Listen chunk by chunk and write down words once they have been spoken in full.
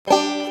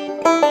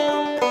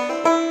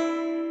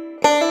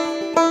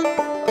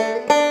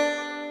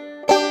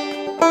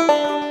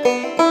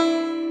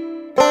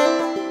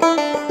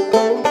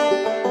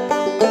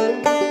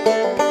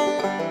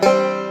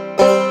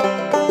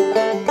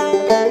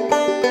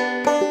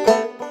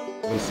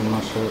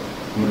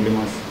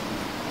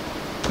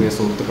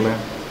സുഹൃത്തുക്കളെ,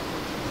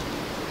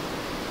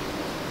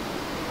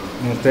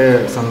 നേരത്തെ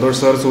സന്തോഷ്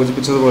സാർ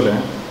സൂചിപ്പിച്ചതുപോലെ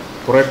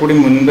കുറേ കൂടി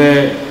മുൻപേ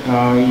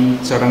ഈ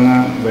ചടങ്ങ്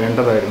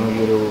വേണ്ടതായിരുന്നു, ഈ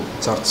ഒരു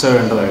ചർച്ച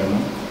വേണ്ടതായിരുന്നു.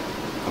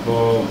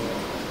 അപ്പോൾ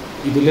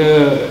ഇതിൽ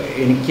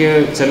എനിക്ക്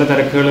ചില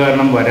തിരക്കുകൾ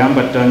കാരണം വരാൻ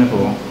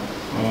പറ്റാഞ്ഞപ്പോൾ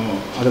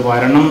അത്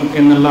വരണം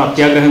എന്നുള്ള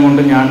അത്യാഗ്രഹം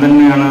കൊണ്ട് ഞാൻ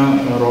തന്നെയാണ്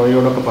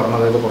റോയിയോടൊക്കെ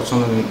പറഞ്ഞത്, ഇത്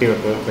കുറച്ചൊന്ന് നീട്ടി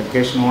വെക്കുക,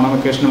 ഓണം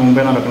വെക്കേഷന്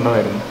മുമ്പേ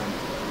നടക്കേണ്ടതായിരുന്നു.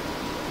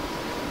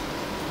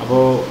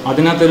 അപ്പോൾ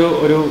അതിനകത്തൊരു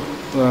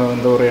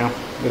എന്താ പറയുക,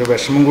 ഒരു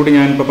വിഷമം കൂടി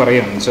ഞാനിപ്പോൾ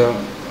പറയാം. എന്ന് വെച്ചാൽ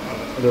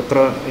അതെത്ര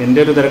എൻ്റെ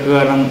ഒരു തിരക്ക്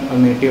കാരണം അത്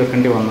നീട്ടി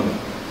വെക്കേണ്ടി വന്നത്.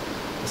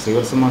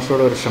 ശ്രീവത്സ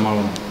മാഷോട് ഒരു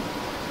ക്ഷമാപണം.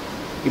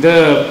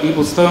 ഈ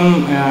പുസ്തകം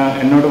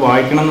എന്നോട്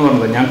വായിക്കണം എന്ന്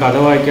പറഞ്ഞത്, ഞാൻ കഥ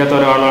വായിക്കാത്ത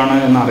ഒരാളാണ്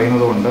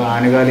എന്നറിയുന്നതുകൊണ്ട്,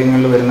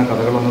 ആനുകാലികങ്ങളിൽ വരുന്ന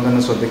കഥകളൊന്നും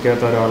തന്നെ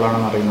ശ്രദ്ധിക്കാത്ത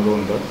ഒരാളാണെന്ന്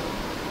അറിയുന്നതുകൊണ്ട്,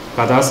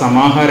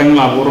 കഥാസമാഹാരങ്ങൾ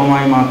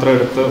അപൂർവമായി മാത്രം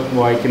എടുത്ത്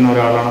വായിക്കുന്ന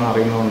ഒരാളാണെന്ന്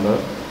അറിയുന്നതുകൊണ്ട്,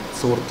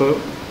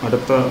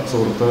 അടുത്ത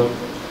സുഹൃത്ത്,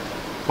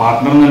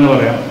 പാർട്ട്ണർ എന്ന്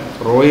പറയാം,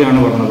 റോയ് ആണ്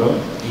പറഞ്ഞത്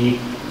ഈ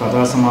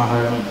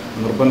കഥാസമാഹാരം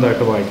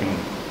നിർബന്ധമായിട്ട് വായിക്കണം.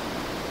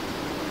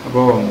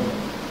 അപ്പോൾ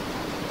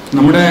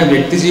നമ്മുടെ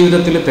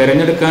വ്യക്തിജീവിതത്തിൽ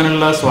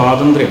തിരഞ്ഞെടുക്കാനുള്ള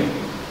സ്വാതന്ത്ര്യം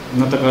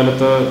ഇന്നത്തെ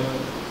കാലത്ത്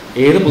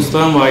ഏത്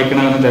പുസ്തകം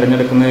വായിക്കണമെന്ന്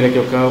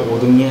തിരഞ്ഞെടുക്കുന്നതിലേക്കൊക്കെ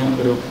ഒതുങ്ങിയ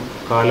ഒരു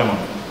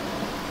കാലമാണ്.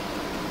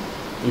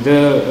 ഇത്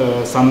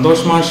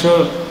സന്തോഷ് മാഷ്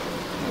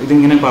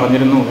ഇതിങ്ങനെ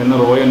പറഞ്ഞിരുന്നു എന്ന്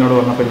റോയ് എന്നോട്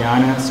പറഞ്ഞപ്പോൾ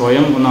ഞാൻ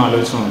സ്വയം ഒന്ന്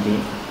ആലോചിച്ച് നോക്കി.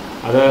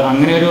 അത്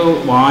അങ്ങനെ ഒരു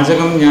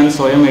വാചകം ഞാൻ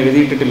സ്വയം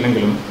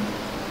എഴുതിയിട്ടിട്ടില്ലെങ്കിലും,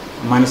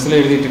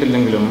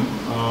 മനസ്സിലെഴുതിയിട്ടിട്ടില്ലെങ്കിലും,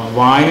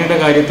 വായനയുടെ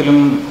കാര്യത്തിലും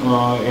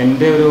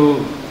എൻ്റെ ഒരു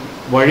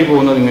വഴി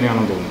പോകുന്നത്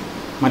ഇങ്ങനെയാണെന്ന് തോന്നുന്നു.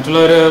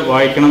 മറ്റുള്ളവർ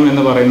വായിക്കണം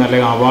എന്ന് പറയുന്ന,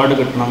 അല്ലെങ്കിൽ അവാർഡ്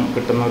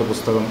കിട്ടുന്ന ഒരു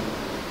പുസ്തകം,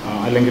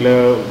 അല്ലെങ്കിൽ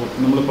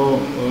നമ്മളിപ്പോൾ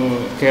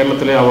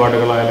കേരളത്തിലെ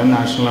അവാർഡുകളായാലും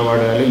national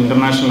അവാർഡായാലും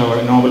international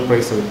award, Nobel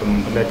prize കിട്ടുന്നു,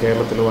 അല്ലെങ്കിൽ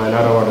കേരളത്തിൽ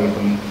വയലാർ അവാർഡ്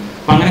കിട്ടുന്നു.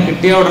 അപ്പം അങ്ങനെ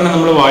കിട്ടിയ ഉടനെ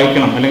നമ്മൾ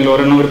വായിക്കണം, അല്ലെങ്കിൽ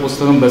ഒരെണ്ണം ഒരു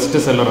പുസ്തകം ബെസ്റ്റ്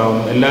സെല്ലർ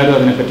ആവുന്നു, എല്ലാവരും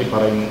അതിനെപ്പറ്റി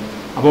പറയുന്നു,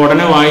 അപ്പോൾ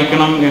ഉടനെ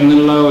വായിക്കണം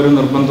എന്നുള്ള ഒരു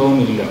നിർബന്ധവും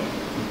ഇല്ല.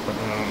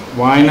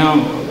 വായന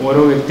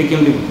ഓരോ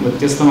വ്യക്തിക്കും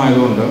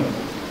വ്യത്യസ്തമായതുകൊണ്ട്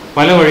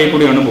പല വഴി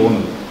കൂടിയാണ്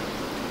പോകുന്നത്.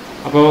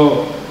 അപ്പോൾ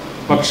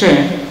പക്ഷേ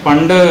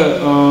പണ്ട്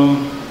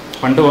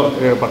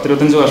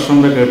 10-25 വർഷം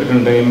മുമ്പ്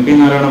കേട്ടിട്ടുണ്ട്, MP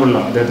നാരായണപിള്ള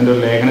അദ്ദേഹത്തിൻ്റെ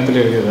ഒരു ലേഖനത്തിൽ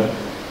എഴുതിയത്,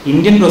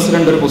 ഇന്ത്യൻ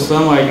പ്രസിഡന്റ് ഒരു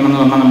പുസ്തകം വായിക്കണം എന്ന്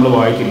പറഞ്ഞാൽ നമ്മൾ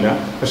വായിക്കില്ല,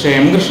 പക്ഷേ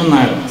M. കൃഷ്ണൻ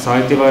നായർ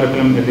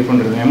സാഹിത്യഭാരത്തിലും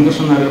എഴുതിക്കൊണ്ടിരുന്നു, M.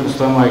 കൃഷ്ണൻ നായർ ഒരു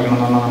പുസ്തകം വായിക്കണം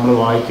എന്ന് പറഞ്ഞാൽ നമ്മൾ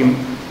വായിക്കും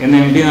എന്ന്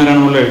MP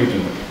നാരായണപിള്ള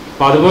എഴുതിയിട്ടുണ്ട്.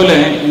 അപ്പോൾ അതുപോലെ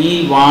ഈ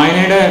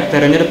വായനയുടെ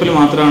തെരഞ്ഞെടുപ്പിൽ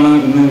മാത്രമാണ്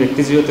ഇന്ന്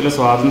വ്യക്തിജീവിതത്തിലെ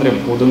സ്വാതന്ത്ര്യം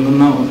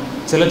ഒതുങ്ങുന്ന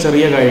ചില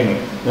ചെറിയ കാര്യങ്ങൾ.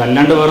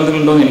 ഇതല്ലാണ്ട്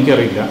വേറെന്തെങ്കിലും ഉണ്ടോ എന്ന്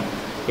എനിക്കറിയില്ല.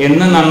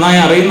 എന്ന് നന്നായി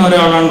അറിയുന്ന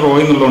ഒരാളാണ്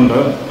റോയ് എന്നുള്ളതുകൊണ്ട്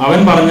അവൻ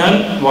പറഞ്ഞാൽ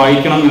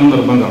വായിക്കണം എന്ന്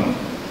നിർബന്ധമാണ്.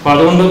 അപ്പോൾ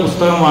അതുകൊണ്ട്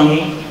പുസ്തകം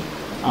വാങ്ങി,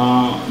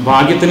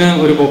 ഭാഗ്യത്തിന്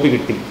ഒരു കോപ്പി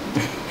കിട്ടി.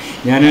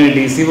 ഞാൻ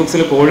DC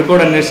ബുക്സിൽ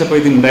കോഴിക്കോട് അന്വേഷിച്ചപ്പോൾ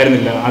ഇത്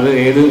ഉണ്ടായിരുന്നില്ല, അത്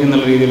ഏത്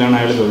എന്നുള്ള രീതിയിലാണ്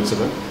അയാൾ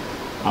ചോദിച്ചത്.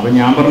 അപ്പോൾ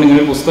ഞാൻ പറഞ്ഞു,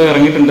 ഇങ്ങനെ പുസ്തകം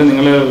ഇറങ്ങിയിട്ടുണ്ട്,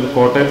 നിങ്ങൾ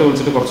കോട്ടയത്ത്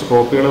വിളിച്ചിട്ട് കുറച്ച്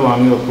കോപ്പികൾ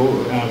വാങ്ങി വെക്കൂ,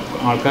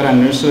 ആൾക്കാർ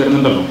അന്വേഷിച്ച്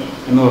വരുന്നുണ്ടല്ലോ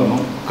എന്ന് പറഞ്ഞു.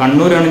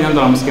 കണ്ണൂരാണ് ഞാൻ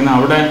താമസിക്കുന്നത്,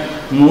 അവിടെ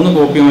 3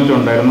 കോപ്പിയോ മറ്റും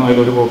ഉണ്ടായിരുന്നു,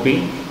 അതിലൊരു കോപ്പി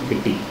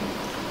കിട്ടി.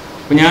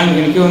 അപ്പോൾ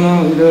എനിക്ക് തോന്നുന്നു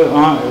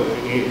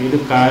ഇത്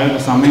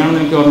സമയമാണെന്ന്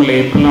എനിക്ക് ഓർമ്മയില്ല,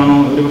 ഏപ്രിലാണോ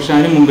ഒരു പക്ഷേ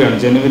അതിന് മുമ്പെയാണ്,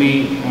 ജനുവരി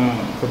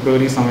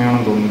ഫെബ്രുവരി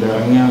സമയമാണെന്ന് തോന്നുന്നത്,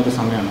 ഇറങ്ങിയ ഒരു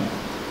സമയമാണ്.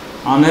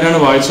 അന്നേരമാണ്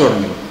വായിച്ചു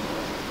തുടങ്ങിയത്.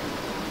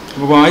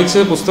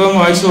 അപ്പോൾ പുസ്തകം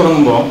വായിച്ചു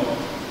തുടങ്ങുമ്പോൾ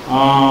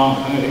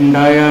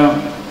ഉണ്ടായ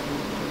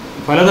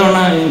പലതവണ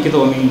എനിക്ക്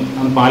തോന്നി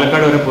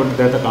പാലക്കാട് വരെ പോയിട്ട്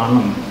അദ്ദേഹത്തെ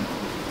കാണണമെന്ന്.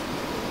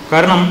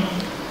 കാരണം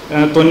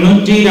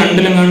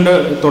 92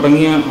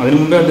 തുടങ്ങിയ, അതിനു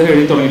മുമ്പേ അദ്ദേഹം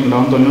എഴുതി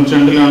തുടങ്ങിയിട്ടുണ്ടാകും.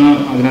 92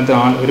 അതിനകത്ത്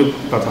ഒരു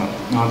കഥ,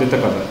 ആദ്യത്തെ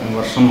കഥ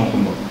വർഷം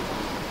നോക്കുമ്പോൾ.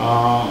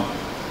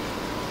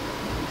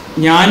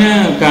 ഞാൻ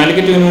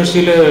കാലിക്കറ്റ്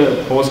യൂണിവേഴ്സിറ്റിയിൽ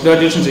പോസ്റ്റ്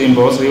ഗ്രാജുവേഷൻ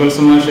ചെയ്യുമ്പോൾ ശ്രീവത്സ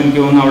മാഷ് എനിക്ക്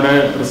തോന്നുന്നു അവിടെ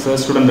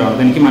റിസർച്ച് സ്റ്റുഡൻ്റാണ്.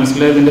 അതെനിക്ക്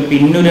മനസ്സിലായതിൻ്റെ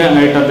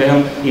പിന്നുരായിട്ട് അദ്ദേഹം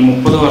ഈ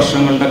 30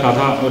 വർഷങ്ങളുടെ കഥ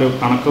ഒരു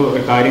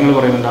കാര്യങ്ങൾ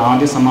പറയുന്നുണ്ട്.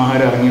 ആദ്യ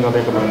സമാഹാരം ഇറങ്ങിയ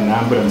കഥയൊക്കെ പറയുന്നുണ്ട്,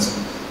 ആംബുലൻസ്.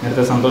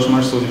 നേരത്തെ സന്തോഷ്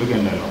മാഷ്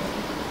സൂചിപ്പിക്കുകയുണ്ടായല്ലോ.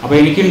 അപ്പോൾ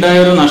എനിക്കുണ്ടായ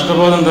ഒരു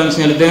നഷ്ടബോധം എന്താണെന്ന്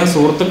വെച്ച് കഴിഞ്ഞാൽ, ഇദ്ദേഹം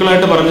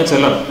സുഹൃത്തുക്കളായിട്ട് പറഞ്ഞ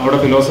ചിലർ, അവിടെ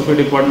ഫിലോസഫി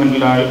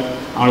ഡിപ്പാർട്ട്മെൻറ്റിലെ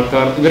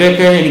ആൾക്കാർ,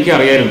 ഇവരെയൊക്കെ എനിക്ക്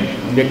അറിയായിരുന്നു,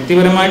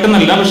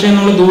 വ്യക്തിപരമായിട്ടൊന്നല്ല, പക്ഷേ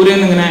നമ്മൾ ദൂരെ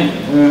നിന്ന് ഇങ്ങനെ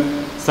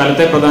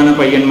സ്ഥലത്തെ പ്രധാന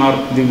പയ്യന്മാർ,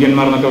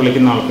 ദിവ്യന്മാർ എന്നൊക്കെ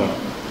വിളിക്കുന്ന ആൾക്കാർ,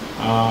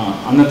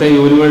 അന്നത്തെ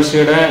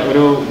യൂണിവേഴ്സിറ്റിയുടെ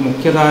ഒരു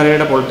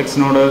മുഖ്യധാരയുടെ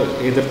പൊളിറ്റിക്സിനോട്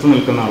എതിർത്ത്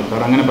നിൽക്കുന്ന ആൾക്കാർ,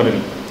 അങ്ങനെ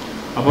പലരും.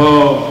 അപ്പോൾ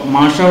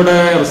മാഷ് അവിടെ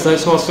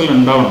റിസർച്ച് ഹോസ്റ്റലിൽ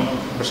ഉണ്ടാവണം,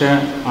 പക്ഷേ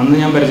അന്ന്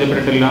ഞാൻ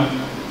പരിചയപ്പെട്ടിട്ടില്ല.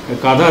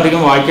 കഥ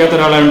അധികം വായിക്കാത്ത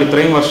ഒരാളായതുകൊണ്ട്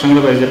ഇത്രയും വർഷങ്ങൾ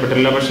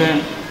പരിചയപ്പെട്ടിട്ടില്ല. പക്ഷേ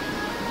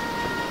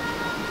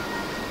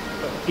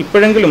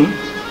ഇപ്പോഴെങ്കിലും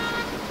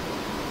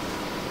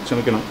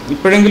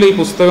ഈ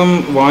പുസ്തകം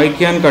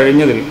വായിക്കാൻ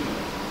കഴിഞ്ഞതിൽ,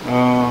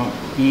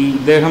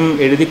 ഇദ്ദേഹം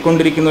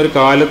എഴുതിക്കൊണ്ടിരിക്കുന്ന ഒരു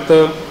കാലത്ത്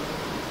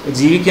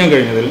ജീവിക്കാൻ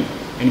കഴിഞ്ഞതിൽ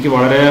എനിക്ക്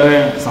വളരെയേറെ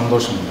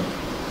സന്തോഷമുണ്ട്.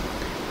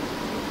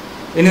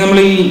 ഇനി നമ്മൾ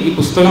ഈ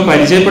പുസ്തകം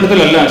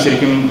പരിചയപ്പെടുത്തലല്ല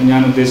ശരിക്കും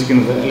ഞാൻ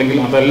ഉദ്ദേശിക്കുന്നത്, അല്ലെങ്കിൽ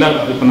അതല്ല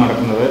ഇപ്പം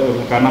നടക്കുന്നത്.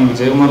 കാരണം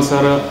വിജയകുമാർ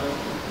സാറ്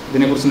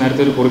ഇതിനെക്കുറിച്ച്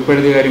നേരത്തെ ഒരു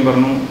കുറിപ്പെഴുതിയ കാര്യം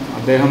പറഞ്ഞു.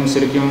 അദ്ദേഹം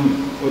ശരിക്കും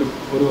ഒരു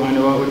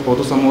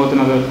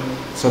പൊതുസമൂഹത്തിനത്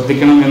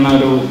ശ്രദ്ധിക്കണം എന്ന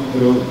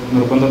ഒരു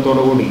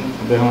നിർബന്ധത്തോടു കൂടി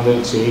അദ്ദേഹം അത്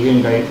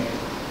ചെയ്യുകയുണ്ടായി.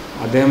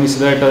 അദ്ദേഹം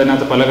വിശദമായിട്ട്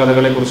അതിനകത്ത് പല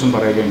കഥകളെക്കുറിച്ചും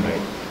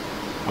പറയുകയുണ്ടായി.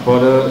 അപ്പോൾ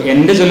അത്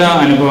എൻ്റെ ചില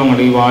അനുഭവങ്ങൾ,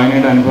 ഈ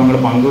വായനയുടെ അനുഭവങ്ങൾ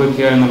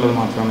പങ്കുവയ്ക്കുക എന്നുള്ളത്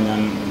മാത്രമാണ് ഞാൻ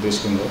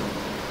ഉദ്ദേശിക്കുന്നത്.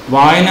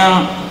 വായന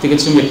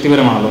തികച്ചും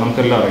വ്യക്തിപരമാണല്ലോ,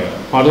 നമുക്കെല്ലാം അറിയാം.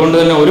 അപ്പം അതുകൊണ്ട്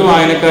തന്നെ ഒരു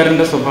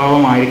വായനക്കാരൻ്റെ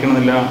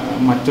സ്വഭാവമായിരിക്കണമെന്നില്ല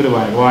മറ്റൊരു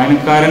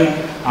വായനക്കാരൻ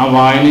ആ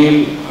വായനയിൽ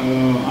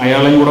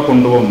അയാളെയും കൂടെ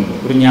കൊണ്ടുപോകുന്നുണ്ട്.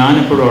 ഒരു ഞാൻ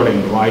എപ്പോഴും അവിടെ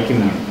ഉണ്ട്,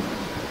 വായിക്കുന്നതാണ്.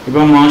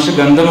 ഇപ്പം മാഷ്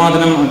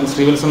ഗന്ധമാദനം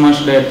ശ്രീവത്സ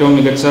മാഷിൻ്റെ ഏറ്റവും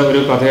മികച്ച ഒരു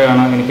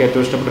കഥയാണ്, എനിക്ക്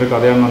ഏറ്റവും ഇഷ്ടപ്പെട്ടൊരു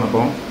കഥയാണെന്ന്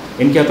പറഞ്ഞപ്പോൾ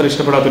എനിക്ക് അത്ര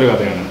ഇഷ്ടപ്പെടാത്തൊരു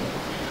കഥയാണ്.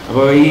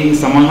 അപ്പോൾ ഈ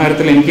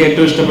സമാഹാരത്തിൽ എനിക്ക്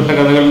ഏറ്റവും ഇഷ്ടപ്പെട്ട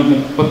കഥകൾ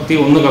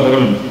 31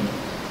 കഥകളുണ്ട്.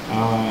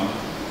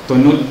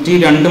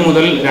 92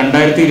 മുതൽ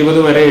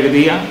 2020 വരെ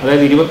എഴുതിയ,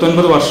 അതായത്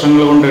 29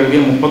 വർഷങ്ങൾ കൊണ്ട് എഴുതിയ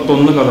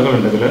 31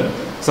 കഥകളുണ്ട്. ഇതിൽ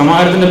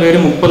സമാഹാരത്തിൻ്റെ പേര്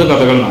 30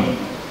 കഥകൾ എന്നാണ്.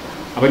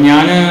 അപ്പം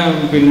ഞാൻ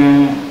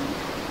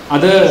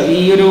അത് ഈ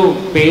ഒരു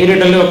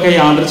പേരിടലും ഒക്കെ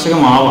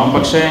യാദൃച്ഛികമാവാം.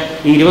 പക്ഷേ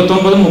ഈ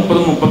 29,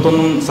 30,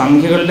 31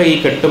 സംഖ്യകളുടെ ഈ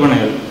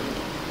കെട്ടുപണയൽ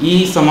ഈ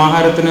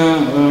സമാഹാരത്തിന്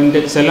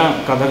ചില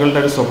കഥകളുടെ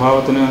ഒരു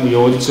സ്വഭാവത്തിന്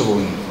യോജിച്ചു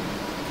പോകുന്നു.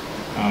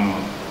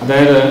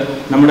 അതായത്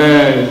നമ്മുടെ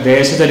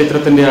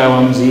ദേശചരിത്രത്തിൻ്റെ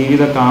ആവാം,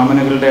 ജീവിത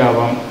കാമനകളുടെ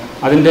ആവാം,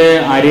 അതിൻ്റെ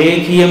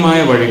അരേഖീയമായ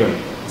വഴികൾ,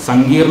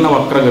 സങ്കീർണ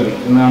വക്രഗതി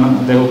എന്നാണ്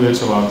അദ്ദേഹം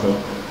ഉപയോഗിച്ച വാക്ക്,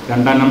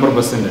 2ാം നമ്പർ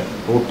ബസ്സിൻ്റെ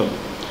റൂട്ട്.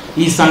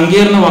 ഈ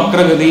സങ്കീർണ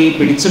വക്രഗതി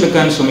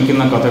പിടിച്ചെടുക്കാൻ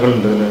ശ്രമിക്കുന്ന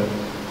കഥകളുണ്ട് ഇതിൽ.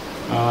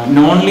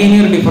 നോൺ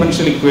ലീനിയർ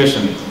ഡിഫറൻഷ്യൽ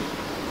ഇക്വേഷൻ,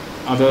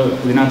 അത്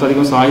ഇതിനകത്ത്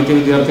അധികം സാഹിത്യ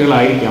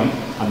വിദ്യാർത്ഥികളായിരിക്കാം,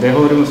 അദ്ദേഹം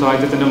ഒരു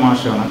സാഹിത്യത്തിൻ്റെ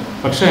മാഷാണ്.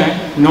 പക്ഷേ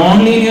നോൺ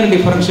ലീനിയർ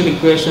ഡിഫറൻഷ്യൽ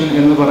ഇക്വേഷൻ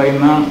എന്ന്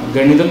പറയുന്ന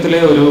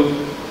ഗണിതത്തിലെ ഒരു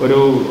ഒരു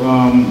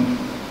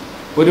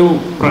ഒരു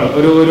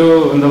ഒരു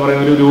എന്താ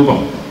പറയുക, ഒരു രൂപം,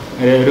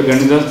 ഒരു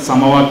ഗണിത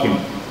സമവാക്യം,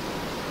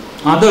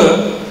 അത്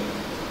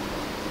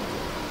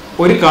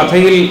ഒരു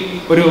കഥയിൽ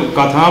ഒരു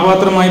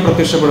കഥാപാത്രമായി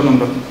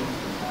പ്രത്യക്ഷപ്പെടുന്നുണ്ട്.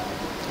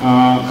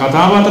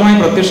 കഥാപാത്രമായി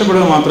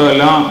പ്രത്യക്ഷപ്പെടുക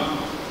മാത്രമല്ല,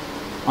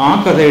 ആ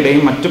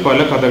കഥയുടെയും മറ്റു പല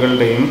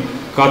കഥകളുടെയും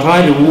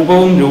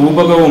കഥാരൂപവും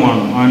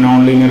രൂപകവുമാണ് ആ നോൺ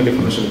ലീനിയർ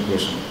ഡിഫറൻഷ്യൽ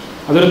ഇക്വേഷൻ.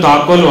 അതൊരു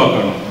താക്കോൽ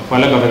വാക്കാണ്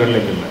പല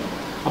കഥകളിലേക്കുള്ള.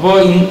 അപ്പോൾ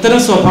ഇത്തരം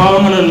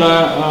സ്വഭാവങ്ങളുള്ള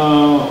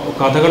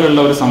കഥകളുള്ള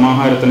ഒരു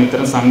സമാഹാരത്തിന്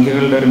ഇത്തരം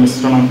സംഖ്യകളുടെ ഒരു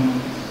മിശ്രണം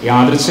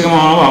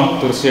യാദൃച്ഛികമാവാം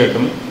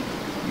തീർച്ചയായിട്ടും.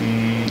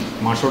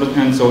 മാഷോട്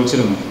ഞാൻ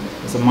ചോദിച്ചിരുന്നു,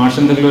 മാഷ്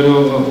എന്തെങ്കിലും ഒരു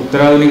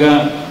ഉത്തരാധുനിക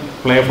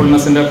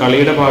പ്ലേഫുൾനെസ്സിൻ്റെ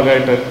കളിയുടെ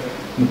ഭാഗമായിട്ട്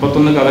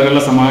 31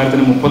 കഥകളുടെ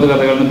സമാഹാരത്തിന് 30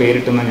 കഥകളെന്ന്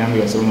പേരിട്ടെന്ന് ഞാൻ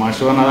വിചാരിച്ചു.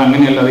 മാഷ് പറഞ്ഞാൽ അത്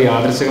അങ്ങനെയല്ല, അത്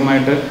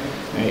യാദൃച്ഛികമായിട്ട്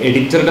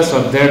എഡിറ്ററുടെ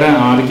ശ്രദ്ധയുടെ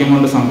ആധിക്യം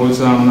കൊണ്ട്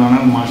സംഭവിച്ചതാണെന്നാണ്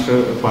മാഷ്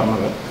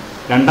പറഞ്ഞത്.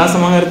 2ാം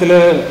സമാഹാരത്തിൽ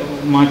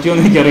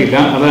മാറ്റിയോന്ന് എനിക്കറിയില്ല,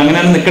 അത്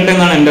അങ്ങനെയാണ് നിൽക്കട്ടെ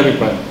എന്നാണ് എൻ്റെ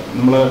അഭിപ്രായം.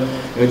 നമ്മൾ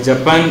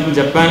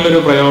ജപ്പാനിലൊരു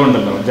പ്രയോഗം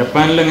ഉണ്ടല്ലോ,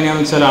 ജപ്പാനിൽ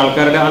എങ്ങനെയാണെന്ന് വെച്ചാൽ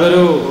ആൾക്കാരുടെ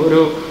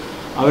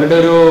അവരുടെ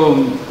ഒരു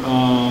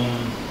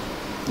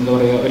എന്താ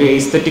പറയുക, ഒരു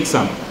എസ്തെറ്റിക്സ്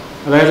ആണ്.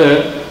 അതായത്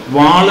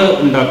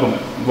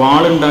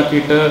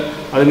വാളുണ്ടാക്കിയിട്ട്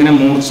അതിങ്ങനെ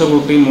മൂർച്ച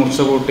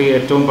കൂട്ടി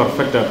ഏറ്റവും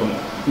പെർഫെക്റ്റ് ആക്കും.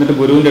 എന്നിട്ട്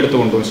ഗുരുവിൻ്റെ അടുത്ത്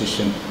കൊണ്ടുപോകും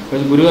ശിഷ്യൻ.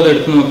 ഗുരു അത്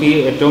എടുത്ത് നോക്കി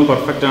ഏറ്റവും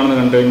പെർഫെക്റ്റ് ആണെന്ന്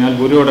കണ്ടു കഴിഞ്ഞാൽ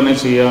ഗുരു ഉടനെ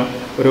ചെയ്യുക,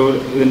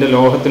 ഇതിൻ്റെ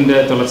ലോഹത്തിൻ്റെ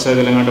തിളച്ച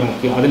ഇതെല്ലാം കണ്ട്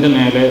മുക്കി അതിൻ്റെ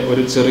മേലെ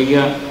ഒരു ചെറിയ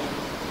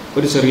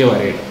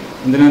വരയിടും.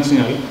 എന്തിനാണെന്ന് വെച്ച്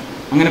കഴിഞ്ഞാൽ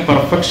അങ്ങനെ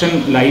പെർഫെക്ഷൻ,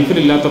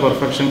 ലൈഫിലില്ലാത്ത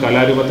പെർഫെക്ഷൻ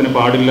കലാരൂപത്തിന്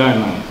പാടില്ല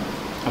എന്നാണ്.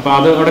 അപ്പോൾ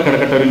അത് അവിടെ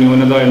കിടക്കട്ടെ, ഒരു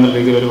ന്യൂനത എന്നുള്ള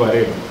രീതിയിൽ ഒരു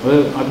വരയിടും.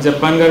 അത്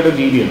ജപ്പാൻകാരുടെ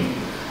രീതിയാണ്.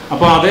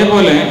 അപ്പോൾ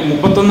അതേപോലെ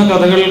 31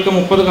 കഥകൾക്ക്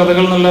 30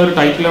 കഥകൾ എന്നുള്ള ഒരു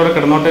ടൈറ്റിൽ അവിടെ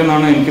കിടന്നോട്ടെ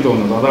എന്നാണ് എനിക്ക്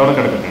തോന്നുന്നത്. അതവിടെ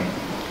കിടക്കട്ടെ.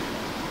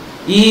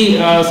 ഈ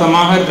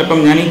സമാഹാരത്തിലിപ്പം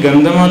ഞാൻ ഈ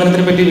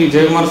ഗന്ധമാദനത്തിനെ പറ്റി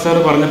വിജയകുമാർ സാർ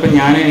പറഞ്ഞപ്പോൾ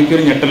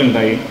എനിക്കൊരു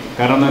ഞെട്ടലുണ്ടായി.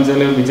 കാരണം എന്താ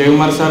വെച്ചാൽ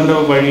വിജയകുമാർ സാറിൻ്റെ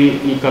വഴി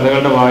ഈ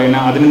കഥകളുടെ വായന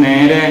അതിന്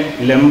നേരെ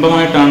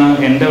ലംബമായിട്ടാണ്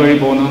എൻ്റെ വഴി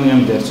പോകുന്നതെന്ന് ഞാൻ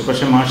വിചാരിച്ചു.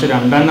 പക്ഷേ മാഷ്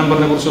 2ാം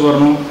നമ്പറിനെ കുറിച്ച്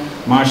പറഞ്ഞു,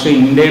 മാഷ്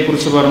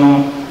ഇന്ത്യയെക്കുറിച്ച് പറഞ്ഞു,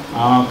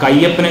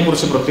 കയ്യപ്പനെ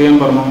കുറിച്ച് പ്രത്യേകം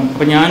പറഞ്ഞു.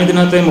 അപ്പം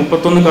ഞാനിതിനകത്ത്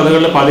 31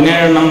 കഥകളിൽ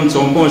 17 എണ്ണം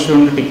ചുവപ്പ് മഷി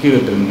കൊണ്ട് ടിക്ക്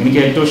ചെയ്തിട്ടിരുന്നു. എനിക്ക്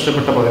ഏറ്റവും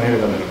ഇഷ്ടപ്പെട്ട 17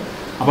 കഥകൾ.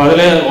 അപ്പോൾ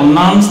അതിൽ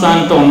 1ാം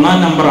സ്ഥാനത്ത് 1ാം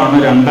നമ്പറാണ്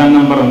 2ാം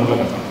നമ്പർ എന്നുള്ള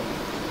കഥ.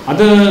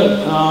 അത്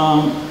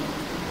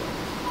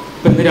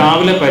ഇപ്പം ഇന്ന്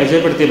രാവിലെ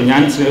പരിചയപ്പെടുത്തിയത്,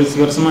 ഞാൻ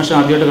ശ്രീവത്സ മാഷ്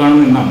ആദ്യമായിട്ട്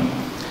കാണുന്ന ഇന്നാണ്.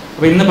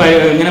 അപ്പോൾ ഇന്ന്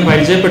ഇങ്ങനെ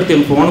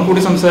പരിചയപ്പെടുത്തിയത് ഫോണിൽ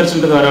കൂടി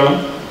സംസാരിച്ചിട്ടുണ്ട് ധാരാളം.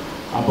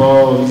 അപ്പോൾ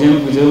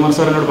വിജയകുമാർ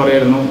സാറിനോട്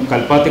പറയായിരുന്നു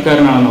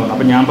കൽപ്പാത്തിക്കാരനാണെന്ന് പറഞ്ഞു.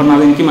 അപ്പോൾ ഞാൻ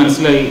പറഞ്ഞത് എനിക്ക്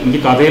മനസ്സിലായി,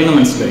 എനിക്ക് കഥയിൽ നിന്ന്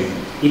മനസ്സിലായി.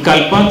 ഈ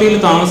കൽപ്പാത്തിയിൽ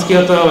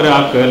താമസിക്കാത്ത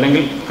ഒരാൾക്ക്,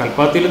 അല്ലെങ്കിൽ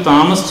കൽപ്പാത്തിയിൽ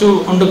താമസിച്ചു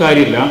കൊണ്ട്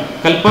കാര്യമില്ല,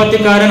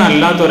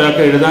 കൽപ്പാത്തിക്കാരനല്ലാത്ത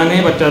ഒരാൾക്ക് എഴുതാനേ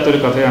പറ്റാത്തൊരു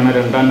കഥയാണ്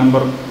 2ാം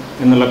നമ്പർ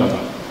എന്നുള്ള കഥ.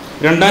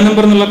 2ാം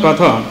നമ്പർ എന്നുള്ള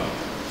കഥ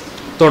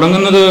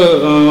തുടങ്ങുന്നത്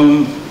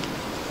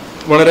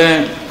വളരെ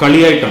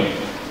കളിയായിട്ടാണ്,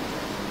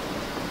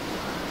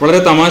 വളരെ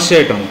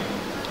തമാശയായിട്ടാണ്.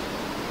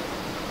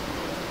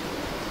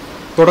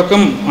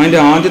 തുടക്കം അതിൻ്റെ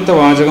ആദ്യത്തെ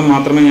വാചകം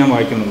മാത്രമേ ഞാൻ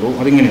വായിക്കുന്നുള്ളൂ.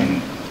 അതിങ്ങനെയാണ്: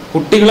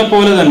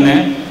 കുട്ടികളെപ്പോലെ തന്നെ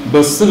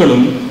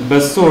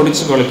ബസ്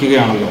ഓടിച്ച്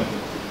കളിക്കുകയാണല്ലോ.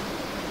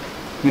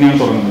 ഇങ്ങനെയാണ്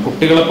തുടങ്ങുന്നത്.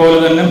 കുട്ടികളെപ്പോലെ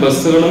തന്നെ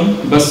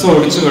ബസ്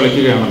ഓടിച്ച്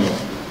കളിക്കുകയാണല്ലോ.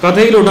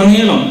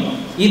 കഥയിലുടനീളം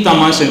ഈ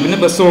തമാശ, പിന്നെ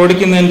ബസ്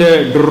ഓടിക്കുന്നതിൻ്റെ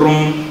ഡ്രും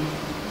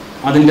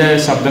അതിൻ്റെ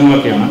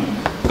ശബ്ദങ്ങളൊക്കെയാണ്.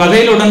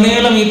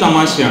 കഥയിലുടനീളം ഈ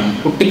തമാശയാണ്,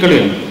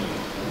 കുട്ടിക്കളിയാണ്.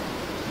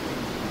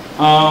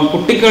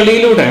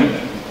 കുട്ടിക്കളിയിലൂടെ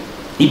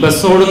ഈ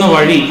ബസ് ഓടുന്ന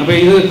വഴി. അപ്പോൾ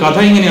ഇത് കഥ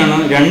ഇങ്ങനെയാണ്: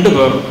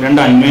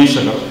 2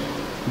 അന്വേഷകർ,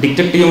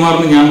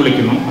 ഡിറ്റക്റ്റീവുമാർന്ന് ഞാൻ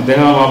വിളിക്കുന്നു,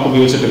 അദ്ദേഹം ആ വാക്ക്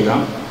ഉപയോഗിച്ചിട്ടില്ല.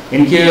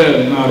 എനിക്ക്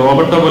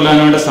റോബർട്ടോ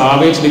ബൊലാനോയുടെ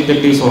സാവേജ്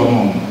ഡിറ്റക്റ്റീവ്സ് ഓർമ്മ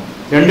വന്നു.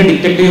 2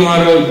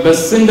 ഡിറ്റക്റ്റീവുമാർ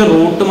ബസ്സിൻ്റെ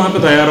റൂട്ട് മാപ്പ്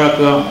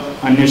തയ്യാറാക്കുക,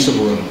 അന്വേഷിച്ച്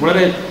പോവുകയാണ്.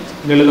 വളരെ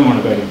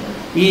ലളിതമാണ് കാര്യം.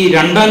 ഈ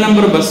 2ാം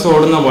നമ്പർ ബസ്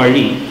ഓടുന്ന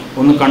വഴി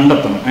ഒന്ന്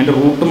കണ്ടെത്തണം. അതിൻ്റെ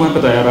റൂട്ട് മാപ്പ്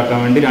തയ്യാറാക്കാൻ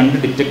വേണ്ടി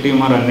 2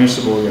 ഡിറ്റക്റ്റീവുമാർ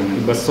അന്വേഷിച്ച് പോവുകയാണ്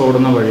ഈ ബസ്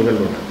ഓടുന്ന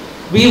വഴികളിലൂടെ.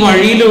 അപ്പോൾ ഈ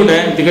വഴിയിലൂടെ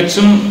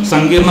തികച്ചും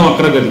സങ്കീർണ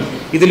വക്രഗതി,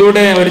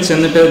 ഇതിലൂടെ അവർ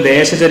ചെന്നിട്ട്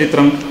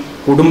ദേശചരിത്രം,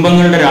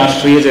 കുടുംബങ്ങളുടെ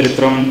രാഷ്ട്രീയ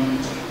ചരിത്രം,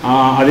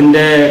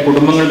 അതിൻ്റെ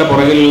കുടുംബങ്ങളുടെ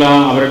പുറകിലുള്ള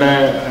അവരുടെ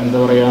എന്താ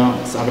പറയുക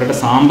അവരുടെ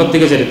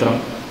സാമ്പത്തിക ചരിത്രം,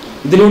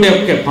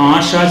 ഇതിലൂടെയൊക്കെ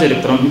ഭാഷാ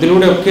ചരിത്രം,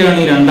 ഇതിലൂടെയൊക്കെയാണ്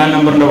ഈ 2-ാം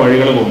നമ്പറിൻ്റെ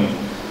വഴികൾ പോകുന്നത്.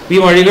 ഈ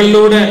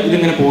വഴികളിലൂടെ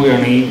ഇതിങ്ങനെ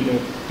പോവുകയാണ്.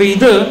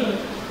 ഇത്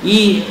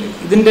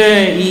ഇതിൻ്റെ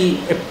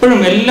എപ്പോഴും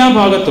എല്ലാ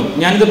ഭാഗത്തും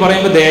ഞാനിത്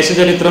പറയുമ്പോൾ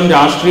ദേശചരിത്രം,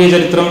 രാഷ്ട്രീയ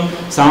ചരിത്രം,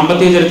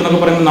 സാമ്പത്തിക ചരിത്രം ഒക്കെ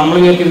പറയുമ്പോൾ നമ്മൾ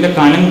വിചാരിക്കും ഇതിൻ്റെ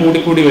കനം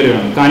കൂടിക്കൂടി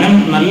വരികയാണ്.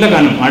 നല്ല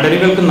കനം,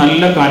 അടരുകൾക്ക്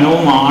നല്ല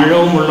കനവും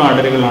ആഴവുമുള്ള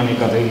അടരുകളാണ് ഈ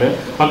കഥയിൽ.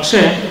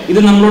 പക്ഷേ ഇത്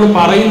നമ്മളോട്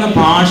പറയുന്ന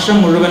ഭാഷ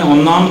മുഴുവൻ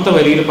ഒന്നാമത്തെ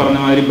വരിയിൽ പറഞ്ഞ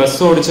മാതിരി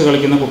ബസ് ഓടിച്ച്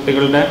കളിക്കുന്ന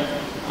കുട്ടികളുടെ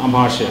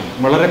ഭാഷയാണ്.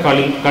 വളരെ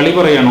കളി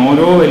പറയുകയാണ്.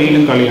 ഓരോ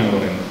വരിയിലും കളിയാണ്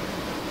പറയുന്നത്.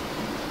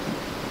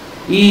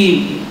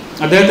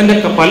 അദ്ദേഹത്തിൻ്റെ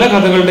പല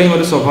കഥകളുടെയും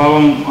ഒരു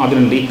സ്വഭാവം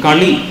അതിലുണ്ട്. ഈ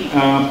കളി,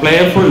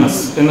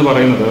 പ്ലേഫുൾനെസ് എന്ന്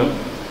പറയുന്നത്,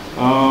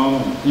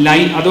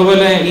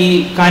 അതുപോലെ ഈ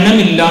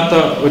കനമില്ലാത്ത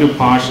ഒരു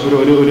ഭാഷ,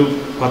 ഒരു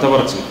കഥ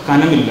പറച്ചിൽ,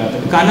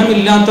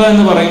 കനമില്ലാത്ത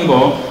എന്ന്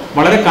പറയുമ്പോൾ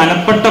വളരെ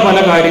കനപ്പെട്ട പല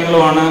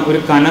കാര്യങ്ങളുമാണ് ഒരു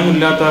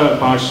കനമില്ലാത്ത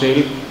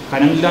ഭാഷയിൽ.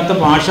 കനമില്ലാത്ത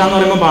ഭാഷ എന്ന്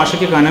പറയുമ്പോൾ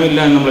ഭാഷയ്ക്ക് കനമില്ല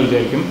എന്ന് നമ്മൾ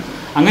വിചാരിക്കും.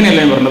 അങ്ങനെയല്ല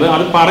ഞാൻ പറഞ്ഞത്.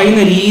 അത്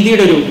പറയുന്ന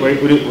രീതിയുടെ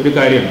ഒരു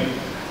കാര്യമാണ്.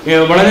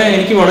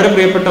 എനിക്ക് വളരെ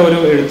പ്രിയപ്പെട്ട ഒരു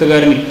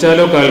എഴുത്തുകാരൻ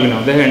ഇറ്റാലോ കാൽവിനോ,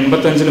 അദ്ദേഹം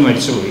 85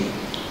 മരിച്ചുപോയി.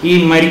 ഈ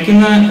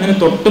മരിക്കുന്നതിന്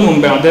തൊട്ട്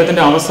മുമ്പേ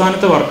അദ്ദേഹത്തിൻ്റെ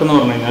അവസാനത്തെ വർക്ക് എന്ന്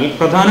പറഞ്ഞു കഴിഞ്ഞാൽ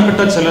പ്രധാനപ്പെട്ട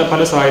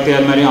പല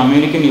സാഹിത്യകാരന്മാരെയും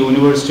അമേരിക്കൻ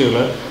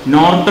യൂണിവേഴ്സിറ്റികൾ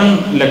നോർട്ടൺ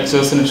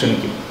ലെക്ചേഴ്സിന്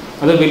ക്ഷണിക്കും.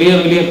 അത് വലിയ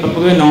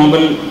പൊതുവെ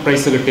നോബൽ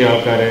പ്രൈസ് കിട്ടിയ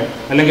ആൾക്കാരെ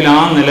അല്ലെങ്കിൽ ആ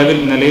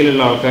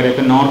നിലയിലുള്ള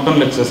ആൾക്കാരെയൊക്കെ നോർട്ടൺ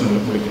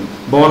ലെക്ചേഴ്സിന് വിളിക്കും.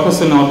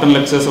 ബോർഹസ് നോർട്ടൺ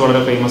ലെക്ചേഴ്സ്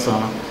വളരെ ഫേമസ്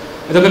ആണ്.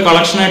 ഇതൊക്കെ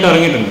കളക്ഷനായിട്ട്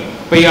ഇറങ്ങിയിട്ടുണ്ട്.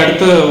 ഇപ്പോൾ ഈ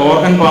അടുത്ത്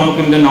ഓർഹൻ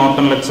പാമുക്കിൻ്റെ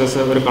നോർട്ടൺ ലെക്ചേഴ്സ്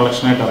ഒരു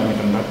കളക്ഷനായിട്ട്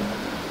ഇറങ്ങിയിട്ടുണ്ട്.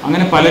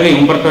 അങ്ങനെ പലരെയും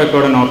ഉംബർട്ടോ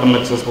എക്കോയുടെ നോർട്ടൺ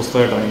ലെക്ചേഴ്സ്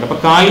പുസ്തകമായിട്ട് ഇറങ്ങിയിട്ടുണ്ട്. അപ്പോൾ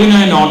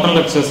കാൽവിനായ നോർട്ടൺ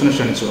ലെക്ചേഴ്സിന്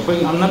ക്ഷണിച്ചു. അപ്പോൾ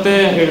അന്നത്തെ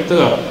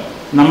എഴുത്തുകാർ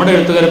നമ്മുടെ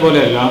എഴുത്തുകാരെ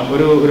പോലെയല്ല.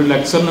 ഒരു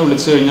ലെക്ചറിന്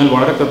വിളിച്ചു കഴിഞ്ഞാൽ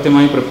വളരെ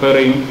കൃത്യമായി പ്രിപ്പയർ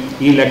ചെയ്യും.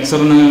 ഈ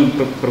ലെക്ചറിന്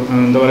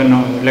എന്താ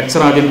പറയുക,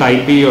 ലെക്ചർ ആദ്യം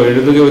ടൈപ്പ് ചെയ്യുകയോ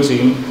എഴുതുകയോ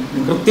ചെയ്യും.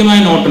 കൃത്യമായ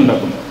നോട്ട്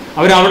ഉണ്ടാക്കും.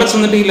 അവരവിടെ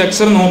ചെന്നിട്ട് ഈ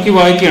ലെക്ചർ നോക്കി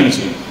വായിക്കുകയാണ്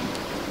ചെയ്യും.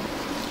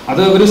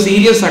 അത് ഒരു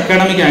സീരിയസ്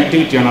അക്കാഡമിക്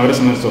ആക്ടിവിറ്റിയാണ് അവരെ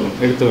സംബന്ധിച്ചോളം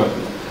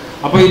എഴുത്തുകാർക്ക്.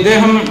 അപ്പോൾ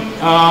ഇദ്ദേഹം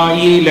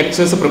ഈ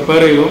ലെക്ചേഴ്സ്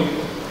പ്രിപ്പയർ ചെയ്തു.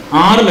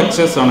 6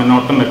 ലെക്ചേഴ്സാണ്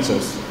നോർട്ടൺ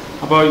ലെക്ചേഴ്സ്.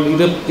 അപ്പോൾ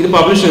ഇത്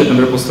പബ്ലിഷ്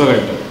ചെയ്തിട്ടുണ്ട് ഒരു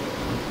പുസ്തകമായിട്ട്.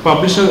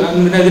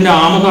 ഇതിൻ്റെ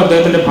ആമുഖം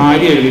അദ്ദേഹത്തിൻ്റെ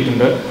ഭാര്യ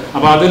എഴുതിയിട്ടുണ്ട്.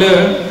 അപ്പോൾ അതിൽ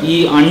ഈ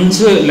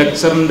 5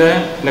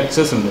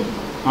 ലെക്ചേഴ്സ് ഉണ്ട്.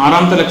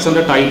 6ാമത്തെ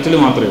ലെക്ചറിൻ്റെ ടൈറ്റിൽ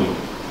മാത്രമേ ഉള്ളൂ.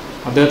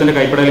 അദ്ദേഹത്തിൻ്റെ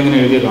കൈപ്പടയിൽ ഇങ്ങനെ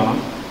എഴുതി കാണാം.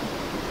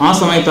 ആ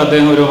സമയത്ത്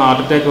അദ്ദേഹം ഒരു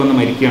ഹാർട്ട് അറ്റാക്ക് വന്ന്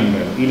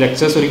മരിക്കുകയുണ്ടായിരുന്നു. ഈ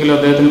ലെക്ചേഴ്സ് ഒരിക്കലും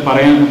അദ്ദേഹത്തിന്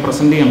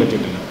പ്രസൻറ്റ് ചെയ്യാൻ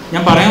പറ്റിയിട്ടില്ല.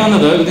 ഞാൻ പറയാൻ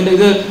വന്നത്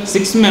ഇത്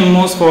 6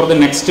 memos for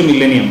the next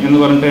millennium എന്ന്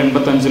പറഞ്ഞിട്ട്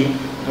 85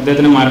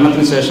 അദ്ദേഹത്തിൻ്റെ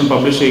മരണത്തിന് ശേഷം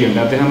പബ്ലിഷ്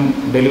ചെയ്യുന്നുണ്ട്. അദ്ദേഹം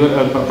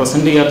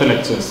പ്രസൻറ്റ് ചെയ്യാത്ത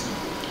ലെക്ചേഴ്സ്.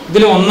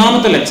 ഇതിൽ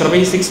 1ാമത്തെ ലെക്ചർ, അപ്പോൾ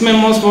ഈ 6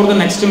 മെമ്മോസ് ഫോർ ദ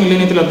നെക്സ്റ്റ്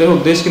മില്ലേനിയത്തിൽ അദ്ദേഹം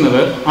ഉദ്ദേശിക്കുന്നത്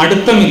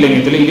അടുത്ത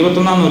മില്ലേനിയത്തിൽ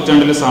 21ാം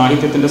നൂറ്റാണ്ടിലെ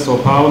സാഹിത്യത്തിൻ്റെ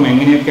സ്വഭാവം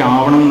എങ്ങനെയൊക്കെ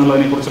ആവണം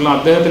എന്നുള്ളതിനെക്കുറിച്ചുള്ള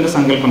അദ്ദേഹത്തിൻ്റെ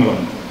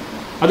സങ്കല്പങ്ങളാണ്.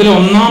 അതിൽ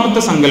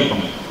 1ാമത്തെ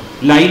സങ്കല്പം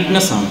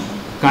ലൈറ്റ്നെസ് ആണ്,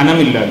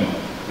 കനമില്ലായ്മ.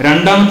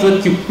 2ാമത്തത്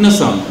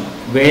ക്വിക്നെസ് ആണ്,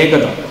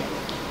 വേഗത.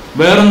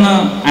 വേറൊന്ന്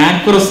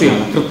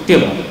ആക്യുറസിയാണ്,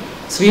 കൃത്യത.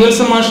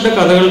 ശ്രീവത്സ മാഷിൻ്റെ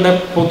കഥകളുടെ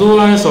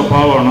പൊതുവായ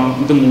സ്വഭാവമാണ്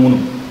ഇത് 3.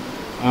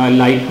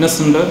 ലൈറ്റ്നെസ്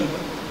ഉണ്ട്,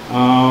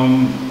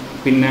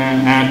 പിന്നെ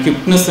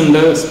ക്വിക്നെസ് ഉണ്ട്,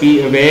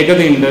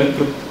 വേഗതയുണ്ട്,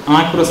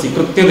 ആക്യുറസി,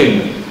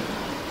 കൃത്യതയുണ്ട്.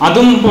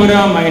 അതും പോരാ.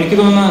 എനിക്ക്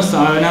തോന്നുന്ന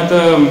അതിനകത്ത്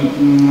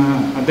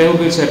അദ്ദേഹം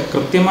ഉപയോഗിച്ച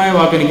കൃത്യമായ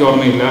വാക്ക് എനിക്ക്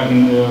ഓർമ്മയില്ല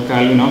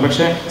കാൽവിനോ,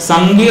 പക്ഷേ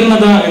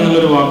സങ്കീർണത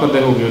എന്നുള്ളൊരു വാക്ക്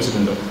അദ്ദേഹം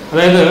ഉപയോഗിച്ചിട്ടുണ്ട്.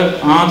 അതായത്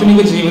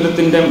ആധുനിക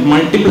ജീവിതത്തിൻ്റെ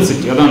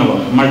മൾട്ടിപ്ലിസിറ്റി, അതാണ്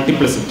വാക്ക്,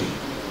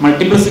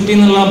 മൾട്ടിപ്ലിസിറ്റി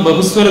എന്നുള്ള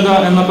ബഹുസ്വരത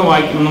എന്നൊക്കെ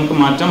നമുക്ക്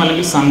മാറ്റാം,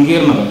 അല്ലെങ്കിൽ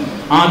സങ്കീർണത.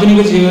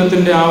 ആധുനിക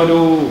ജീവിതത്തിൻ്റെ ആ ഒരു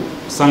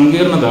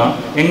സങ്കീർണത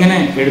എങ്ങനെ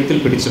എഴുത്തിൽ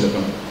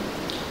പിടിച്ചെടുക്കണം.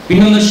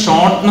 പിന്നൊന്ന്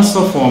ഷോർട്ട്നെസ്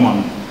ഓഫ്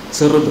ഫോമാണ്,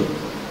 ചെറുത്.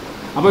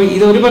 അപ്പോൾ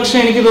ഇത് ഒരു പക്ഷേ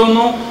എനിക്ക്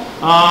തോന്നുന്നു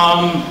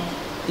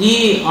ഈ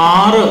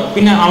 6,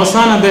 പിന്നെ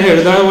അവസാനം അദ്ദേഹം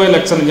എഴുതാതെ പോയ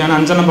ലെക്ചർ, ഞാൻ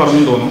 5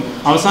 പറഞ്ഞു തോന്നുന്നു.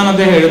 അവസാനം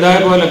അദ്ദേഹം എഴുതാതെ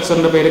പോയ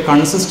ലെക്ചറിൻ്റെ പേര്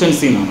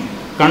കൺസിസ്റ്റൻസി എന്നാണ്.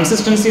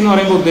 കൺസിസ്റ്റൻസി എന്ന്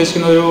പറയുമ്പോൾ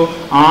ഉദ്ദേശിക്കുന്ന ഒരു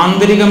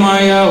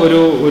ആന്തരികമായ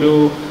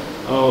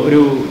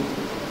ഒരു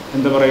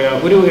എന്താ പറയുക,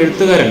 ഒരു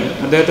എഴുത്തുകാരൻ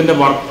അദ്ദേഹത്തിൻ്റെ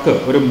വർക്ക്,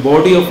 ഒരു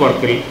ബോഡി ഓഫ്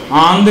വർക്കിൽ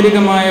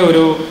ആന്തരികമായ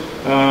ഒരു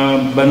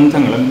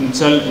ബന്ധങ്ങൾ എന്ന്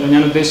വെച്ചാൽ,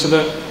 ഞാൻ ഉദ്ദേശിച്ചത്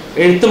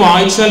എഴുത്ത്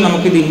വായിച്ചാൽ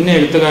നമുക്കിത് ഇന്ന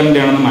എഴുത്തുകാരൻ്റെ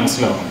ആണെന്ന്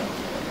മനസ്സിലാവും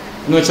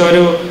എന്ന് വെച്ചാൽ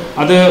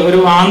ഒരു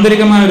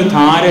ആന്തരികമായ ഒരു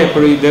ധാര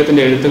എപ്പോഴും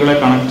ഇദ്ദേഹത്തിൻ്റെ എഴുത്തുകളെ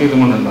കണക്ട്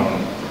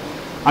ചെയ്തുകൊണ്ടുണ്ടാവണം.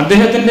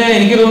 അദ്ദേഹത്തിൻ്റെ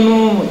എനിക്ക്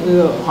തോന്നുന്നു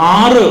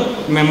 6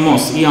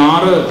 മെമ്മോസ്, ഈ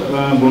 6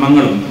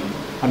 ഗുണങ്ങളും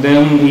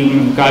അദ്ദേഹം ഈ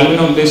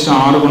കാൽവിനെ ഉദ്ദേശിച്ച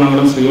 6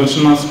 ഗുണങ്ങളും ശ്രീവത്സ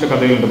മാഷിൻ്റെ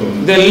കഥയുണ്ട്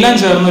തോന്നുന്നു. ഇതെല്ലാം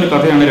ചേർന്നൊരു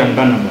കഥയാണ്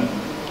 2ാം നമ്പർ.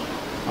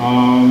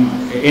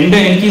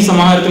 എനിക്ക് ഈ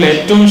സമാഹാരത്തിൽ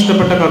ഏറ്റവും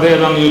ഇഷ്ടപ്പെട്ട കഥ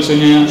ഏതാണെന്ന് ചോദിച്ചു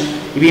കഴിഞ്ഞാൽ,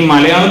 ഇത് ഈ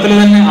മലയാളത്തിൽ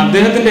തന്നെ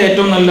അദ്ദേഹത്തിൻ്റെ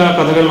ഏറ്റവും നല്ല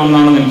കഥകളിൽ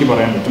ഒന്നാണെന്ന് എനിക്ക്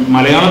പറയാൻ പറ്റും.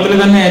 മലയാളത്തിൽ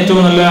തന്നെ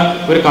ഏറ്റവും നല്ല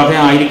ഒരു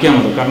കഥയായിരിക്കാം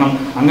അത്. കാരണം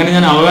അങ്ങനെ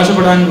ഞാൻ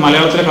അവകാശപ്പെടാൻ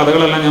മലയാളത്തിലെ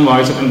കഥകളെല്ലാം ഞാൻ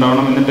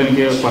വായിച്ചിട്ടുണ്ടാവണം എന്നിട്ട്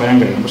എനിക്ക് പറയാൻ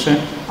കഴിയും. പക്ഷേ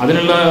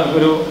അതിനുള്ള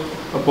ഒരു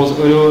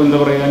എന്താ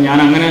പറയുക, ഞാൻ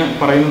അങ്ങനെ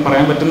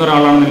പറയാൻ പറ്റുന്ന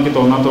ഒരാളാണെന്ന് എനിക്ക്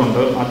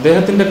തോന്നാത്തതുകൊണ്ട്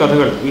അദ്ദേഹത്തിൻ്റെ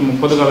കഥകൾ, ഈ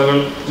 30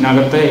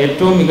 കഥകളിനകത്തെ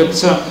ഏറ്റവും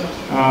മികച്ച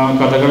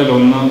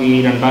കഥകളിലൊന്ന് ഈ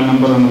 2ാം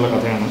നമ്പർ എന്നുള്ള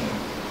കഥയാണ്.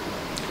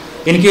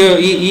 എനിക്ക്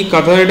ഈ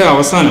കഥയുടെ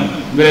അവസാനം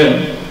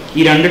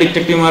ഈ 2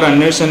 ഡിറ്റക്റ്റീവ്മാർ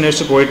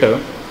അന്വേഷിച്ച് പോയിട്ട്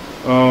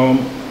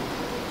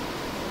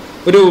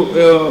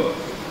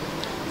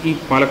ഈ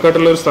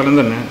പാലക്കാട്ടുള്ള ഒരു സ്ഥലം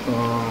തന്നെ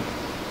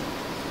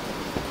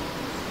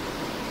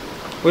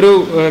ഒരു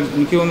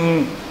എനിക്ക്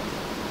തോന്നുന്നു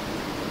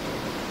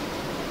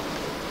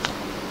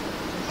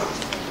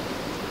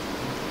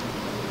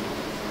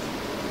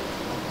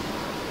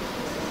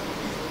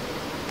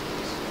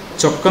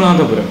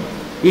ചൊക്കനാഥപുരം.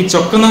 ഈ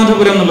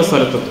ചൊക്കനാഥപുരം എന്നുള്ള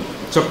സ്ഥലത്തെത്തും.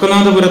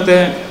 ചൊക്കനാഥപുരത്തെ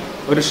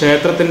ഒരു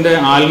ക്ഷേത്രത്തിൻ്റെ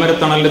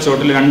ആൽമരത്തണലിൻ്റെ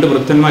ചോട്ടിൽ 2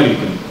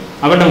 വൃദ്ധന്മാരിരിക്കുന്നു.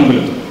 അവരുടെ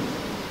മുമ്പിലെത്തും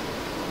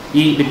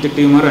ഈ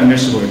ഡിറ്റക്റ്റീവുമാർ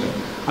അന്വേഷിച്ച് പോയിട്ട്.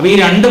 അപ്പോൾ ഈ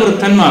 2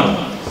 വൃദ്ധന്മാർ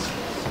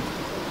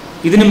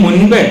ഇതിന്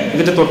മുൻപേ,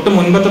 ഇതിൻ്റെ തൊട്ട്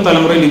മുൻപത്തെ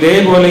തലമുറയിൽ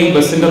ഇതേപോലെ ഈ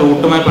ബസ്സിൻ്റെ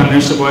റൂട്ട് മാപ്പ്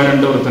അന്വേഷിച്ച് പോയ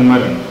 2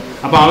 വൃദ്ധന്മാരാണ്.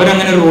 അപ്പോൾ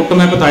അവരങ്ങനെ ഒരു റൂട്ട്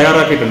മാപ്പ്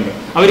തയ്യാറാക്കിയിട്ടുണ്ട്.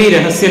 അവർ ഈ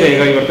രഹസ്യരേഖ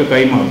ഇവർക്ക്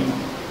കൈമാറും.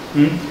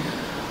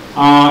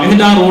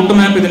 എന്നിട്ട് ആ റൂട്ട്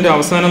മാപ്പ് ഇതിൻ്റെ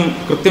അവസാനം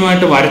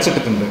കൃത്യമായിട്ട്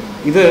വരച്ചിട്ടിട്ടുണ്ട്.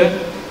 ഇത്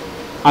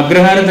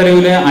അഗ്രഹാര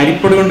തെരുവിലെ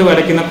അരിപ്പൊടി കൊണ്ട്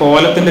വരയ്ക്കുന്ന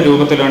കോലത്തിൻ്റെ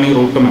രൂപത്തിലാണ് ഈ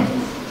റൂട്ട് മാപ്പ്.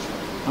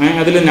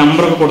 അതിൽ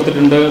നമ്പറൊക്കെ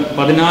കൊടുത്തിട്ടുണ്ട്.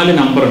 14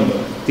 നമ്പറുണ്ട്.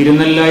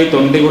 തിരുനെല്ലായി,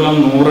 തൊണ്ടികുളം,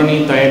 നൂറണി,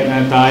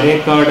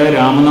 താരേക്കാട്,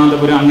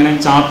 രാമനാഥപുരം, അങ്ങനെ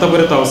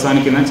ചാത്തപുരത്ത്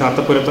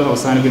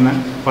അവസാനിക്കുന്ന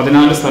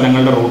 14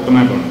 സ്ഥലങ്ങളുടെ റൂട്ട്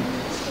മാപ്പാണ്.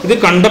 ഇത്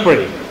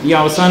കണ്ടപ്പോഴേ ഈ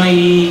അവസാനം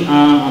ഈ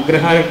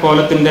അഗ്രഹാര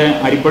കോലത്തിൻ്റെ,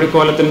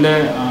 അരിപ്പൊടിക്കോലത്തിൻ്റെ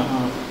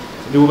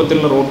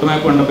രൂപത്തിലുള്ള റൂട്ട്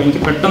മാപ്പ് കണ്ടപ്പോൾ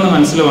എനിക്ക് പെട്ടെന്ന്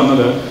മനസ്സിൽ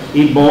വന്നത്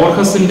ഈ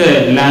ബോർഹസിൻ്റെ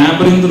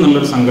ലാബ്രിന്ത്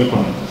എന്നുള്ളൊരു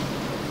സങ്കല്പമാണ്.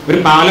 ഒരു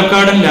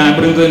പാലക്കാടൻ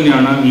ലാബ്രിന്ത്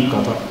തന്നെയാണ് ഈ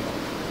കഥ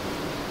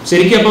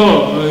ശരിക്കും. അപ്പോൾ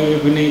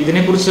പിന്നെ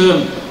ഇതിനെക്കുറിച്ച്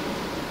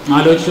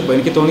ആലോചിച്ചപ്പോൾ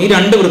എനിക്ക് തോന്നി ഈ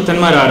 2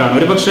 വൃദ്ധന്മാരാരാണ്?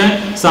 ഒരു പക്ഷേ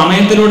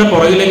സമയത്തിലൂടെ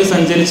പുറകിലേക്ക്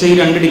സഞ്ചരിച്ച ഈ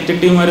 2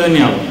 ഡിറ്റക്റ്റീവുമാർ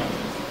തന്നെയാവും.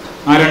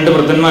 ആ 2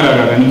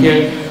 വൃദ്ധന്മാരാരാണ്? എനിക്ക്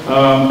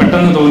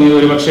പെട്ടെന്ന് തോന്നിയത്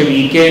ഒരു പക്ഷേ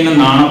VK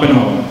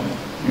നാണപ്പനുമാവും,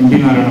 MP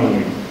നാരായണപിള്ള.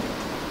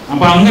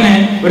 അപ്പം അങ്ങനെ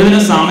ഒരു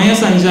ദിനം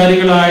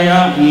സമയസഞ്ചാരികളായ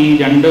ഈ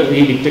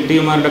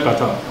ഡിറ്റക്റ്റീവുമാരുടെ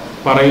കഥ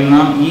പറയുന്ന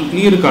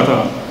ഈ ഒരു കഥ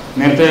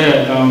നേരത്തെ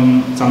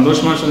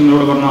സന്തോഷ് മാഷ്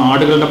നിങ്ങളോട് പറഞ്ഞ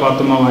ആടുകളുടെ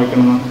പാത്തുമ്മ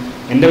വായിക്കണമെന്ന്.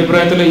 എൻ്റെ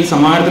അഭിപ്രായത്തിൽ ഈ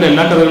സമാഹാരത്തിലെ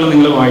എല്ലാ കഥകളും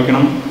നിങ്ങൾ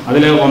വായിക്കണം.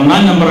 അതിൽ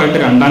 1-ാം നമ്പറായിട്ട്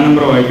 2-ാം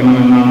നമ്പർ വായിക്കണം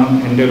എന്നാണ്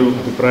എൻ്റെ ഒരു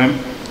അഭിപ്രായം.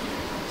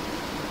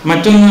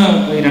 മറ്റൊന്ന്,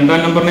 2-ാം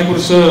നമ്പറിനെ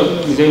കുറിച്ച്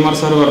വിജയകുമാർ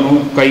സാറ് പറഞ്ഞു,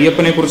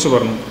 കയ്യപ്പനെ കുറിച്ച്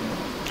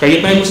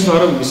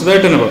സാറ്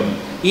വിശദമായിട്ട് തന്നെ പറഞ്ഞു.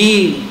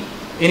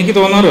 എനിക്ക്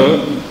തോന്നാറ്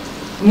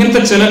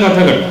ഇങ്ങനത്തെ ചില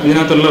കഥകൾ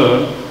ഇതിനകത്തുള്ളത്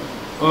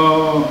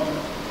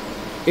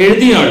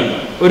എഴുതിയ ആൾ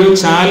ഒരു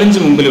ചാലഞ്ച്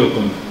മുമ്പിൽ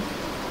വെക്കുന്നു.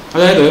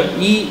 അതായത്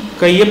ഈ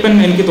കയ്യപ്പൻ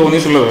എനിക്ക്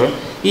തോന്നിയിട്ടുള്ളത്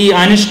ഈ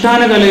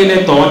അനുഷ്ഠാന കലയിലെ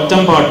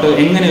തോറ്റം പാട്ട്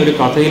എങ്ങനെ ഒരു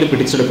കഥയിൽ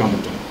പിടിച്ചെടുക്കാൻ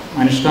പറ്റും,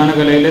 അനുഷ്ഠാന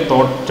കലയിലെ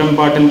തോറ്റം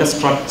പാട്ടിൻ്റെ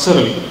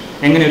സ്ട്രക്ചറിൽ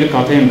എങ്ങനെ ഒരു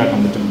കഥ ഉണ്ടാക്കാൻ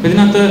പറ്റും. അപ്പം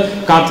ഇതിനകത്ത്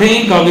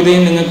കഥയും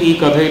കവിതയും നിങ്ങൾക്ക് ഈ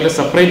കഥയിൽ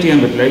സെപ്പറേറ്റ് ചെയ്യാൻ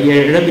പറ്റില്ല, ഈ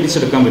ഇഴ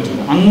പിരിച്ചെടുക്കാൻ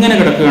പറ്റില്ല. അങ്ങനെ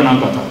കിടക്കുകയാണ് ആ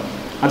കഥ.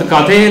 അത്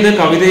കഥ ഏത്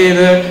കവിത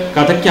ഏത്,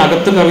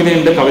 കഥയ്ക്കകത്ത്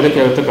കവിതയുണ്ട്,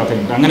 കവിതയ്ക്കകത്ത്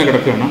കഥയുണ്ട്, അങ്ങനെ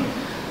കിടക്കുകയാണ്.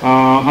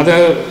 അത്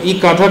ഈ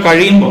കഥ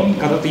കഴിയുമ്പോൾ,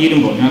 കഥ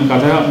തീരുമ്പോൾ, ഞാൻ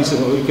കഥ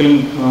ഒരിക്കലും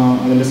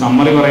അതിൻ്റെ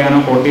സമ്മറി പറയാനോ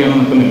കോട്ട് ചെയ്യാനോ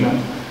നിൽക്കുന്നില്ല.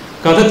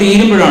 കഥ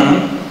തീരുമ്പോഴാണ്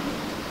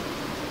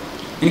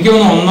എനിക്ക്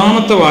തോന്നുന്നു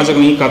 1-ാമത്തെ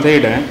വാചകം ഈ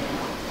കഥയുടെ,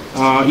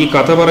 ഈ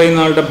കഥ പറയുന്ന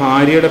ആളുടെ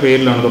ഭാര്യയുടെ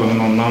പേരിലാണ്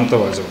തുടങ്ങുന്നത് 1-ാമത്തെ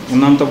വാചകം.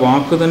 1-ാമത്തെ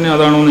വാക്ക് തന്നെ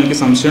അതാണോ എന്ന് എനിക്ക്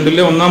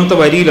സംശയമുണ്ടില്ല. 1-ാമത്തെ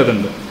വരിയിൽ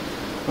അതുണ്ട്.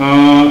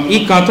 ഈ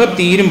കഥ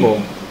തീരുമ്പോൾ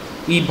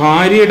ഈ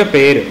ഭാര്യയുടെ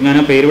പേര്, ഞാൻ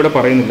ആ പേര് ഇവിടെ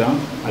പറയുന്നില്ല,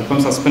 അല്പം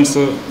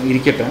സസ്പെൻസ്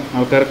ഇരിക്കട്ടെ,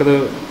 ആൾക്കാർക്കത്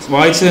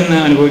വായിച്ച് തന്നെ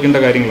അനുഭവിക്കേണ്ട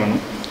കാര്യങ്ങളാണ്.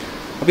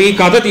 അപ്പോൾ ഈ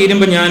കഥ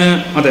തീരുമ്പോൾ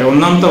അതെ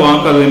 1-ാമത്തെ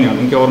വാക്ക് അത് തന്നെയാണ്,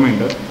 എനിക്ക്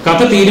ഓർമ്മയുണ്ട്.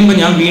 കഥ തീരുമ്പോൾ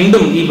ഞാൻ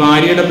വീണ്ടും ഈ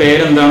ഭാര്യയുടെ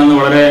പേരെന്താണെന്ന്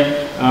വളരെ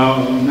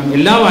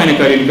എല്ലാ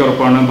വായനക്കാരും എനിക്ക്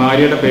ഉറപ്പാണ്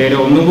ഭാര്യയുടെ പേര്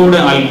ഒന്നുകൂടെ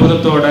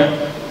അത്ഭുതത്തോടെ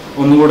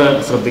ഒന്നുകൂടെ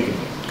ശ്രദ്ധിക്കും.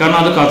 കാരണം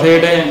അത്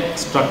കഥയുടെ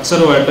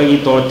സ്ട്രക്ചറുമായിട്ട്, ഈ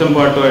തോറ്റം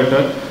പാട്ടുമായിട്ട്,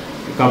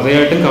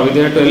 കഥയായിട്ടും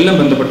കവിതയായിട്ടും എല്ലാം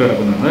ബന്ധപ്പെട്ട്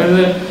കിടക്കുന്നതാണ്.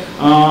 അതായത്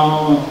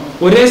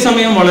ഒരേ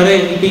സമയം വളരെ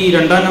ഇപ്പം ഈ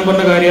 2-ാം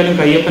നമ്പറിൻ്റെ കാര്യമായാലും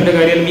കയ്യപ്പൻ്റെ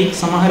കാര്യമായാലും ഈ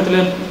സമാഹാരത്തിൽ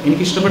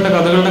എനിക്കിഷ്ടപ്പെട്ട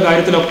കഥകളുടെ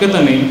കാര്യത്തിലൊക്കെ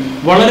തന്നെയും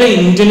വളരെ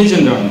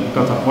ഇൻ്റലിജൻ്റ് ആണ്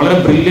കഥ, വളരെ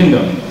ബ്രില്യൻ്റ്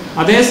ആണ്.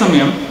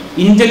 അതേസമയം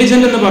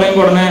ഇൻ്റലിജൻ്റ് എന്ന്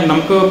പറയുമ്പോൾ ഉടനെ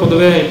നമുക്ക്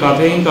പൊതുവെ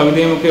കഥയും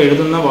കവിതയും ഒക്കെ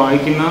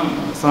വായിക്കുന്ന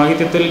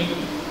സാഹിത്യത്തിൽ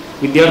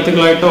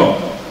വിദ്യാർത്ഥികളായിട്ടോ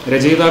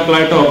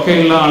രചയിതാക്കളായിട്ടോ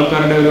ഒക്കെയുള്ള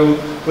ആൾക്കാരുടെ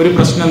ഒരു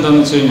പ്രശ്നം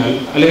എന്താണെന്ന് വെച്ച് കഴിഞ്ഞാൽ,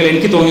 അല്ലെങ്കിൽ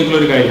എനിക്ക്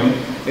തോന്നിയിട്ടുള്ളൊരു കാര്യം,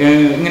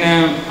 ഇങ്ങനെ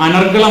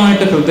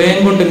അനർഗളമായിട്ട് ഹൃദയം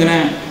കൊണ്ട് ഇങ്ങനെ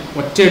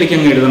ഒറ്റയടിക്ക്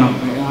അങ്ങ് എഴുതണം.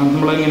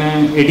 നമ്മളിങ്ങനെ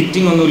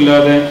എഡിറ്റിംഗ് ഒന്നും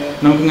ഇല്ലാതെ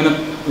നമുക്കിങ്ങനെ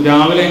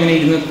രാവിലെ ഇങ്ങനെ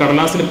ഇരുന്ന്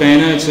കടലാസിൽ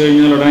പേന വെച്ച്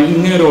കഴിഞ്ഞാൽ ഉടനെ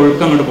ഇങ്ങനെ ഒരു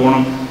ഒഴുക്കം അങ്ങോട്ട്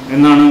പോകണം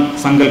എന്നാണ്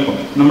സങ്കല്പം.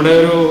 നമ്മുടെ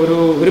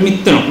ഒരു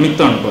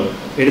മിത്താണ് ഇപ്പോൾ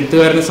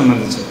എഴുത്തുകാരനെ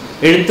സംബന്ധിച്ച്.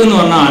 എഴുത്തെന്ന്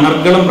പറഞ്ഞാൽ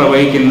അനർഗളം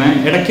പ്രവഹിക്കുന്ന,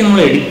 ഇടയ്ക്ക്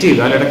നമ്മൾ എഡിറ്റ്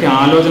ചെയ്താൽ, ഇടയ്ക്ക്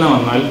ആലോചന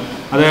വന്നാൽ,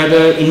 അതായത്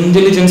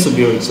ഇൻ്റലിജൻസ്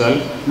ഉപയോഗിച്ചാൽ,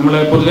 നമ്മൾ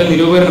പൊതുവെ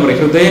നിരൂപകരെന്ന്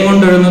പറയും ഹൃദയം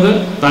കൊണ്ട് എഴുതുന്നത്,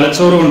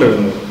 തലച്ചോറ് കൊണ്ട്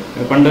എഴുതുന്നത്.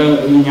 പണ്ട്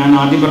ഞാൻ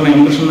ആദ്യം പറഞ്ഞ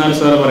എം കൃഷ്ണൻ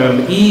സാറ്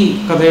പറയാറുണ്ട് ഈ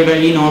കഥയുടെ,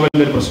 ഈ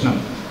നോവലിൻ്റെ ഒരു പ്രശ്നം,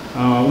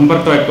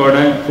 ഉംബർട്ടോ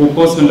എക്കോയുടെ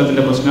ഫൂക്കോസ്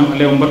ബന്ധത്തിൻ്റെ പ്രശ്നം,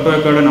 അല്ലെങ്കിൽ ഉംബർട്ടോ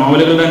എക്കോയുടെ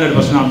നോവലുകളുടെ തന്നെ ഒരു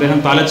പ്രശ്നം, അദ്ദേഹം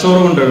തലച്ചോറ്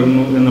കൊണ്ട്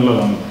എഴുതുന്നു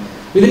എന്നുള്ളതാണ്.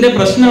 ഇതിൻ്റെ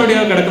പ്രശ്നം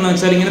എവിടെയാണ് കിടക്കുന്നത്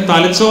വെച്ചാൽ, ഇങ്ങനെ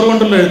തലച്ചോറ്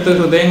കൊണ്ടുള്ള എഴുത്ത്,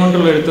 ഹൃദയം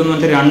കൊണ്ടുള്ള എഴുത്ത് എന്ന്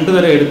പറഞ്ഞാൽ 2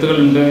 തരം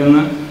എഴുത്തുകളുണ്ട്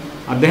എന്ന്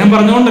അദ്ദേഹം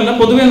പറഞ്ഞുകൊണ്ടല്ല,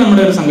 പൊതുവേ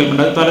നമ്മുടെ ഒരു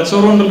സങ്കല്പമുണ്ട്. അത്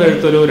തലച്ചോറ് കൊണ്ടുള്ള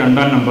എഴുത്തൊരു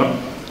 2-ാം നമ്പർ,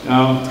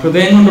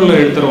 ഹൃദയം കൊണ്ടുള്ള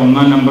എഴുത്തൊരു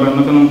 1-ാം നമ്പർ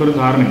എന്നൊക്കെ നമുക്കൊരു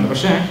ധാരണയുണ്ട്.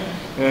 പക്ഷേ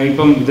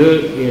ഇപ്പം ഇത്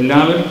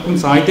എല്ലാവർക്കും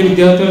സാഹിത്യ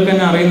വിദ്യാർത്ഥികൾക്ക്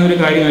തന്നെ അറിയുന്ന ഒരു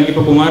കാര്യമായിരിക്കും.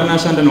 ഇപ്പോൾ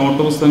കുമാരനാശാൻ്റെ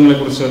നോട്ട്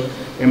പുസ്തകങ്ങളെക്കുറിച്ച്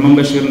MM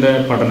ബഷീറിൻ്റെ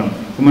പഠനം,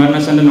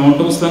 കുമാരനാശാൻ്റെ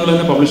നോട്ട് പുസ്തകങ്ങൾ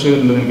തന്നെ പബ്ലിഷ്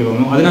ചെയ്തിട്ടുണ്ടെന്ന് എനിക്ക്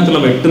തോന്നുന്നു. അതിനകത്തുള്ള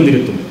വെട്ടും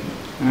തിരുത്തും,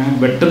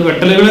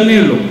 വെട്ടലുകൾ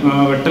തന്നെയുള്ളൂ,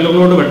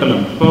 വെട്ടലുകളോട്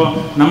വെട്ടലാണ്. ഇപ്പോൾ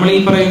നമ്മൾ ഈ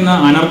പറയുന്ന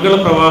അനർഗള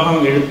പ്രവാഹം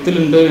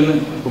എഴുത്തിലുണ്ട് എന്ന്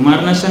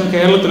കുമാരനാശാൻ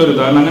കേരളത്തിലൊരു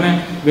ഉദാഹരണം, അങ്ങനെ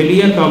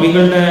വലിയ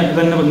കവികളുടെ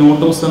തന്നെ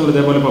നോട്ട് പുസ്തകങ്ങൾ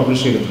ഇതേപോലെ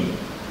പബ്ലിഷ് ചെയ്തിട്ടുണ്ട്.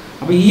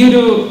 അപ്പോൾ ഈ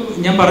ഒരു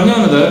ഞാൻ പറഞ്ഞു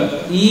വന്നത്,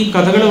 ഈ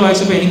കഥകൾ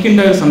വായിച്ചപ്പോൾ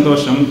എനിക്കുണ്ടായ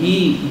സന്തോഷം, ഈ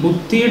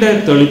ബുദ്ധിയുടെ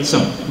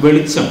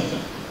വെളിച്ചം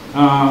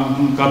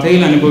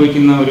കഥയിൽ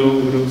അനുഭവിക്കുന്ന ഒരു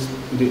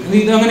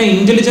ഇതങ്ങനെ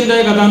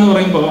ഇൻ്റലിജൻ്റായ കഥ എന്ന്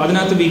പറയുമ്പോൾ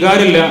അതിനകത്ത്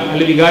വികാരമില്ല,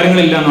 അല്ലെങ്കിൽ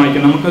വികാരങ്ങളില്ല എന്ന്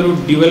വായിക്കാം.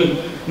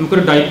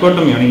 നമുക്കൊരു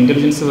ഡൈക്കോട്ടമിയാണ്,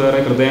 ഇൻ്റലിജൻസ് വേറെ,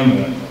 ഹൃദയം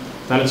വേറെ,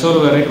 തലച്ചോറ്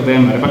വേറെ,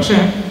 ഹൃദയം വേറെ. പക്ഷേ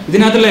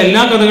ഇതിനകത്തുള്ള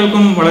എല്ലാ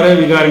കഥകൾക്കും വളരെ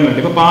വികാരങ്ങളുണ്ട്.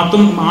 ഇപ്പോൾ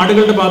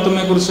ആടുകളുടെ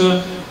പാത്തുമ്മയെ കുറിച്ച്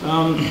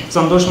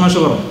സന്തോഷ്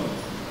മാഷ് പറഞ്ഞു.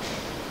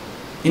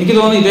 എനിക്ക്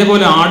തോന്നുന്നു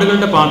ഇതേപോലെ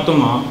ആടുകളുടെ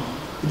പാത്തുമ്മ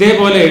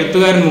ഇതേപോലെ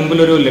എഴുത്തുകാരൻ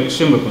മുമ്പിലൊരു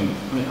ലക്ഷ്യം വെക്കുന്നു.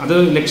 അത്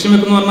ലക്ഷ്യം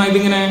വെക്കുന്നു പറഞ്ഞാൽ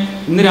ഇതിങ്ങനെ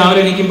ഇന്ന് രാവിലെ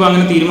എണീക്കുമ്പോൾ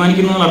അങ്ങനെ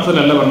തീരുമാനിക്കുന്ന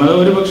അർത്ഥത്തിലല്ല പറഞ്ഞത്.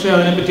 ഒരു പക്ഷേ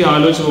അതിനെപ്പറ്റി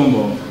ആലോചിച്ച്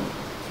പോകുമ്പോൾ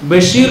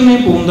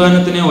ബഷീറിനെയും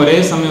പൂന്താനത്തിനെ ഒരേ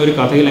സമയം ഒരു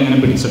കഥയിൽ എങ്ങനെ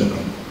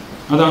പിടിച്ചെടുക്കണം,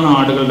 അതാണ്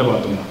ആടുകളുടെ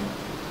പാത്തുമ്മ.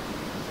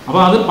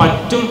 അപ്പോൾ അത്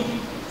പറ്റും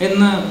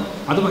എന്ന്,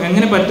 അത്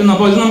എങ്ങനെ പറ്റുന്നു?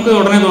 അപ്പോൾ ഇത് നമുക്ക്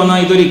ഉടനെ തോന്നാം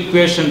ഇതൊരു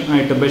ഇക്വേഷൻ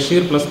ആയിട്ട്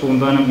Basheer plus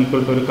Poonthanam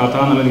equal to ഒരു കഥ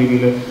എന്നുള്ള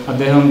രീതിയിൽ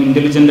അദ്ദേഹം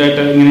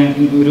ഇൻ്റലിജൻ്റായിട്ട് ഇങ്ങനെ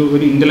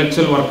ഒരു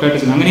ഇൻ്റലക്ച്വൽ വർക്കായിട്ട്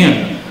ചെയ്യുന്നത്.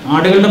 അങ്ങനെയല്ല.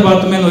 ആടുകളുടെ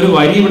പാത്തുമ്മയെന്ന് ഒരു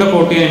വരി ഇവിടെ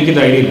കോട്ട് ചെയ്യാൻ എനിക്ക്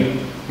ധൈര്യമില്ല,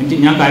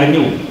 ഞാൻ കരഞ്ഞു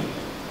പോകും.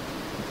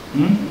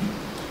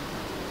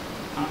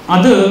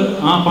 അത്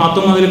ആ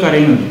പാത്തുമ്മ അതിൽ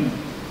കരയുന്നുണ്ട്.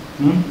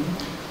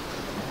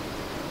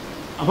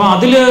 അപ്പോൾ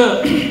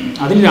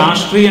അതിൽ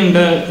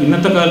രാഷ്ട്രീയമുണ്ട്.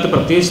 ഇന്നത്തെ കാലത്ത്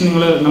പ്രത്യേകിച്ച്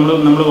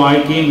നമ്മൾ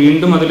വായിക്കുകയും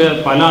വീണ്ടും അതിൽ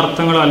പല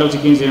അർത്ഥങ്ങൾ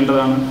ആലോചിക്കുകയും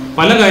ചെയ്യേണ്ടതാണ്.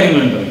 പല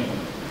കാര്യങ്ങളുണ്ട്.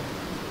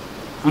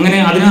 അങ്ങനെ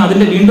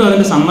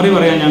അതിൻ്റെ സമ്മറി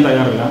പറയാൻ ഞാൻ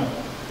തയ്യാറില്ല.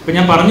 ഇപ്പം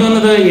ഞാൻ പറഞ്ഞു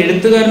വന്നത്,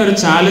 എഴുത്തുകാരനൊരു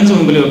ചാലഞ്ച്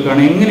മുമ്പിൽ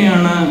വെക്കുകയാണ്.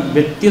 എങ്ങനെയാണ്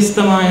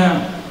വ്യത്യസ്തമായ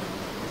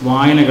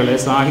വായനകളെ,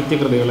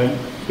 സാഹിത്യകൃതികളെ,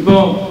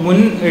 ഇപ്പോൾ മുൻ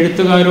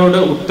എഴുത്തുകാരോട്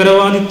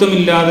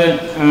ഉത്തരവാദിത്വമില്ലാതെ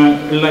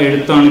ഉള്ള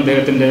എഴുത്താണ്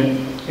ഇദ്ദേഹത്തിൻ്റെ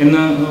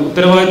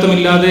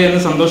ഉത്തരവാദിത്വമില്ലാതെ എന്ന്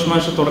സന്തോഷ്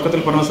മാഷ് തുടക്കത്തിൽ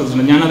പറഞ്ഞ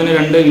ശ്രദ്ധിച്ചിട്ടുണ്ട്. ഞാൻ അതിന്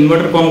 2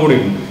 ഇൻവെർട്ടർ കോമ കൂടി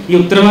ഇടും. ഈ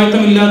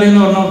ഉത്തരവാദിത്വമില്ലാതെ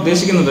എന്ന് പറഞ്ഞാൽ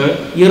ഉദ്ദേശിക്കുന്നത്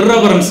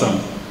ഇറവറൻസ് ആണ്.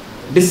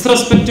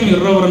 ഡിസ്റെസ്പെക്റ്റും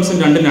ഇറവറൻസും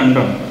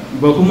രണ്ടാണ്.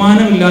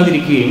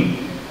 ബഹുമാനമില്ലാതിരിക്കുകയും,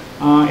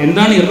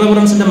 എന്താണ്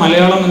ഇറവറൻസിൻ്റെ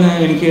മലയാളം എന്ന്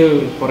എനിക്ക്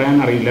പറയാൻ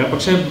അറിയില്ല.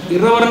 പക്ഷേ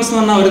ഇറവറൻസ്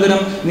എന്ന് പറഞ്ഞാൽ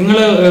ഒരുതരം, നിങ്ങൾ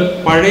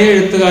പഴയ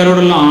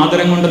എഴുത്തുകാരോടുള്ള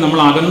ആദരം കൊണ്ട്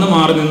നമ്മൾ അകന്നു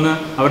മാറി നിന്ന്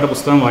അവരുടെ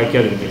പുസ്തകം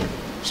വായിക്കാതിരിക്കുക.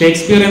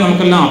 ഷേക്സ്പിയറെ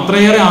നമുക്കെല്ലാം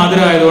അത്രയേറെ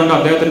ആദരമായതുകൊണ്ട്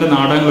അദ്ദേഹത്തിൻ്റെ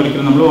നാടകങ്ങൾ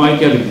ഒരിക്കലും നമ്മൾ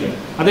വായിക്കാതിരിക്കുക.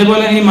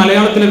 അതേപോലെ ഈ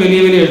മലയാളത്തിലെ വലിയ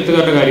വലിയ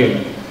എഴുത്തുകാരുടെ കാര്യമല്ല,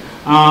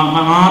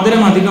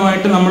 ആദരം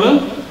അധികമായിട്ട് നമ്മൾ,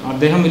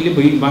 അദ്ദേഹം വലിയ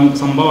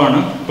സംഭവമാണ്,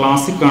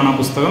 ക്ലാസിക്കാണ് ആ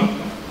പുസ്തകം,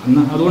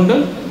 അതുകൊണ്ട്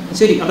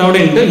ശരി അതവിടെ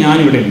ഉണ്ട്,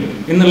 ഞാനിവിടെ ഉണ്ട്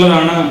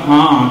എന്നുള്ളതാണ് ആ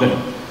ആദരം.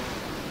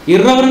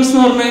 ഇറവറൻസ്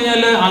എന്ന് പറഞ്ഞു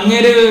കഴിഞ്ഞാൽ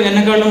അങ്ങേര്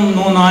എന്നെക്കാളും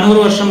 400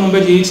 വർഷം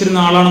മുമ്പേ ജീവിച്ചിരുന്ന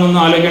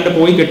ആളാണെന്നൊന്നും ആലോചിക്കാണ്ട്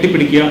പോയി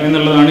കെട്ടിപ്പിടിക്കുക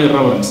എന്നുള്ളതാണ്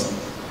ഇറവറൻസ്.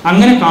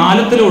 അങ്ങനെ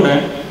കാലത്തിലൂടെ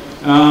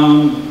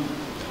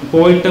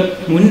പോയിട്ട്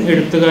മുൻ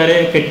എഴുത്തുകാരെ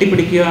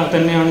കെട്ടിപ്പിടിക്കുക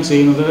തന്നെയാണ്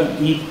ചെയ്യുന്നത്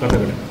ഈ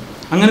കഥകൾ.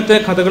 അങ്ങനത്തെ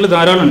കഥകൾ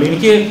ധാരാളമുണ്ട്.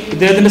 എനിക്ക്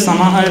ഇദ്ദേഹത്തിൻ്റെ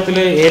സമാഹാരത്തിൽ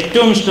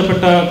ഏറ്റവും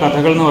ഇഷ്ടപ്പെട്ട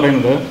കഥകൾ എന്ന്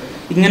പറയുന്നത്,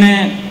 ഇങ്ങനെ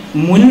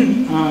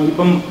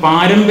ഇപ്പം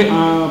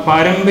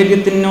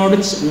പാരമ്പര്യത്തിനോട്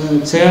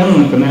ചേർന്ന്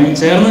നിൽക്കുക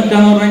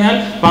എന്ന് പറഞ്ഞു കഴിഞ്ഞാൽ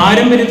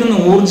പാരമ്പര്യത്തിൽ നിന്ന്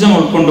ഊർജ്ജം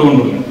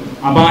ഉൾക്കൊണ്ടുകൊണ്ടുള്ള,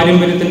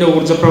 അപാരമ്പര്യത്തിൻ്റെ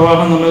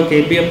ഊർജ്ജപ്രവാഹം എന്നുള്ളത്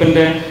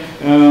KPFൻ്റെ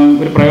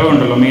ഒരു പ്രയോഗം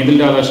ഉണ്ടല്ലോ മേതിൽ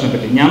രാധാകൃഷ്ണനെ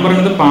പറ്റി. ഞാൻ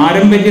പറയുന്നത്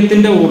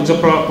പാരമ്പര്യത്തിൻ്റെ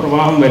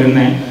ഊർജ്ജപ്രവാഹം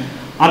വരുന്ന,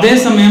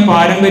 അതേസമയം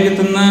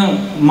പാരമ്പര്യത്തിൽ നിന്ന്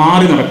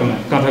മാറി നടക്കുന്ന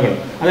കഥകൾ,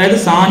 അതായത്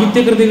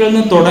സാഹിത്യകൃതികളിൽ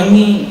നിന്ന്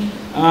തുടങ്ങി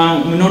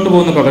മുന്നോട്ട്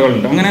പോകുന്ന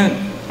കഥകളുണ്ട്.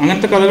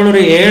 അങ്ങനത്തെ കഥകൾ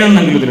ഒരു 7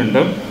 എണ്ണെങ്കിലും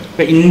ഇതിലുണ്ട്.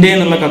 ഇപ്പം ഇന്ത്യ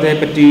എന്നുള്ള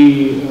കഥയെപ്പറ്റി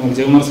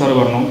വിജയകുമാർ സാറ്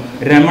പറഞ്ഞു.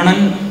 രമണൻ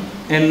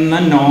എന്ന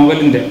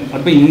നോവലിൻ്റെ,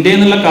 അപ്പോൾ ഇന്ത്യ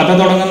എന്നുള്ള കഥ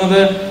തുടങ്ങുന്നത്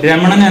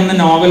രമണൻ എന്ന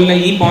നോവലിലെ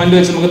ഈ പോയിന്റ്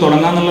വെച്ച് നമുക്ക്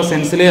തുടങ്ങാമെന്നുള്ള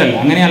സെൻസിലേ അല്ല,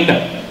 അങ്ങനെയല്ല.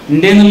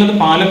 ഇന്ത്യ എന്നുള്ളത്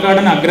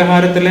പാലക്കാടൻ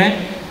അഗ്രഹാരത്തിലെ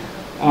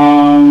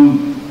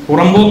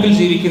പുറമ്പോക്കിൽ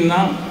ജീവിക്കുന്ന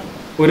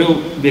ഒരു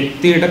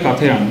വ്യക്തിയുടെ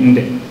കഥയാണ്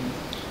ഇന്ത്യ.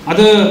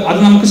 അത്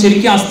നമുക്ക്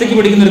ശരിക്കും അസ്ഥിക്ക്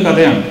പിടിക്കുന്ന ഒരു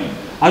കഥയാണ്.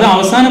 അത്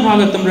അവസാന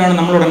ഭാഗത്തുമ്പോഴാണ്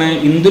നമ്മളുടനെ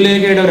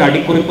ഇന്ദുലേഖയുടെ ഒരു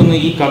അടിക്കുറിപ്പെന്ന്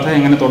ഈ കഥ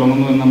എങ്ങനെ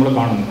തുടങ്ങുന്നു എന്ന് നമ്മൾ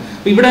കാണുന്നു.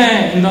 അപ്പോൾ ഇവിടെ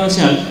എന്താണെന്ന്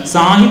വെച്ചാൽ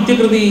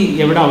സാഹിത്യകൃതി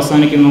എവിടെ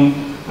അവസാനിക്കുന്നു,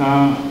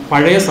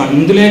 പഴയ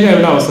ഇന്ദുലേഖ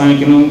എവിടെ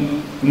അവസാനിക്കുന്നു,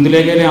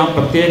 ഇന്ദുലേഖയിലെ ആ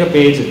പ്രത്യേക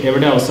പേജ്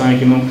എവിടെ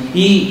അവസാനിക്കുന്നു,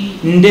 ഈ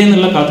ഇന്ത്യ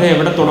എന്നുള്ള കഥ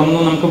എവിടെ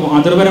തുടങ്ങുന്നു, നമുക്ക്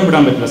അതിർവരം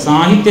വിടാൻ പറ്റില്ല.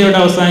 സാഹിത്യം എവിടെ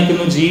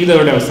അവസാനിക്കുന്നു, ജീവിതം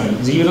എവിടെ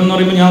അവസാനിക്കും. ജീവിതം എന്ന്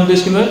പറയുമ്പോൾ ഞാൻ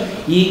ഉദ്ദേശിക്കുന്നത്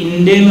ഈ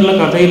ഇന്ത്യ എന്നുള്ള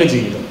കഥയിലെ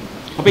ജീവിതം.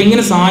 അപ്പോൾ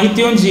ഇങ്ങനെ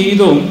സാഹിത്യവും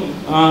ജീവിതവും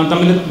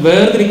തമ്മിൽ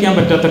വേർതിരിക്കാൻ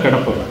പറ്റാത്ത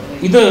കിടപ്പുകൾ.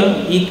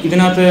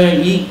 ഇതിനകത്ത്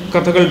ഈ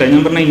കഥകളുടെ,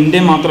 ഞാൻ പറഞ്ഞ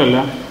ഇന്ത്യ മാത്രമല്ല,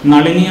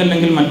 നളിനി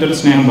അല്ലെങ്കിൽ മറ്റൊരു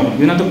സ്നേഹം പറഞ്ഞു.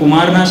 ഇതിനകത്ത്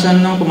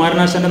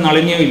കുമാരനാശാൻ്റെ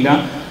നളിനിയോ ഇല്ല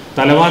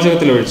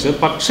തലവാചകത്തിലൊഴിച്ച്.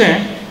 പക്ഷേ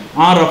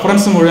ആ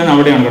റെഫറൻസ് മുഴുവൻ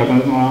അവിടെയാണ്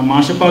കിടക്കുന്നത്.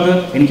 മാഷിപ്പോൾ അത്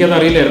എനിക്കത്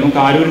അറിയില്ലായിരുന്നു.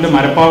 കാരൂരിൻ്റെ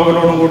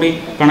മരപ്പാവകളോടും കൂടി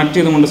കണക്ട്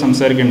ചെയ്തുകൊണ്ട്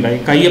സംസാരിക്കുകയുണ്ടായി.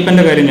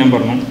 കയ്യപ്പൻ്റെ കാര്യം ഞാൻ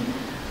പറഞ്ഞു.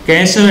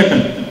 കേശവേട്ടൻ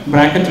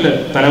ബ്രാക്കറ്റിൽ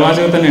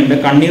തലവാചകം തന്നെ ഉണ്ട്,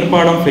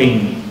 കണ്ണീർപ്പാടം ഫെയിം.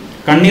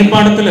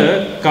 കണ്ണീർപ്പാടത്തിൽ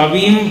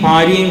കവിയും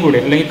ഭാര്യയും കൂടി,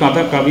 അല്ലെങ്കിൽ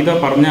കവിത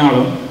പറഞ്ഞ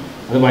ആളും,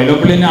 അത്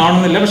വൈലോപ്പള്ളി തന്നെ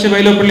ആവണമെന്നില്ല, പക്ഷെ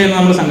വൈലോപ്പള്ളി എന്ന്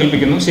നമ്മൾ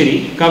സങ്കല്പിക്കുന്നു. ശരി,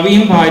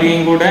 കവിയും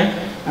ഭാര്യയും കൂടെ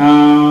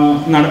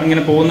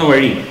ഇങ്ങനെ പോകുന്ന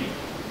വഴി,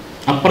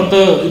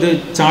 അപ്പുറത്ത് ഇത്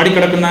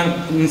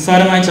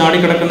നിസ്സാരമായി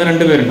ചാടിക്കിടക്കുന്ന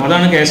 2 പേരുണ്ട്.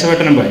 അതാണ്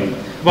കേശവേട്ടനും ഭാര്യ.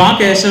 അപ്പോൾ ആ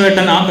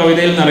കേശവേട്ടൻ ആ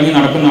കവിതയിൽ നിന്ന് ഇറങ്ങി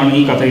നടക്കുന്നതാണ്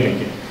ഈ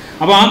കഥയിലേക്ക്.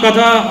 അപ്പോൾ ആ കഥ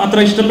അത്ര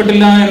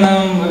ഇഷ്ടപ്പെട്ടില്ല എന്ന്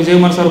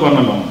വിജയകുമാർ സാർ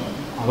പറഞ്ഞല്ലോ.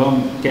 അപ്പം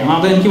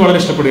അത് എനിക്ക് വളരെ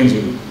ഇഷ്ടപ്പെടുകയും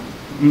ചെയ്തു.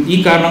 ഈ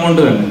കാരണം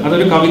കൊണ്ട് തന്നെ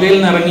അതൊരു കവിതയിൽ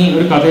നിന്ന് ഇറങ്ങി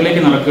ഒരു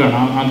കഥയിലേക്ക്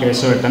നടക്കുകയാണ് ആ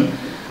കേശവേട്ടൻ.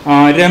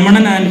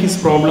 രമണൻ ആൻഡ് ഹിസ്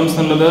പ്രോബ്ലംസ്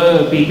എന്നുള്ളത്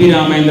പി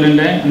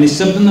രാമേന്ദ്രൻ്റെ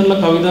നിശബ്ദം എന്നുള്ള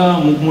കവിത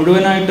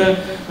മുഴുവനായിട്ട്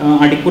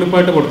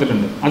അടിക്കുറിപ്പായിട്ട്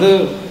കൊടുത്തിട്ടുണ്ട്.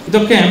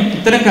 ഇതൊക്കെ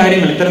ഇത്തരം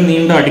കാര്യങ്ങൾ, ഇത്തരം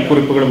നീണ്ട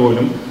അടിക്കുറിപ്പുകൾ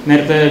പോലും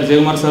നേരത്തെ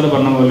വിജയകുമാർ സാർ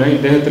പറഞ്ഞ പോലെ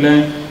ഇദ്ദേഹത്തിലെ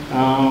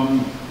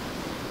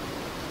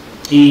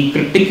ഈ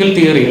ക്രിട്ടിക്കൽ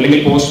തിയറി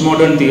അല്ലെങ്കിൽ പോസ്റ്റ്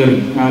മോഡേൺ തിയറി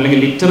അല്ലെങ്കിൽ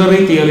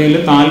ലിറ്റററി തിയറിയിൽ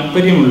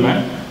താല്പര്യമുള്ള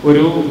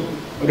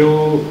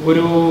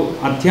ഒരു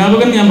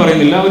അധ്യാപകൻ ഞാൻ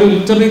പറയുന്നില്ല, ഒരു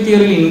ലിറ്റററി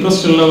തിയറിയിൽ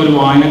ഇൻട്രസ്റ്റ് ഉള്ള ഒരു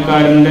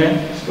വായനക്കാരൻ്റെ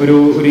ഒരു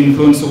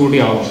ഇൻഫ്ലുവൻസ്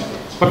കൂടിയാവും.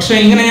 പക്ഷേ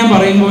ഇങ്ങനെ ഞാൻ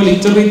പറയുമ്പോൾ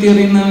ലിറ്റററി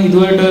തിയറിയിൽ നിന്ന്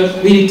ഇതുമായിട്ട്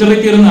ഈ ലിറ്റററി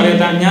തിയറി എന്ന്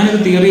അറിയാൻ ഞാനൊരു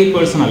തിയറി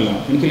പേഴ്സൺ അല്ല,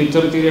 എനിക്ക്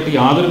ലിറ്റററി തിയറിയായിട്ട്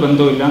യാതൊരു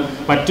ബന്ധവുമില്ല.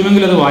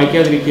 പറ്റുമെങ്കിൽ അത്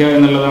വായിക്കാതിരിക്കുക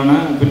എന്നുള്ളതാണ്.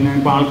 പിന്നെ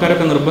ഇപ്പോൾ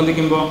ആൾക്കാരൊക്കെ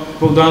നിർബന്ധിക്കുമ്പോൾ,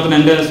 ഇപ്പോൾ ഉദാഹരണത്തിന്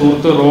എൻ്റെ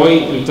സുഹൃത്ത് റോയ്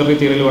ലിറ്റററി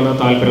തിയറിയിൽ വളരെ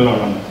താല്പര്യമുള്ള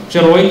ആളാണ്.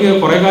 പക്ഷേ റോയ്ക്ക്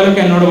കുറേ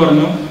കാലമൊക്കെ എന്നോട്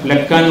പറഞ്ഞു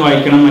ലക്കാൻ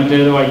വായിക്കണം,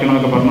 മറ്റേത് വായിക്കണം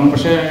എന്നൊക്കെ പറഞ്ഞു.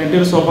 പക്ഷേ എൻ്റെ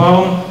ഒരു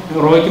സ്വഭാവം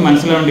റോയ്ക്ക്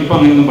മനസ്സിലാവേണ്ടി ഇപ്പോൾ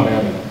അങ്ങനെയൊന്നും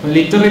പറയാറില്ല.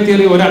 ലിറ്റററി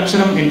തിയറി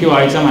ഒരക്ഷരം എനിക്ക്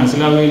വായിച്ചാൽ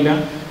മനസ്സിലാവുകയില്ല.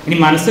 ഇനി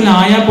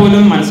മനസ്സിലായാൽ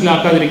പോലും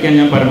മനസ്സിലാക്കാതിരിക്കാൻ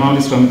ഞാൻ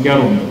പരമാവധി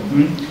ശ്രമിക്കാറുണ്ട്.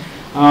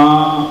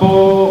 അപ്പോൾ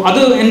അത്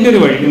എൻ്റെ ഒരു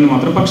വഴി എന്ന്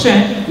മാത്രം. പക്ഷേ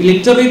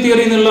ലിറ്റററി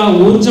തിയറി എന്നുള്ള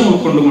ഊർജ്ജം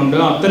ഉൾക്കൊണ്ടുകൊണ്ട്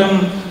അത്തരം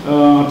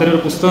ഒരു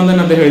പുസ്തകം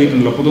തന്നെ അദ്ദേഹം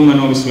എഴുതിയിട്ടുണ്ടല്ലോ, പുതു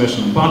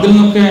മനോവിശ്ലേഷണം. അപ്പോൾ അതിൽ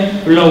നിന്നൊക്കെ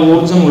ഉള്ള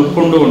ഊർജ്ജം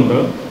ഉൾക്കൊണ്ടുകൊണ്ട്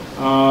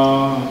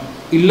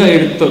ഉള്ള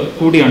എഴുത്ത്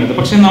കൂടിയാണിത്.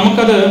 പക്ഷെ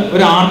നമുക്കത്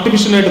ഒരു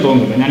ആർട്ടിഫിഷ്യലായിട്ട്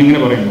തോന്നില്ല. ഞാനിങ്ങനെ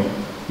പറയുമ്പോൾ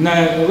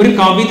ഒരു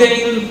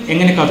കവിതയിൽ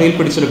എങ്ങനെ കഥയിൽ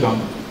പിടിച്ചെടുക്കാം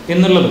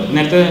എന്നുള്ളത്,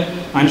 നേരത്തെ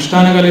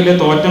അനുഷ്ഠാന കലയിലെ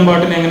തോറ്റം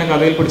പാട്ടിനെ എങ്ങനെ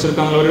കഥയിൽ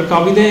പിടിച്ചെടുക്കാം എന്നുള്ള ഒരു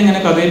കവിതയെ എങ്ങനെ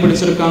കഥയിൽ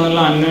പിടിച്ചെടുക്കാം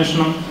എന്നുള്ള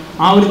അന്വേഷണം,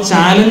 ആ ഒരു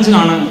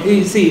ചാലഞ്ചാണ്.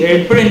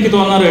 എപ്പോഴും എനിക്ക്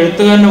തോന്നാറ്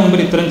എഴുത്തുകാരൻ്റെ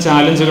മുമ്പിൽ ഇത്തരം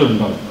ചാലഞ്ചുകൾ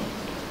ഉണ്ടാവും.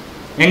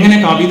 എങ്ങനെ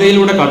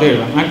കവിതയിലൂടെ കഥ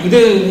എഴുതാം.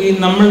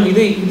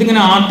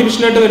 ഇതിങ്ങനെ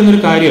ആർട്ടിഫിഷ്യലായിട്ട് വരുന്നൊരു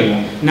കാര്യമല്ല.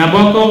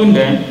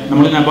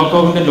 നമ്മൾ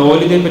നബോക്കോവിൻ്റെ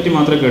ലോലിതയെ പറ്റി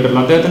മാത്രമേ കേട്ടുള്ളൂ.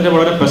 അദ്ദേഹത്തിൻ്റെ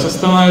വളരെ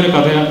പ്രശസ്തമായ ഒരു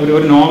കഥ,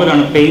 ഒരു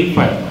നോവലാണ് പെയിൽ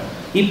ഫയർ.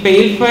 ഈ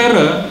പെയിൽ ഫയർ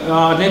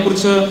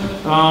അതിനെക്കുറിച്ച്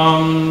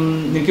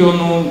എനിക്ക്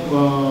തോന്നുന്നു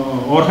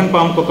ഓർഹൻ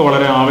പാംകൊക്കെ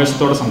വളരെ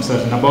ആവേശത്തോടെ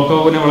സംസാരിച്ചു.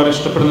 നബോക്കോവിനെ വളരെ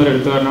ഇഷ്ടപ്പെടുന്ന ഒരു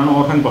എഴുത്തുകാരനാണ്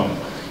ഓർഹൻ പാം.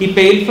 ഈ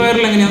പെയിൽ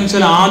ഫയറിൽ എങ്ങനെയാണെന്ന്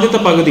വെച്ചാൽ ആദ്യത്തെ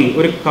പകുതി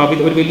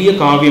ഒരു വലിയ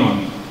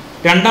കാവ്യമാണ്.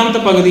 രണ്ടാമത്തെ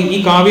പകുതി ഈ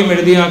കാവ്യം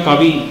എഴുതിയ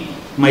കവി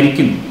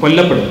മരിക്കുന്നു,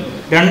 കൊല്ലപ്പെടും.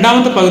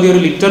 രണ്ടാമത്തെ പകുതി ഒരു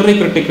ലിറ്റററി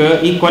ക്രിട്ടിക്ക്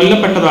ഈ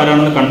കൊല്ലപ്പെട്ടത്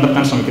ആരാണെന്ന്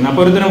കണ്ടെത്താൻ ശ്രമിക്കുന്നത്.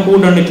 അപ്പോൾ ഒരുതരം ഹൂ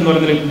ഡൺ ഇറ്റ് എന്ന്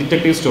പറയുന്ന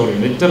ഡിറ്റക്റ്റീവ്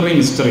സ്റ്റോറിയാണ്, ലിറ്റററി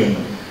മിസ്റ്ററിയാണ്.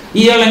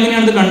 ഇയാൾ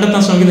എങ്ങനെയാണ് ഇത്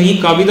കണ്ടെത്താൻ ശ്രമിക്കുന്നത്? ഈ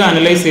കവിത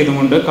അനലൈസ്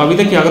ചെയ്തുകൊണ്ട്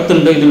കവിതയ്ക്ക്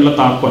അകത്തുണ്ട് ഇതിനുള്ള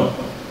താക്കോൽ.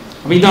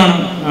 അപ്പോൾ ഇതാണ്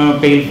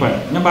പെയിൽ ഫയർ.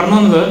 ഞാൻ പറഞ്ഞു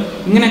വന്നത്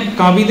ഇങ്ങനെ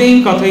കവിതയും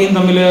കഥയും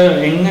തമ്മിൽ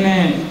എങ്ങനെ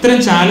ഇത്തരം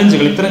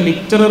ചാലഞ്ചുകൾ, ഇത്തരം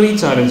ലിറ്റററി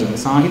ചാലഞ്ചുകൾ,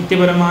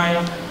 സാഹിത്യപരമായ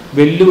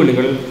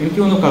വെല്ലുവിളികൾ എനിക്ക്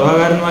തോന്നുന്നു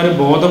കഥാകാരന്മാർ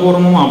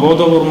ബോധപൂർവമോ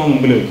അബോധപൂർവമോ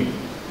മുമ്പിൽ വയ്ക്കും.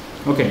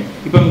 ഓക്കെ,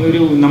 ഇപ്പം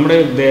നമ്മുടെ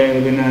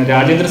പിന്നെ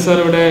രാജേന്ദ്ര സാർ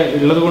ഇവിടെ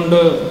ഉള്ളത് കൊണ്ട്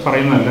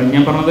പറയുന്നതല്ല,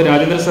 ഞാൻ പറഞ്ഞത്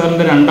രാജേന്ദ്ര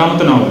സാറിൻ്റെ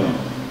രണ്ടാമത്തെ നോവൽ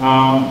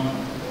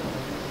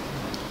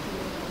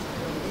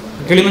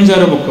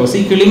കിളിമഞ്ചാരോ ബുക്ക് ഹൗസ്.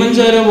 ഈ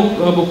കിളിമഞ്ചാരോ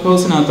ബുക്ക്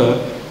ഹൗസിനകത്ത്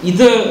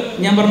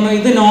ഞാൻ പറഞ്ഞത്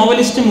ഇത്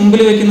നോവലിസ്റ്റ്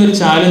മുമ്പിൽ വെക്കുന്ന ഒരു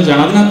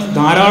ചാലഞ്ചാണ്. അതിനകത്ത്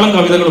ധാരാളം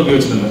കവിതകൾ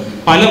ഉപയോഗിച്ചിട്ടുണ്ട്,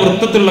 പല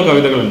വൃത്തത്തിലുള്ള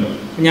കവിതകളുണ്ട്.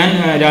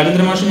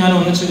 രാജേന്ദ്ര മാഷ് ഞാൻ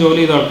ഒന്നിച്ച്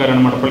ജോലി ചെയ്ത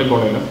ആൾക്കാരാണ് മടപ്പള്ളി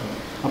കോളേജിൽ.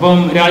 അപ്പം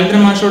രാജേന്ദ്ര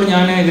മാഷോട്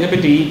ഞാൻ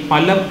ഇതിനെപ്പറ്റി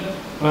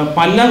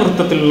പല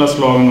വൃത്തത്തിലുള്ള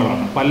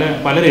ശ്ലോകങ്ങളാണ്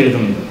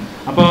പലരെഴുതുന്നത്.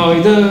 അപ്പോൾ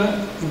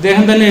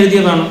ഇദ്ദേഹം തന്നെ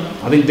എഴുതിയതാണ്,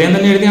 ഇദ്ദേഹം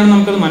തന്നെ എഴുതിയാണെന്ന്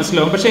നമുക്കത്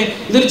മനസ്സിലാവും. പക്ഷേ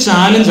ഇതൊരു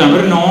ചാലഞ്ചാണ്.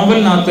 ഒരു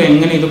നോവലിനകത്ത്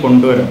എങ്ങനെ ഇത്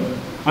കൊണ്ടുവരാം,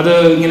 അത്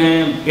ഇങ്ങനെ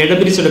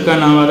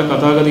ഇടപിരിച്ചെടുക്കാനാവാതെ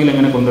കഥാഗതിയിൽ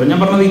എങ്ങനെ കൊണ്ടുവരും. ഞാൻ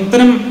പറഞ്ഞത്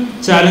ഇത്തരം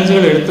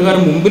ചാലഞ്ചുകൾ എഴുത്തുകാർ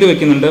മുമ്പിൽ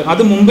വെക്കുന്നുണ്ട്.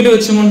 അത് മുമ്പിൽ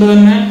വെച്ചുകൊണ്ട്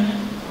തന്നെ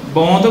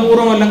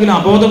ബോധപൂർവം അല്ലെങ്കിൽ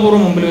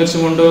അബോധപൂർവ്വം മുമ്പിൽ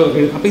വെച്ചുകൊണ്ട്.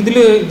 അപ്പം ഇതിൽ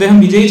ഇദ്ദേഹം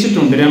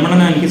വിജയിച്ചിട്ടുണ്ട്.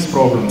 Ramanan and his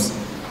problems.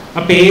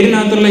 ആ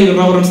പേരിനകത്തുള്ള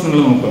ഇറവറൻസ് നിങ്ങൾ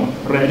നോക്കുക,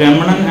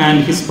 Ramanan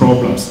and his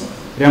problems.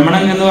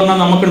 Ramanan എന്ന് പറഞ്ഞാൽ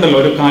നമുക്കുണ്ടല്ലോ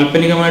ഒരു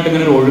കാൽപ്പനികമായിട്ട്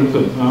ഇങ്ങനെ ഒരു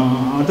ഒഴുക്ക്.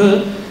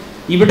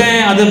 ഇവിടെ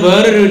അത്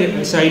വേറൊരു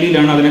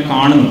ശൈലിയിലാണ് അതിനെ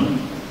കാണുന്നത്.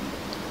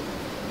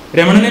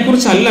 രമണനെ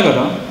കുറിച്ചല്ല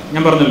കഥ.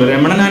 ഞാൻ പറഞ്ഞല്ലോ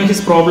രമണൻ ആൻഡ്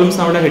ഹിസ് പ്രോബ്ലംസ്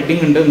അവിടെ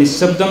ഹെഡിങ് ഉണ്ട്.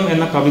 നിശബ്ദം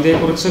എന്ന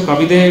കവിതയെക്കുറിച്ച്,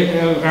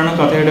 കവിതയാണ്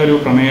കഥയുടെ ഒരു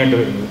പ്രമേയമായിട്ട്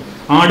വരുന്നത്.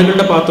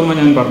 ആടുകളുടെ പാത്തുമ്മ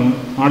ഞാൻ പറഞ്ഞു.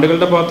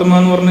 ആടുകളുടെ പാത്തുമ്മ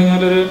എന്ന് പറഞ്ഞു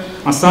കഴിഞ്ഞാൽ ഒരു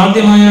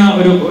അസാധ്യമായ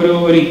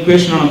ഒരു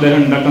ഇക്വേഷനാണ് അദ്ദേഹം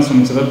ഉണ്ടാക്കാൻ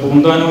ശ്രമിച്ചത്.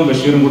 പൂന്താനവും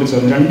ബഷീറും കൂടി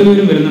ചേർന്ന്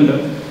രണ്ടുപേരും വരുന്നുണ്ട്.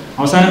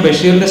 അവസാനം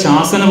ബഷീറിന്റെ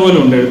ശാസന പോലും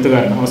ഉണ്ട്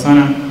എഴുത്തുകാരൻ അവസാന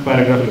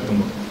പാരഗ്രാഫിൽ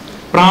എത്തുമ്പോൾ.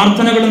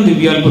 പ്രാർത്ഥനകളും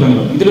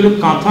ദിവ്യാത്ഭുതങ്ങളും, ഇതിലൊരു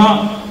കഥ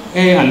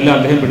അല്ല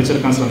അദ്ദേഹം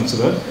പിടിച്ചെടുക്കാൻ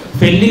ശ്രമിച്ചത്.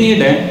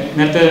 ഫെല്ലിനിയുടെ,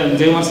 നേരത്തെ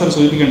Jayakumar sir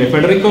സൂചിപ്പിക്കണ്ടേ,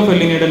 Federico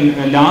ഫെല്ലിനിയുടെ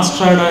last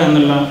Trada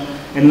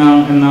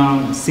എന്ന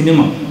സിനിമ,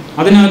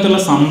 അതിനകത്തുള്ള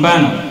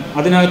സംഭാനം,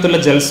 അതിനകത്തുള്ള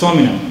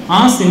ജൽസോമിന, ആ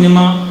സിനിമ,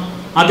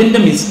 അതിൻ്റെ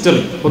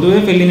മിസ്റ്ററി, പൊതുവെ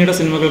ഫെല്ലിനിയുടെ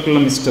സിനിമകൾക്കുള്ള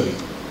മിസ്റ്ററി,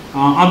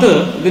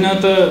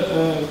 ഇതിനകത്ത്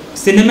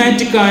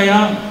സിനിമാറ്റിക്കായ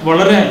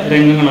വളരെ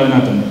രംഗങ്ങൾ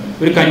അതിനകത്തുണ്ട്.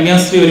 ഒരു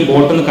കന്യാസ്ത്രീ ഒരു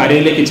ബോട്ടിൽ നിന്ന്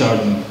കരയിലേക്ക്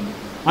ചാടുന്നു.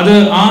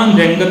 ആ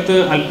രംഗത്ത്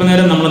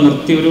അല്പനേരം നമ്മൾ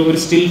നിർത്തി ഒരു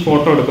സ്റ്റിൽ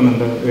ഫോട്ടോ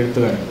എടുക്കുന്നുണ്ട്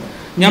എഴുത്തുകാരൻ.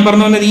 ഞാൻ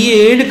പറഞ്ഞു വന്നത് ഈ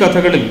 7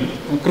 കഥകളിൽ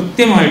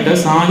കൃത്യമായിട്ട്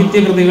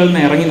സാഹിത്യകൃതികളിൽ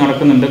നിന്ന് ഇറങ്ങി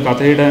നടക്കുന്നുണ്ട്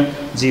കഥയുടെ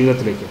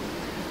ജീവിതത്തിലേക്ക്.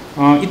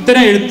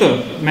 ഇത്തരം എഴുത്ത്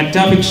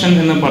മെറ്റാഫിക്ഷൻ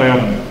എന്ന്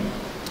പറയാറുണ്ട്.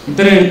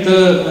 ഇത്തരം എഴുത്ത്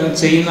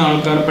ചെയ്യുന്ന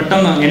ആൾക്കാർ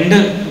പെട്ടെന്ന് എൻ്റെ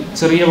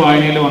ചെറിയ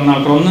വായനയിൽ വന്ന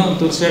ആൾക്കാർ, ഒന്ന്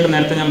തീർച്ചയായിട്ടും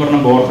നേരത്തെ ഞാൻ പറഞ്ഞ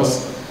ബോർഹസ്,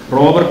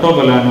 റോബർട്ടോ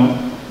ബലാനോ,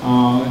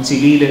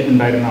 ചിലിയിൽ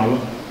ഉണ്ടായിരുന്ന ആൾ.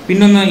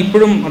 പിന്നൊന്ന്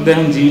ഇപ്പോഴും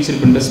അദ്ദേഹം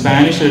ജീവിച്ചിരിപ്പുണ്ട്,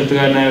 സ്പാനിഷ്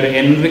എഴുത്തുകാരനായ ഒരു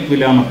എൻറിക്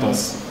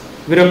വിലാമത്താസ്.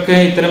 ഇവരൊക്കെ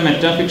ഇത്തരം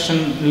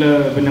മെറ്റാഫിക്ഷനിൽ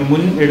പിന്നെ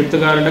മുൻ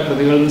എഴുത്തുകാരുടെ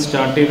കൃതികളിൽ നിന്ന്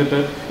സ്റ്റാർട്ട് ചെയ്തിട്ട്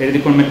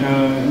എഴുതിക്കൊണ്ട്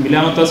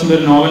വിലാമത്താസിൻ്റെ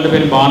ഒരു നോവലിൻ്റെ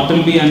പേര് ബാർട്ടിൽ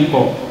ബി ആൻഡ്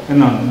കോ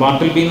എന്നാണ്.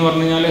 ബാർട്ടിൽ ബി എന്ന്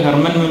പറഞ്ഞു കഴിഞ്ഞാൽ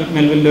ഹെർമൻ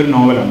മെൽവിൻ്റെ ഒരു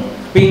നോവലാണ്.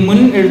 അപ്പോൾ ഈ മുൻ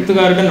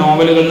എഴുത്തുകാരുടെ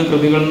നോവലുകളിൽ നിന്ന്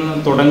കൃതികളിൽ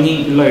നിന്ന്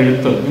തുടങ്ങിയുള്ള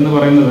എഴുത്ത് എന്ന്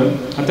പറയുന്നത്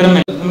അത്തരം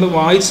നമ്മൾ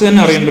വായിച്ച്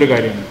തന്നെ അറിയേണ്ട ഒരു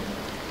കാര്യമാണ്.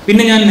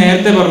 പിന്നെ ഞാൻ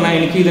നേരത്തെ പറഞ്ഞ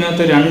എനിക്ക്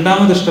ഇതിനകത്ത്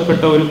രണ്ടാമത്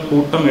ഇഷ്ടപ്പെട്ട ഒരു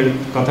കൂട്ടം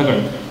കഥകൾ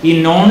ഈ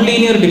നോൺ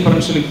ലീനിയർ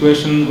ഡിഫറൻഷ്യൽ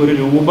ഇക്വേഷൻ ഒരു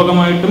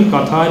രൂപകമായിട്ടും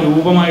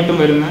കഥാരൂപമായിട്ടും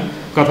വരുന്ന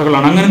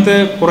കഥകളാണ്. അങ്ങനത്തെ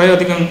കുറേ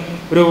അധികം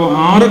ഒരു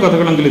 6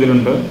 കഥകളെങ്കിലും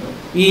ഇതിലുണ്ട്.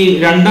 ഈ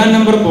 2ാം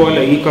നമ്പർ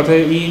പോലെ ഈ കഥ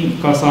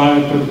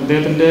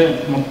അദ്ദേഹത്തിൻ്റെ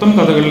മൊത്തം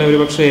കഥകളിലെ ഒരു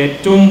പക്ഷേ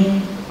ഏറ്റവും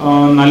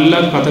നല്ല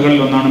കഥകളിൽ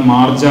ഒന്നാണ്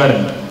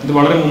മാർജാരൻ. ഇത്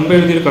വളരെ മുമ്പ്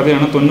എഴുതിയൊരു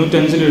കഥയാണ്,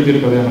 95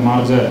 എഴുതിയൊരു കഥയാണ്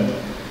മാർജാരൻ.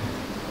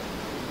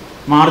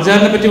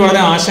 മാർജാറിനെ പറ്റി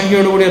വളരെ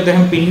ആശങ്കയോടുകൂടി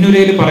അദ്ദേഹം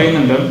പിന്നുരയിൽ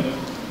പറയുന്നുണ്ട്.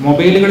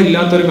 മൊബൈലുകൾ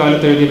ഇല്ലാത്തൊരു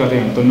കാലത്ത് എഴുതിയ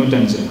കഥയാണ്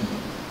 95.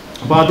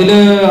 അപ്പോൾ അതിൽ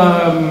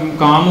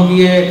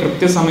കാമുകിയെ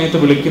കൃത്യസമയത്ത്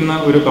വിളിക്കുന്ന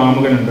ഒരു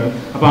കാമുകനുണ്ട്.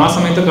 അപ്പോൾ ആ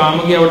സമയത്ത്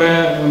കാമുകി അവിടെ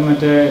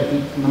മറ്റേ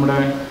നമ്മുടെ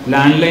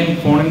ലാൻഡ് ലൈൻ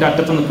ഫോണിൻ്റെ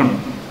അറ്റത്ത് നിൽക്കണം.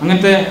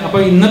 അങ്ങനത്തെ അപ്പോൾ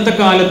ഇന്നത്തെ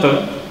കാലത്ത്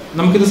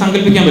നമുക്കിത്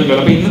സങ്കല്പിക്കാൻ പറ്റില്ല.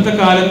 അപ്പോൾ ഇന്നത്തെ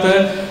കാലത്ത്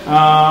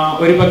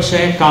ഒരു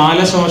പക്ഷേ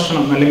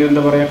കാലശോഷണം അല്ലെങ്കിൽ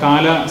എന്താ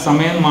പറയുക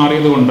സമയം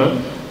മാറിയത് കൊണ്ട്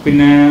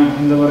പിന്നെ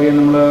എന്താ പറയുക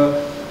നമ്മൾ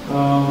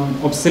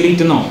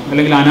ഒബ്സലീറ്റെന്നോ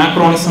അല്ലെങ്കിൽ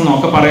അനാക്രോണിസെന്നോ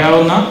ഒക്കെ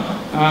പറയാവുന്ന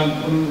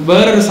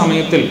വേറൊരു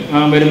സമയത്തിൽ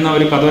വരുന്ന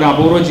ഒരു കഥ, ഒരു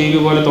അപൂർവ ജീവി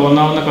പോലെ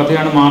തോന്നാവുന്ന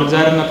കഥയാണ്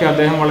മാർജാരൻ എന്നൊക്കെ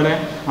അദ്ദേഹം വളരെ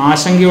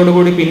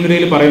ആശങ്കയോടുകൂടി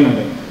പിന്നുരയിൽ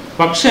പറയുന്നുണ്ട്.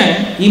 പക്ഷേ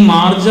ഈ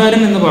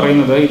മാർജാരൻ എന്ന്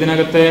പറയുന്നത്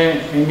ഇതിനകത്തെ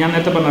ഞാൻ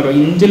നേരത്തെ പറഞ്ഞല്ലോ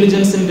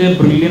ഇൻ്റലിജൻസിൻ്റെ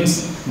ബ്രില്യൻസ്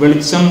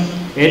വെളിച്ചം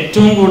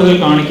ഏറ്റവും കൂടുതൽ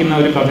കാണിക്കുന്ന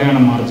ഒരു കഥയാണ്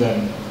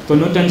മാർജാരൻ.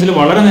 95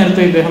 വളരെ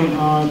നേരത്തെ ഇദ്ദേഹം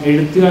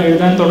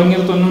എഴുതാൻ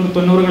തുടങ്ങിയത്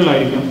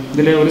 90കളിലായിരിക്കും.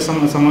 ഇതിലെ ഒരു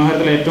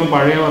സമാഹാരത്തിലെ ഏറ്റവും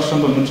പഴയ വർഷം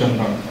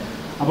 92.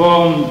 അപ്പോൾ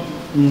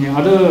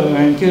അത്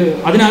എനിക്ക്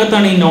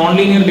അതിനകത്താണ് ഈ നോൺ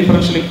ലീനിയർ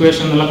ഡിഫറൻഷ്യൽ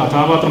ഇക്വേഷൻ എന്നുള്ള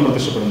കഥാപാത്രം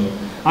പ്രത്യക്ഷപ്പെടുന്നത്.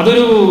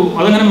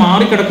 അതങ്ങനെ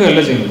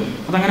മാറിക്കിടക്കുകയല്ല ചെയ്യുന്നത്.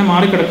 അതങ്ങനെ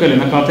മാറിക്കിടക്കുകയല്ല.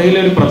 എന്നാൽ കഥയിലെ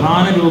ഒരു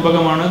പ്രധാന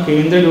രൂപകമാണ്,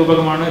 കേന്ദ്ര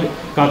രൂപകമാണ്,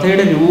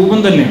 കഥയുടെ രൂപം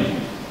തന്നെയാണ്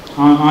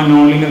ആ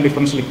നോൺ ലീനിയർ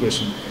ഡിഫറൻഷ്യൽ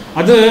ഇക്വേഷൻ.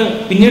 അത്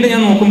പിന്നീട്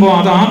ഞാൻ നോക്കുമ്പോൾ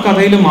അത് ആ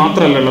കഥയിൽ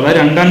മാത്രമല്ല ഉള്ളത്.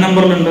 അത് 2ാം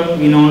നമ്പറിലുണ്ട്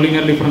ഈ നോൺ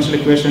ലീനിയർ ഡിഫറൻഷ്യൽ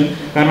ഇക്വേഷൻ.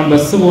 കാരണം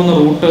ബസ് പോകുന്ന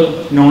റൂട്ട്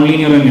നോൺ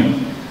ലീനിയർ തന്നെയാണ്.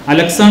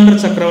 അലക്സാണ്ടർ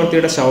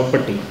ചക്രവർത്തിയുടെ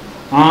ശവപ്പെട്ടി,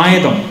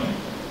 ആയുധം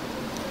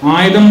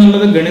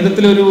എന്നുള്ളത്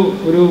ഗണിതത്തിലൊരു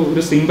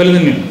ഒരു സിമ്പൽ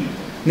തന്നെയാണ്.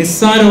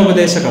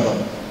 നിസ്സാരോപദേശ കഥ,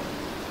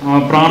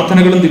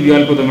 പ്രാർത്ഥനകളും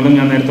ദിവ്യാത്ഭുതങ്ങളും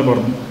ഞാൻ നേരത്തെ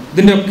പറഞ്ഞു.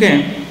 ഇതിൻ്റെയൊക്കെ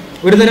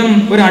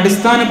ഒരു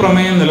അടിസ്ഥാന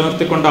പ്രമേയം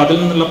നിലനിർത്തിക്കൊണ്ട് അതിൽ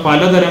നിന്നുള്ള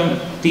പലതരം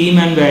തീം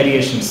ആൻഡ്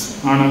വേരിയേഷൻസ്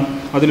ആണ്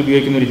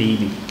അതിലുപയോഗിക്കുന്ന ഒരു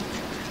രീതി.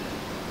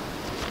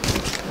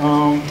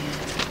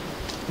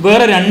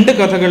 വേറെ 2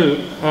 കഥകൾ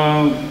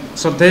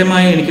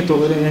ശ്രദ്ധേയമായി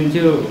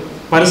എനിക്ക്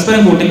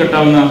പരസ്പരം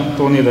കൂട്ടിക്കെട്ടാവുന്ന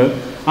തോന്നിയത്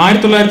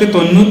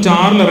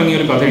 1996 ഇറങ്ങിയ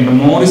ഒരു കഥയുണ്ട്,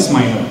 മോറിസ്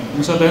മൈനർ.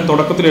 പക്ഷേ അദ്ദേഹം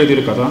തുടക്കത്തിൽ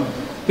എഴുതിയൊരു കഥ.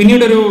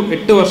 പിന്നീട് ഒരു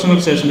 8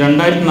 വർഷങ്ങൾക്ക് ശേഷം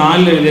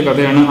 2004 എഴുതിയ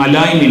കഥയാണ്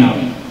അലായ് മിനാർ.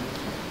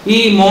 ഈ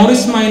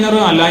മോറിസ് മൈനർ,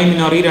 അലായ്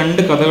മിനാർ, ഈ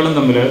 2 കഥകളും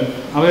തമ്മിൽ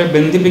അവരെ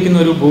ബന്ധിപ്പിക്കുന്ന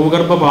ഒരു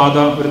ഭൂഗർഭപാത,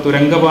 ഒരു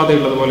തുരങ്കപാത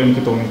ഉള്ളതുപോലെ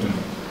എനിക്ക് തോന്നിയിട്ടുണ്ട്.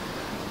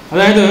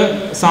 അതായത്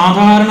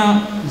സാധാരണ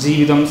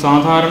ജീവിതം,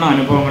 സാധാരണ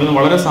അനുഭവങ്ങളിൽ നിന്ന്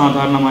വളരെ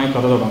സാധാരണമായി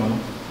കഥ തുടങ്ങുന്നു.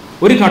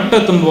 ഒരു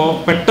ഘട്ടെത്തുമ്പോൾ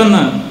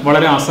പെട്ടെന്ന്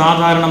വളരെ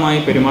അസാധാരണമായി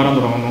പെരുമാറാൻ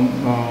തുടങ്ങുന്നു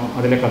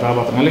അതിലെ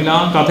കഥാപാത്രം, അല്ലെങ്കിൽ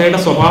ആ കഥയുടെ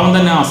സ്വഭാവം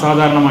തന്നെ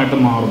അസാധാരണമായിട്ട്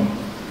മാറും.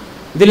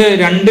 ഇതിൽ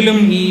 2ലും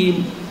ഈ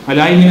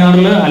അലായ്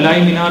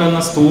മിനാർ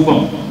എന്ന സ്തൂപം,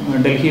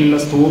 ഡൽഹിയിലുള്ള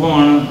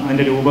സ്തൂപമാണ്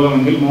അതിൻ്റെ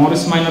രൂപകമെങ്കിൽ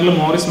മോറിസ് മൈനർ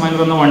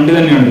എന്ന വണ്ടി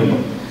തന്നെയാണ് രൂപം.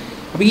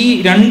 അപ്പോൾ ഈ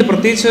 2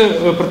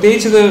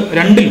 പ്രത്യേകിച്ച് ഇത്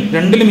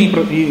 2ലും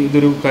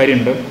ഇതൊരു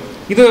കാര്യമുണ്ട്.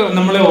 ഇത്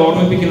നമ്മളെ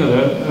ഓർമ്മിപ്പിക്കുന്നത്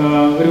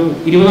ഒരു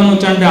 20ാം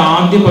നൂറ്റാണ്ടിൻ്റെ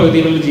ആദ്യ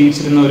പകുതികളിൽ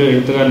ജീവിച്ചിരുന്ന ഒരു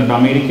എഴുത്തുകാരുണ്ട്,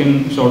 American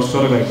short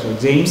story writer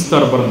James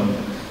തർബർ എന്നുണ്ട്.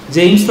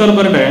 James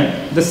തർബറുടെ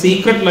the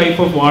secret life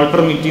of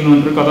Walter മിറ്റി എന്ന്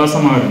പറഞ്ഞൊരു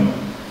കഥാസമാഹാരമുണ്ട്.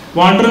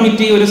 വാൾട്ടർ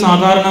മിറ്റി ഒരു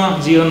സാധാരണ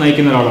ജീവിതം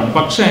നയിക്കുന്ന ഒരാളാണ്.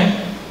 പക്ഷേ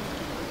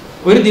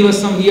ഒരു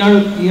ദിവസം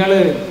ഇയാൾ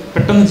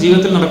പെട്ടെന്ന്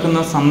ജീവിതത്തിൽ നടക്കുന്ന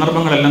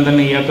സന്ദർഭങ്ങളെല്ലാം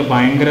തന്നെ ഇയാൾക്ക്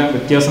ഭയങ്കര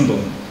വ്യത്യാസം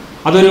തോന്നും.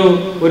 അതൊരു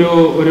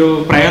ഒരു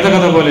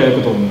പ്രേതകഥ പോലെ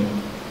അയാൾക്ക് തോന്നുന്നു.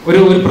 ഒരു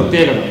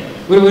പ്രത്യേകത,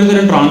 ഒരു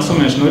തരം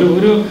ട്രാൻസ്ഫോർമേഷൻ,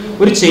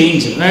 ഒരു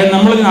ചേഞ്ച്. അതായത്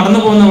നമ്മൾ നടന്നു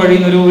പോകുന്ന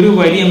വഴിയിൽ നിന്ന് ഒരു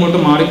വരി അങ്ങോട്ട്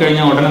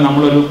മാറിക്കഴിഞ്ഞാൽ ഉടനെ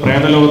നമ്മളൊരു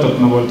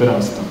പ്രേതലോകത്തെത്തുന്ന പോലത്തെ ഒരു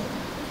അവസ്ഥ.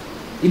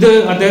 ഇത്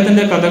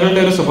അദ്ദേഹത്തിൻ്റെ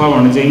കഥകളുടെ ഒരു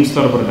സ്വഭാവമാണ്, ജെയിംസ്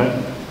തർബറുടെ.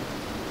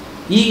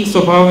 ഈ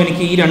സ്വഭാവം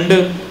എനിക്ക് ഈ 2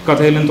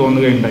 കഥയിലും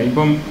തോന്നുകയുണ്ടായി.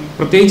 ഇപ്പം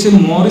പ്രത്യേകിച്ച്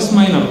മോറിസ്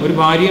മൈനർ ഒരു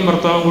ഭാര്യയും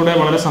ഭർത്താവും കൂടെ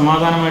വളരെ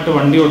സമാധാനമായിട്ട്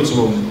വണ്ടി ഓടിച്ചു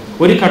പോകും.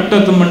 ഒരു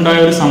ഘട്ടെത്തുമ്പോണ്ടായ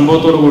ഒരു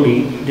സംഭവത്തോടു കൂടി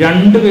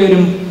 2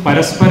 പേരും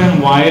പരസ്പരം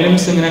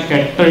വയലൻസ് ഇങ്ങനെ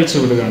കെട്ടഴിച്ചു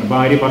വിടുകയാണ്.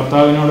 ഭാര്യ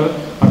ഭർത്താവിനോട്,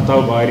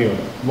 ഭർത്താവ്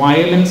ഭാര്യയോട്.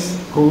 വയലൻസ്,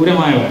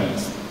 ക്രൂരമായ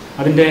വയലൻസ്,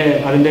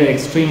 അതിൻ്റെ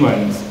എക്സ്ട്രീം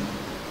വയലൻസ്.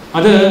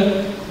 അത്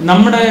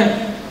നമ്മുടെ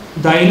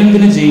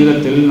ദൈനംദിന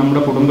ജീവിതത്തിൽ,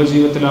 നമ്മുടെ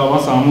കുടുംബജീവിതത്തിലാവാം,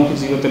 സാമൂഹ്യ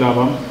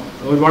ജീവിതത്തിലാവാം,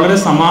 വളരെ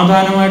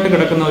സമാധാനമായിട്ട്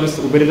കിടക്കുന്ന ഒരു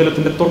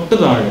ഉപരിതലത്തിൻ്റെ തൊട്ട്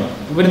താഴെ,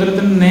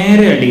 ഉപരിതലത്തിൻ്റെ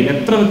നേരെ അടിയിൽ,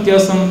 എത്ര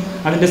വ്യത്യാസം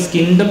അതിൻ്റെ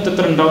സ്കിൻ ഡെപ്ത്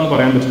എത്ര ഉണ്ടാവും എന്ന്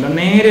പറയാൻ പറ്റില്ല,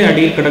 നേരെ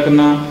അടിയിൽ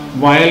കിടക്കുന്ന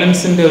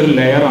വയലൻസിൻ്റെ ഒരു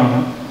ലെയറാണ്,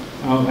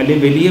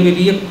 അല്ലെങ്കിൽ വലിയ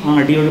വലിയ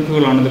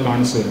അടിയൊഴുക്കുകളാണ് ഇത്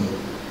കാണിച്ചു വരുന്നത്.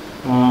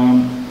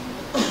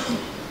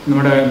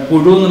 നമ്മുടെ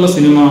പുഴു എന്നുള്ള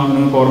സിനിമ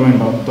നിങ്ങൾക്ക്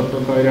ഓർമ്മയുണ്ടാവും,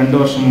 2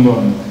 വർഷം മുമ്പ്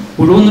വന്നു.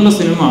 പുഴു എന്നുള്ള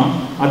സിനിമ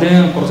അതിന്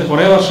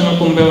കുറേ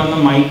വർഷങ്ങൾക്ക് മുമ്പേ വന്ന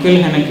മൈക്കൽ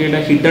ഹെനക്കയുടെ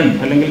ഹിഡൻ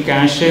അല്ലെങ്കിൽ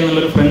കാഷെ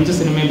എന്നുള്ളൊരു ഫ്രഞ്ച്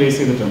സിനിമയെ ബേസ്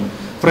ചെയ്തിട്ടാണ്.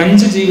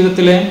 ഫ്രഞ്ച്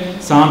ജീവിതത്തിലെ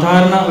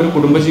സാധാരണ ഒരു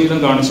കുടുംബജീവിതം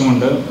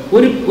കാണിച്ചുകൊണ്ട്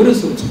ഒരു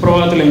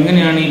സുപ്രഭാതത്തിൽ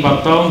എങ്ങനെയാണ് ഈ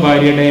ഭർത്താവും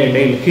ഭാര്യയുടെ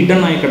ഇടയിൽ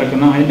ഹിഡൻ ആയി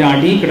കിടക്കുന്ന, അതിൻ്റെ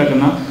അടിയിൽ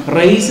കിടക്കുന്ന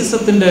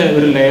റേസിസത്തിൻ്റെ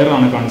ഒരു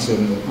ലെയറാണ് കാണിച്ചു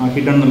തരുന്നത് ആ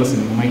ഹിഡൻ എന്നുള്ള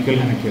സിനിമ, മൈക്കൽ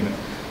ഹനക്കയുടെ.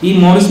 ഈ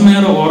മോറിസ്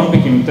മേയർ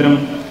ഓർമ്മിപ്പിക്കും ഇത്തരം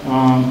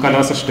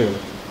കലാസൃഷ്ടികൾ.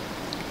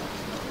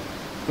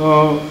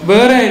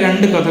 വേറെ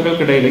രണ്ട്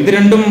കഥകൾക്കിടയിൽ ഇത്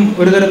രണ്ടും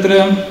ഒരു തരത്തിൽ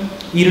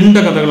ഇരുണ്ട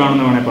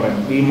കഥകളാണെന്ന് വേണേൽ പറയാം,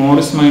 ഈ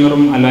മോറിസ്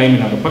മൈനറും അലായ്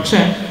മിനാറും. പക്ഷേ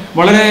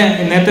വളരെ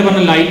നേരത്തെ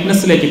പറഞ്ഞ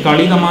ലൈറ്റ്നെസ്സിലേക്ക്,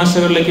 കളി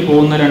തമാശകളിലേക്ക്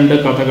പോകുന്ന രണ്ട്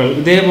കഥകൾ,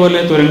 ഇതേപോലെ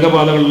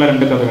തുരങ്കപാതകളുള്ള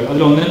രണ്ട് കഥകൾ.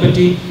 അതിലൊന്നിനെ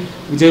പറ്റി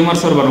വിജയകുമാർ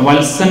സാർ പറഞ്ഞു,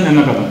 വത്സൻ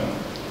എന്ന കഥ.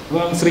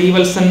 അപ്പോൾ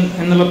ശ്രീവത്സൻ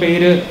എന്നുള്ള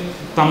പേര്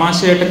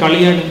തമാശയായിട്ട്,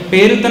 കളിയായിട്ട്,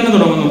 പേരിൽ തന്നെ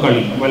തുടങ്ങുന്നു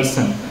കളി,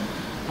 വത്സൻ.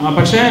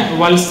 പക്ഷേ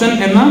വത്സൻ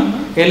എന്ന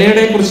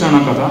ഇലയുടെ കുറിച്ചാണ്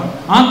ആ കഥ.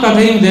 ആ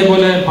കഥയും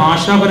ഇതേപോലെ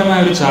ഭാഷാപരമായ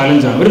ഒരു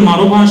ചാലഞ്ചാണ്, ഒരു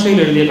മറുഭാഷയിൽ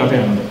എഴുതിയ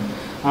കഥയാണത്.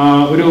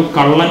 ഒരു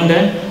കള്ളൻ്റെ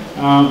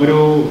ഒരു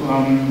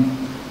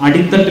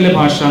അടിത്തട്ടിലെ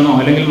ഭാഷ എന്നോ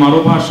അല്ലെങ്കിൽ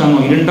മറുഭാഷ എന്നോ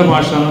ഇരുണ്ട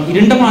ഭാഷ എന്നോ,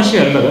 ഇരുണ്ട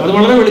ഭാഷയല്ലത്, അത്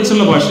വളരെ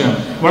വെളിച്ചുള്ള ഭാഷയാണ്,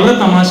 വളരെ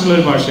തമാശയുള്ള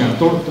ഒരു ഭാഷയാണ്.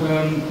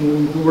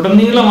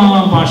 ഉടനീളം ആ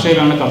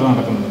ഭാഷയിലാണ് കഥ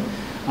നടക്കുന്നത്,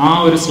 ആ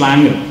ഒരു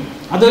സ്ലാങ്ങിൽ.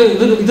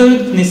 ഇതൊരു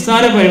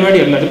നിസ്സാര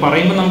പരിപാടിയല്ല. അത്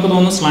പറയുമ്പോൾ നമുക്ക്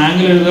തോന്നുന്നു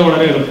സ്ലാങ്ങിൽ എഴുതുക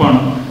വളരെ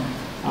എളുപ്പമാണ്.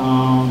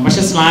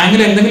 പക്ഷെ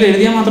സ്ലാങ്ങിൽ എന്തെങ്കിലും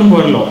എഴുതിയാൽ മാത്രം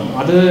പോരല്ലോ,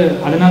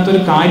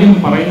 അതിനകത്തൊരു കാര്യം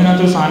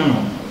പറയുന്നതിനകത്തൊരു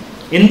സാധനമാണ്.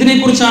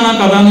 എന്തിനെക്കുറിച്ചാണ് ആ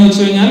കഥ എന്ന്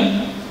ചോദിച്ചു കഴിഞ്ഞാൽ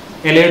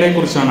ഇലയുടെ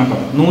കുറിച്ചാണ് ആ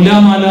കഥ.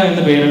 നൂലാമാല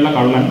എന്ന പേരുള്ള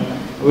കള്ളൻ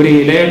ഒരു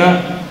ഇലയുടെ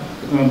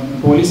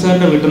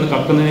പോലീസുകാരുടെ വീട്ടിൽ നിന്ന്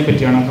കക്കുന്നതിനെ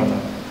പറ്റിയാണ് ആ കഥ.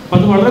 അപ്പം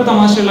അത് വളരെ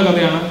തമാശയുള്ള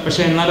കഥയാണ്.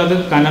 പക്ഷെ എന്നാൽ അത്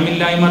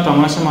കനമില്ലായ്മ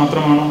തമാശ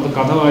മാത്രമാണോ, അത്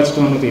കഥ വായിച്ചിട്ട്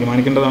നമ്മൾ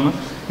തീരുമാനിക്കേണ്ടതാണ്.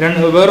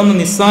 വേറൊന്ന്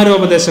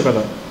നിസ്സാരോപദേശ കഥ.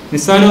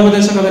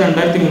 നിസ്സാരോപദേശ കഥ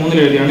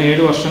 2003 എഴുതിയാണ്,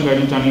 7 വർഷം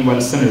കഴിഞ്ഞിട്ടാണ് ഈ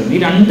വത്സൻ എഴുതുന്നത്. ഈ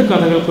രണ്ട്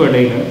കഥകൾക്കും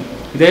ഇടയിൽ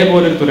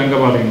ഇതേപോലെ ഒരു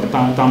തുരങ്കപാതയുണ്ട്,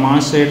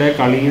 തമാശയുടെ,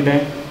 കളിയുടെ.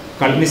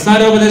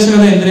 നിസ്സാരോപദേശ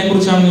കഥ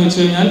എന്തിനെക്കുറിച്ചാണെന്ന് ചോദിച്ചു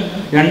കഴിഞ്ഞാൽ,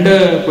 രണ്ട്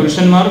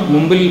പുരുഷന്മാർ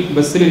മുമ്പിൽ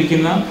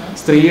ബസ്സിലിരിക്കുന്ന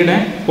സ്ത്രീയുടെ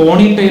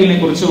പോണിറ്റെയിലിനെ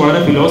കുറിച്ച് വളരെ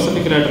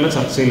ഫിലോസഫിക്കലായിട്ടുള്ള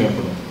ചർച്ചയിൽ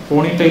ഏർപ്പെടും.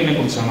 പോണിറ്റെയിലിനെ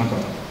കുറിച്ചാണ് ആ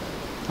കഥ.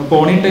 ആ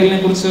പോണിറ്റെയിലിനെ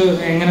കുറിച്ച്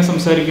എങ്ങനെ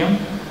സംസാരിക്കാം,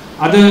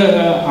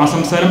 ആ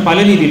സംസാരം പല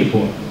രീതിയിൽ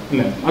പോകാം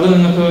അല്ലേ. അത്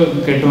നിങ്ങൾക്ക്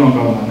കേട്ടു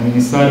നോക്കാവുന്നതാണ്.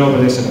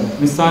 നിസ്സാരോപദേശ കഥ.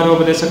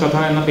 നിസ്സാരോപദേശ കഥ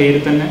എന്ന പേര്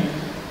തന്നെ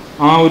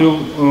ആ ഒരു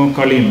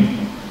കളിയുണ്ട്.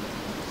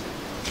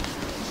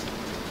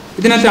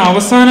 ഇതിനകത്ത്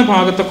അവസാന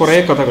ഭാഗത്തെ കുറേ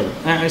കഥകൾ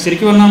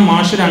ശരിക്കും പറഞ്ഞാൽ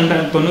മാഷ്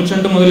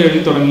 92 മുതൽ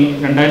എഴുതി തുടങ്ങി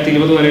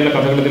 2020 വരെയുള്ള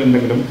കഥകൾ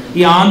ഇതിലുണ്ടെങ്കിലും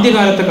ഈ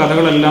ആദ്യകാലത്തെ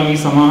കഥകളെല്ലാം ഈ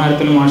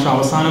സമാഹാരത്തിൽ മാഷ്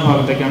അവസാന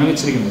ഭാഗത്തേക്കാണ്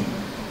വെച്ചിരിക്കുന്നത്.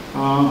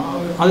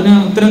 അതിന്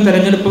ഇത്തരം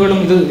തെരഞ്ഞെടുപ്പുകളും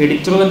ഇത്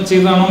എഡിറ്റർ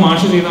ചെയ്താണോ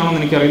മാഷ് ചെയ്താണോ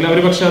എന്ന് എനിക്കറിയില്ല.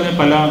 ഒരു പക്ഷേ അതിന്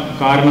പല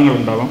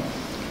കാരണങ്ങളുണ്ടാവാം.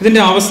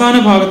 ഇതിൻ്റെ അവസാന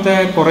ഭാഗത്തെ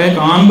കുറേ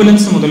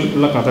ആംബുലൻസ് മുതൽ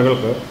ഉള്ള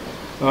കഥകൾക്ക്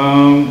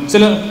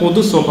ചില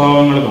പൊതു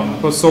സ്വഭാവങ്ങൾ കാണും.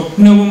 ഇപ്പോൾ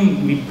സ്വപ്നവും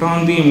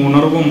വിഭ്രാന്തിയും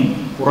ഉണർവും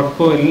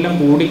ഉറക്കവും എല്ലാം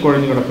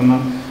കൂടിക്കുഴഞ്ഞു കിടക്കുന്ന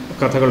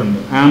കഥകളുണ്ട്.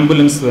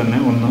 ആംബുലൻസ് തന്നെ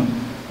ഒന്ന്,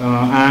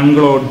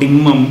 ആംഗ്ലോ,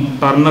 ഡിമ്മം,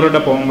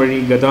 ടർണറുടെ പോംവഴി,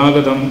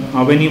 ഗതാഗതം,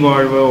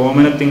 അവനിവാഴ്വ്,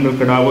 ഓമനത്തിങ്കൾ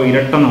കിടാവോ,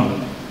 ഇരട്ടനാവ്.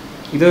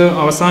 ഇത്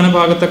അവസാന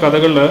ഭാഗത്തെ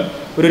കഥകളിൽ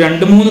ഒരു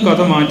 2-3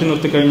 കഥ മാറ്റി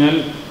നിർത്തിക്കഴിഞ്ഞാൽ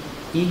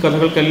ഈ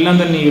കഥകൾക്കെല്ലാം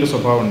തന്നെ ഈ ഒരു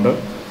സ്വഭാവമുണ്ട്.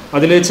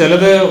 അതിൽ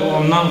ചിലത്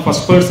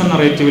ഫസ്റ്റ് പേഴ്സൺ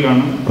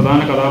നറേറ്റീവിലാണ്,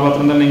 പ്രധാന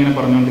കഥാപാത്രം തന്നെ ഇങ്ങനെ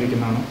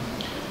പറഞ്ഞുകൊണ്ടിരിക്കുന്നതാണ്.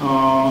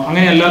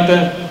 അങ്ങനെയല്ലാത്ത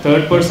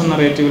തേർഡ് പേഴ്സൺ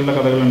നറേറ്റീവിലുള്ള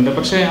കഥകളുണ്ട്.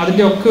 പക്ഷേ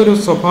അതിൻ്റെ ഒക്കെ ഒരു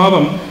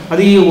സ്വഭാവം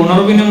അത് ഈ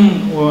ഉണർവിനും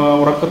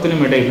ഉറക്കത്തിനും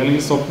ഇടയിൽ,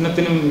 അല്ലെങ്കിൽ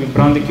സ്വപ്നത്തിനും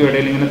വിഭ്രാന്തിക്കും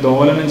ഇടയിൽ ഇങ്ങനെ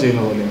ദോലനം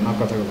ചെയ്യുന്ന പോലെയാണ് ആ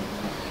കഥകൾ.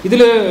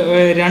 ഇതിൽ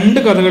 2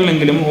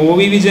 കഥകളിലെങ്കിലും OV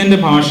വിജയൻ്റെ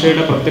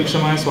ഭാഷയുടെ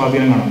പ്രത്യക്ഷമായ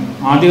സ്വാധീനം കാണാം.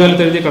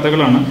 ആദ്യകാലത്ത് എഴുതിയ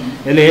കഥകളാണ്.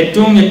 അതിൽ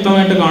ഏറ്റവും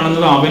വ്യക്തമായിട്ട്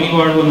കാണുന്നത്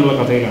അവനിവാഴ്വ് എന്നുള്ള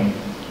കഥയിലാണ്.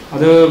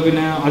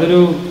 പിന്നെ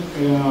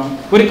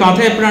ഒരു കഥ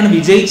എപ്പോഴാണ്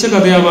വിജയിച്ച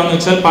കഥയാവാന്ന്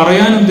വെച്ചാൽ,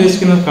 പറയാൻ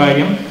ഉദ്ദേശിക്കുന്ന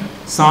കാര്യം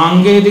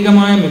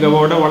സാങ്കേതികമായ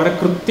മികവോടെ വളരെ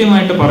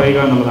കൃത്യമായിട്ട് പറയുക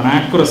എന്നുള്ളതാണ്.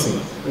 ആക്യുറസി,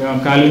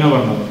 കാൽവിനോ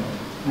പറഞ്ഞത്.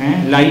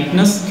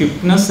 ലൈറ്റ്നസ്,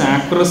 ക്വിക്നെസ്,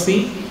 ആക്യുറസി,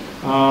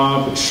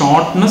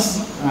 ഷോർട്ട്നെസ്,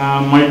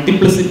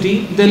 മൾട്ടിപ്ലിസിറ്റി,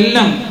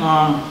 ഇതെല്ലാം.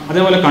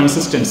 അതേപോലെ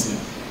കൺസിസ്റ്റൻസി.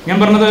 ഞാൻ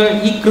പറഞ്ഞത്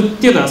ഈ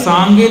കൃത്യത,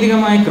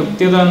 സാങ്കേതികമായ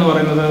കൃത്യത എന്ന്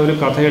പറയുന്നത് ഒരു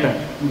കഥയുടെ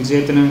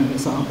വിജയത്തിന്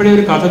അപ്പോഴേ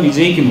ഒരു കഥ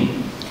വിജയിക്കുന്നു.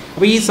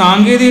 അപ്പോൾ ഈ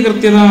സാങ്കേതിക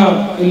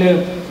കൃത്യതയിൽ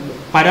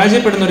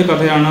പരാജയപ്പെടുന്ന ഒരു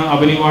കഥയാണ്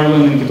അവനിവാഴ്വ്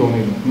എന്ന് എനിക്ക്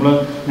തോന്നിയിരുന്നു.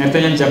 നേരത്തെ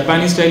ഞാൻ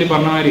ജപ്പാനീസ് സ്റ്റൈലിൽ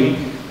പറഞ്ഞ മാതിരി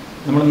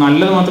നമ്മൾ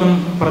നല്ലത് മാത്രം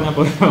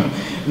പറഞ്ഞപ്പോൾ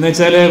എന്ന്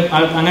വെച്ചാൽ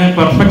അങ്ങനെ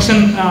പെർഫെക്ഷൻ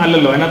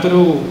അല്ലല്ലോ.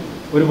 അതിനകത്തൊരു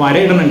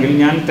വരയിടണമെങ്കിൽ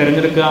ഞാൻ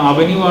തിരഞ്ഞെടുക്കുക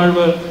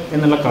അവനിവാഴ്വ്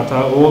എന്നുള്ള കഥ.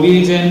 OV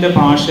വിജയൻ്റെ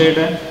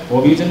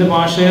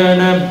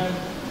ഭാഷയുടെ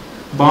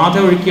ബാധ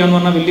ഒഴിക്കുക എന്ന്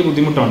പറഞ്ഞാൽ വലിയ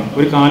ബുദ്ധിമുട്ടാണ്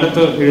ഒരു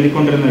കാലത്ത്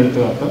എഴുതിക്കൊണ്ടിരുന്ന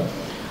എഴുത്തുകാർക്ക്.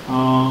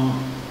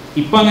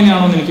 ഇപ്പം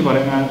അങ്ങനെയാണോ എന്ന് എനിക്ക്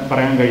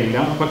പറയാൻ കഴിയില്ല.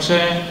 പക്ഷേ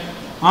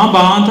ആ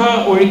ബാധ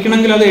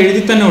ഒഴിക്കണമെങ്കിൽ അത്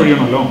എഴുതി തന്നെ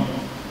ഒഴിയണമല്ലോ.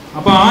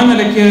 അപ്പോൾ ആ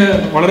നിലയ്ക്ക്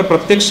വളരെ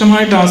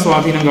പ്രത്യക്ഷമായിട്ട് ആ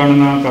സ്വാധീനം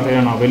കാണുന്ന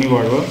കഥയാണ്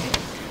അവനിവാഴ്വ്.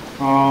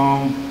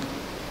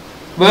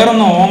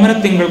 വേറൊന്ന്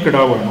ഓമനത്തിങ്കൾ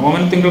കിടാവാണ്.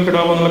 ഓമനത്തിങ്കൾ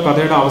കിടാവ് എന്നുള്ള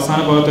കഥയുടെ അവസാന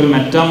ഭാഗത്ത് ഒരു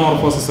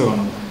മെറ്റാമോർഫോസിസ്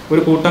കാണും.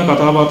 ഒരു കൂട്ടം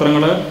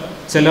കഥാപാത്രങ്ങൾ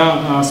ചില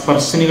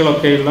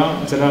സ്പർശിനികളൊക്കെയുള്ള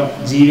ചില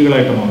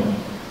ജീവികളായിട്ട് മാറും.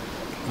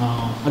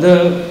 അത്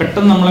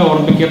പെട്ടെന്ന് നമ്മളെ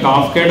ഓർമ്മിപ്പിക്കുക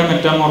കാഫ്കയുടെ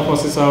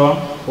മെറ്റാമോർഫോസിസ് ആവാം,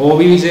 OV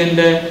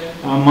വിജയൻ്റെ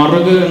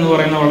മറുക് എന്ന്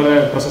പറയുന്ന വളരെ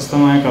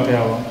പ്രശസ്തമായ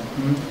കഥയാവാം.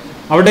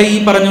 അവിടെ ഈ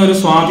പറഞ്ഞ ഒരു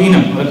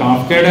സ്വാധീനം, അത്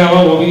കാഫ്കയുടെ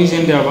ആവാം, OV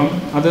വിജയൻ്റെ ആവാം,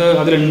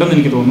 അതിലുണ്ടെന്ന്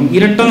എനിക്ക് തോന്നുന്നു.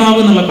 ഇരട്ടനാവ്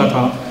എന്നുള്ള കഥ,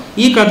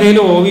 ഈ കഥയിൽ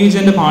OV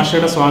വിജയൻ്റെ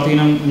ഭാഷയുടെ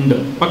സ്വാധീനം ഉണ്ട്.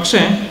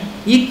 പക്ഷേ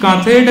ഈ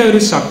കഥയുടെ ഒരു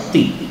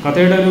ശക്തി,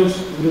 കഥയുടെ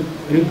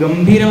ഒരു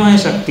ഗംഭീരമായ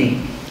ശക്തി,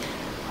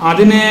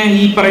 അതിനെ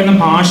ഈ പറയുന്ന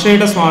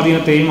ഭാഷയുടെ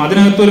സ്വാധീനത്തെയും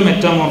അതിനകത്തൊരു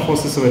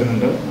മെറ്റാമോർഫോസിസ്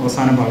വരുന്നുണ്ട്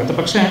അവസാന ഭാഗത്ത്.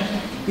 പക്ഷേ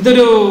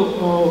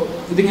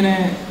ഇതിങ്ങനെ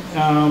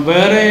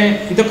വേറെ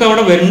ഇതൊക്കെ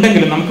അവിടെ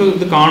വരുന്നുണ്ടെങ്കിലും നമുക്ക്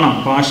ഇത് കാണാം,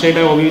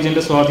 ഭാഷയുടെ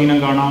ഒബീജിയൻ്റെ സ്വാധീനം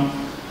കാണാം,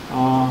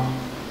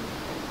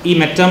 ഈ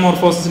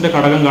മെറ്റാമോർഫോസിസിൻ്റെ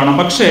ഘടകം കാണാം.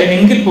 പക്ഷേ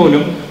എങ്കിൽ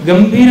പോലും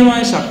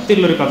ഗംഭീരമായ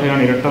ശക്തിയുള്ളൊരു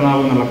കഥയാണ്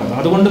ഇരട്ടനാവ് എന്നുള്ള കഥ.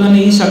 അതുകൊണ്ട് തന്നെ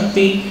ഈ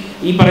ശക്തി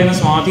ഈ പറയുന്ന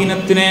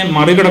സ്വാധീനത്തിനെ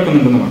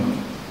മറികടക്കുന്നുണ്ടെന്ന് കാണാം.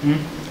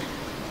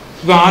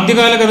 ഇപ്പോൾ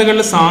ആദ്യകാല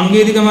കഥകളിൽ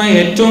സാങ്കേതികമായി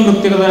ഏറ്റവും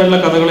കൃത്യതയുള്ള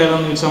കഥകൾ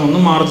ഏതാണെന്ന് ചോദിച്ചാൽ ഒന്ന്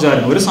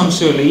മാർജാരം, ഒരു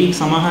സംശയമില്ല. ഈ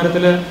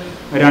സമാഹാരത്തിൽ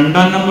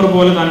 2ാം നമ്പർ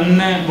പോലെ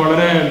തന്നെ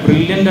വളരെ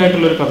ബ്രില്യൻ്റ്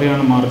ആയിട്ടുള്ളൊരു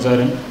കഥയാണ്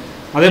മാർജാരം.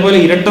 അതേപോലെ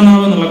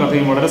ഇരട്ടനാവ് എന്നുള്ള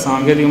കഥയും വളരെ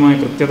സാങ്കേതികമായ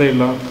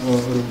കൃത്യതയുള്ള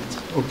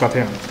ഒരു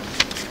കഥയാണ്.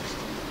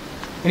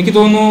 എനിക്ക്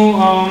തോന്നുന്നു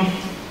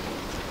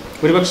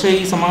ഒരുപക്ഷെ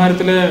ഈ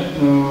സമാഹാരത്തിലെ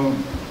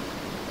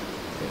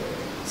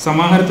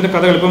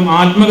കഥകൾ ഇപ്പം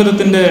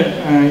ആത്മകഥത്തിൻ്റെ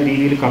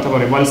രീതിയിൽ കഥ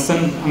പറയും. വത്സൻ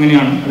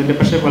അങ്ങനെയാണ് അതിൻ്റെ.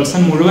 പക്ഷേ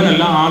വത്സൻ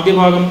മുഴുവനല്ല, ആദ്യ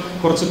ഭാഗം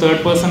കുറച്ച് 3rd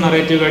പേഴ്സൺ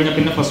നറേറ്റീവ് കഴിഞ്ഞാൽ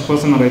പിന്നെ 1st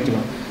പേഴ്സൺ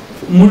നറേറ്റീവാണ്.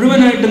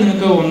 മുഴുവനായിട്ട്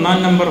നിങ്ങൾക്ക്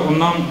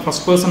 1ാം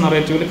 1st പേഴ്സൺ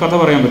നറേറ്റീവിൽ കഥ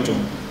പറയാൻ പറ്റും.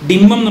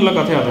 ഡിമ്മം എന്നുള്ള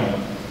കഥ അതാണ്.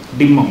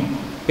 ഡിമ്മം,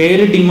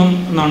 പേര് ഡിമ്മം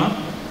എന്നാണ്.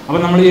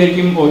 അപ്പം നമ്മൾ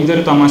വിചാരിക്കും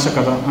ഇതൊരു തമാശ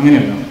കഥ.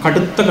 അങ്ങനെയല്ല,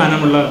 കടുത്ത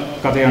കനമുള്ള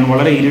കഥയാണ്.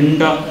 വളരെ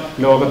ഇരുണ്ട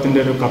ലോകത്തിൻ്റെ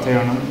ഒരു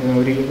കഥയാണ്.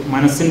 ഒരു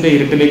മനസ്സിൻ്റെ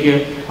ഇരുട്ടിലേക്ക്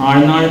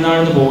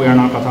ആഴ്ന്നാഴ്ന്നാഴ്ന്ന്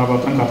പോവുകയാണ് ആ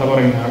കഥാപാത്രം, കഥ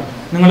പറയുന്നയാൾ.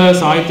 നിങ്ങൾ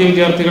സാഹിത്യ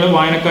വിദ്യാർത്ഥികൾ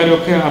വായനക്കാരും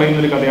ഒക്കെ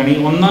അറിയുന്നൊരു കഥയാണ്. ഈ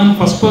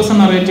 1st പേഴ്സൺ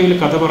നറേറ്റീവിൽ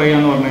കഥ പറയുക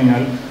എന്ന് പറഞ്ഞു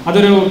കഴിഞ്ഞാൽ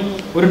അതൊരു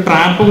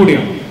ട്രാപ്പ്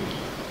കൂടിയാണ്.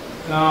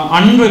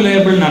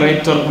 അൺറിലയബിൾ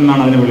നറേറ്റർ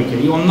എന്നാണ് അതിനെ വിളിക്കുക.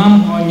 ഈ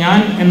ഞാൻ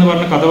എന്ന്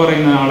പറഞ്ഞ കഥ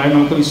പറയുന്ന ആളെ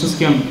നമുക്ക്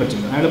വിശ്വസിക്കാൻ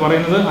പറ്റില്ല. അയാൾ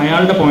പറയുന്നത്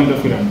അയാളുടെ പോയിന്റ്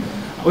ഓഫ് വ്യൂ ആണ്.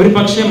 ഒരു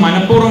പക്ഷേ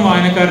മനഃപൂർവ്വം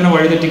വായനക്കാരനെ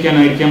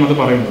വഴിതെറ്റിക്കാനായിരിക്കാം അത്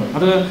പറയുന്നത്.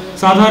 അത്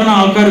സാധാരണ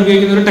ആൾക്കാർ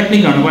ഉപയോഗിക്കുന്ന ഒരു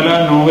ടെക്നിക്കാണ്.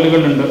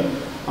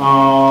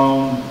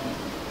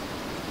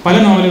 പല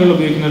നോവലുകളിൽ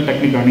ഉപയോഗിക്കുന്ന ഒരു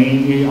ടെക്നിക്കാണ്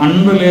ഈ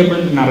അൺറിലയബിൾ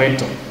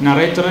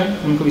നറേറ്ററെ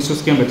നമുക്ക്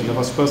വിശ്വസിക്കാൻ പറ്റില്ല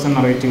 1st പേഴ്സൺ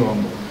നറേറ്റീവ്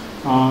ആകുമ്പോൾ.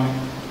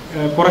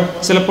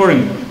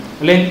 ചിലപ്പോഴെങ്കിലും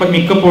അല്ലെങ്കിൽ ഇപ്പം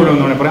മിക്കപ്പോഴും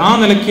എന്ന് വേണമെങ്കിൽ പറയാം, ആ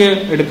നിലയ്ക്ക്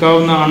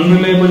എടുക്കാവുന്ന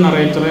അൺറിലയബിൾ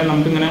നറേറ്ററെ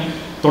നമുക്കിങ്ങനെ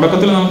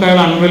തുടക്കത്തിൽ നമുക്ക് അയാൾ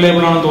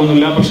അൺറിലയബിൾ ആണെന്ന്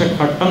തോന്നില്ല. പക്ഷെ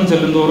ഘട്ടം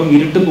ചെല്ലുന്തോറും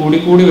ഇരുട്ട്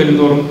കൂടി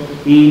വരുന്തോറും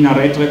ഈ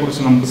നറേറ്ററെ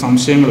കുറിച്ച് നമുക്ക്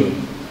സംശയങ്ങൾ വരും.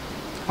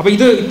 അപ്പോൾ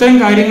ഇത്തരം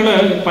കാര്യങ്ങൾ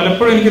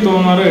പലപ്പോഴും എനിക്ക്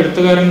തോന്നാറ്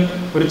എഴുത്തുകാരൻ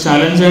ഒരു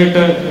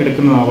ചലഞ്ചായിട്ട്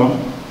എടുക്കുന്നതാവാം.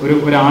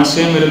 ഒരു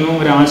ആശയം വരുന്നു,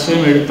 ഒരു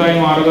ആശയം എഴുത്തായി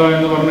മാറുക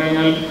എന്ന് പറഞ്ഞു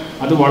കഴിഞ്ഞാൽ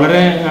അത്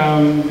വളരെ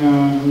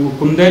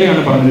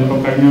കുന്തേരിയാണ് പറഞ്ഞത്. ഇപ്പോൾ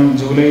കഴിഞ്ഞ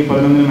ജൂലൈ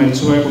 11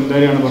 മരിച്ചുപോയ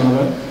കുന്തേരിയാണ്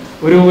പറഞ്ഞത്.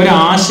 ഒരു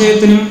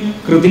ആശയത്തിനും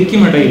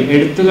കൃതിക്കുമിടയിൽ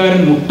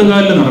എഴുത്തുകാരൻ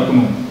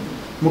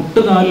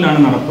മുട്ടുകാലിലാണ്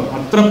നടപ്പ്.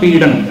 അത്ര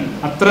പീഡനം,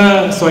 അത്ര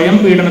സ്വയം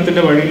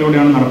പീഡനത്തിൻ്റെ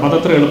വഴിയിലൂടെയാണ് നടപ്പ്.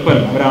 അതത്ര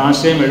എളുപ്പമല്ല.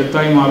 ഒരാശയം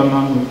എഴുത്തായി മാറുന്ന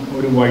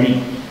ഒരു വഴി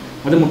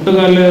അത്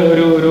മുട്ടുകാലിൽ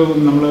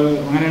നമ്മൾ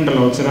അങ്ങനെ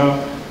ഉണ്ടല്ലോ, ചില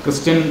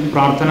ക്രിസ്ത്യൻ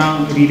പ്രാർത്ഥനാ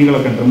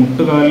രീതികളൊക്കെ ഉണ്ട്.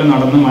 മുട്ടുകാലിൽ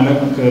നടന്ന് മല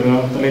കയറുക,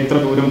 അല്ല ഇത്ര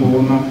ദൂരം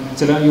പോകുന്ന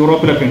ചില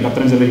യൂറോപ്പിലൊക്കെ ഉണ്ട്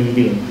അത്തരം ചില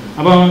രീതികൾ.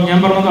 അപ്പോൾ ഞാൻ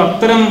പറഞ്ഞത്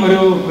അത്തരം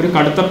ഒരു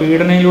കടുത്ത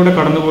പീഡനയിലൂടെ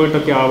കടന്നു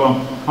പോയിട്ടൊക്കെ ആവാം.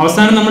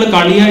 അവസാനം നമ്മൾ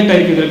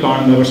കളിയായിട്ടായിരിക്കും ഇതിൽ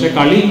കാണുന്നത്. പക്ഷേ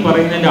കളി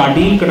പറയുന്നതിൻ്റെ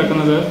അടിയിൽ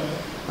കിടക്കുന്നത്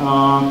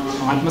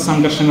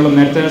ആത്മസംഘർഷങ്ങളും,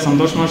 നേരത്തെ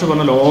സന്തോഷ് മാഷ്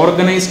പറഞ്ഞല്ലോ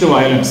ഓർഗനൈസ്ഡ്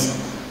വയലൻസ്.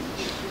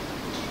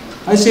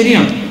 അത്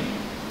ശരിയാണ്.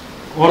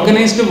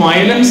 ഓർഗനൈസ്ഡ്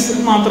വയലൻസ്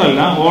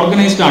മാത്രമല്ല,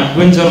 ഓർഗനൈസ്ഡ്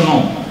അഡ്വഞ്ചറിനോ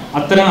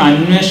അത്തരം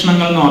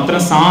അന്വേഷണങ്ങളെന്നോ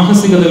അത്തരം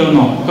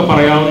സാഹസികതകളെന്നോ ഒക്കെ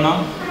പറയാവുന്ന,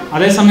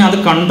 അതേസമയം അത്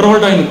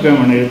കൺട്രോൾഡായി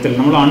നിൽക്കുകയാണ് എഴുത്തിൽ.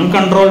 നമ്മൾ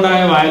അൺകൺട്രോൾഡായ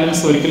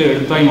വയലൻസ് ഒരിക്കലും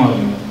എഴുത്തായി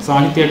മാറുന്നില്ല,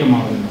 സാഹിത്യമായിട്ട്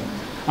മാറുന്നില്ല.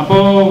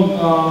 അപ്പോൾ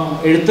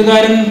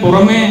എഴുത്തുകാരൻ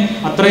പുറമേ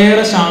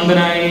അത്രയേറെ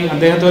ശാന്തനായി,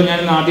 അദ്ദേഹത്തെ ഞാൻ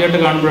ആദ്യമായിട്ട്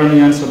കാണുമ്പോഴാണ്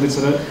ഞാൻ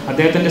ശ്രദ്ധിച്ചത്,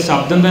 അദ്ദേഹത്തിൻ്റെ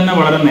ശബ്ദം തന്നെ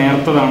വളരെ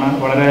നേർത്തതാണ്,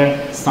 വളരെ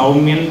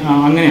സൗമ്യൻ,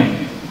 അങ്ങനെയാണ്.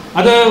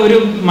 അത് ഒരു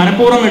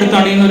മനഃപൂർവ്വം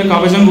എടുത്തണിയുന്ന ഒരു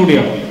കവചം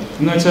കൂടിയാണ്.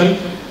 എന്ന് വെച്ചാൽ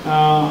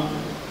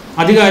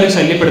അധികാരം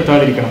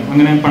ശല്യപ്പെടുത്താതിരിക്കണം.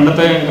 അങ്ങനെ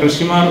പണ്ടത്തെ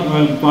ഋഷിമാർ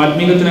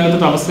വാൽമീകത്തിനകത്ത്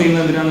തപസ്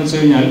ചെയ്യുന്നത് എന്തിനാന്ന് വെച്ച്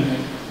കഴിഞ്ഞാൽ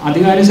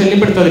അധികാരം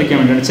ശല്യപ്പെടുത്താതിരിക്കാൻ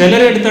വേണ്ടിയാണ്.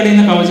 ചിലർ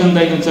എടുത്തണിയുന്ന കവചം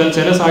എന്താണെന്ന് വെച്ചാൽ,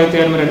 ചില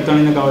സാഹിത്യകാരന്മാർ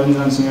എടുത്തണിയുന്ന കവചം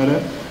എന്താണെന്ന് വെച്ച് കഴിഞ്ഞാൽ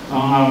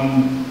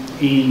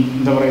ഈ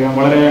എന്താ പറയുക,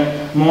 വളരെ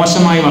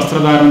മോശമായി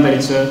വസ്ത്രധാരണം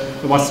ധരിച്ച്,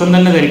 വസ്ത്രം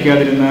തന്നെ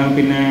ധരിക്കാതിരുന്ന്,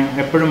 പിന്നെ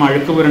എപ്പോഴും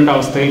അഴുക്ക് പുരണ്ട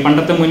അവസ്ഥയിൽ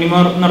പണ്ടത്തെ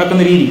മുനിമാർ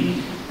നടക്കുന്ന രീതി.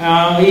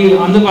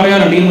 അന്ന്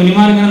പറയാറുണ്ട്, ഈ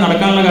മുനിമാർ ഇങ്ങനെ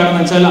നടക്കാനുള്ള കാരണം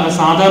എന്ന് വെച്ചാൽ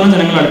സാധാരണ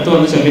ജനങ്ങൾ അടുത്ത്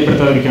വന്ന്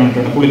ശല്യപ്പെടുത്താതിരിക്കാൻ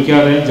വേണ്ടിയിട്ടുണ്ട്.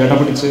 കുളിക്കാതെ ജട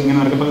പിടിച്ച് ഇങ്ങനെ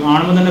നടക്കുമ്പോൾ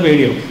കാണുമ്പോൾ തന്നെ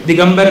പേടിയാവും,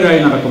 ദിഗംബരരായി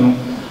നടക്കുന്നു.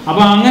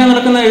 അപ്പോൾ അങ്ങനെ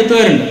നടക്കുന്ന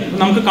എഴുത്തുകാരുണ്ട്,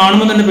 നമുക്ക്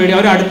കാണുമ്പോൾ തന്നെ പേടി.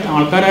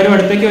 ആൾക്കാരും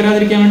അടുത്തേക്ക്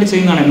വരാതിരിക്കാൻ വേണ്ടി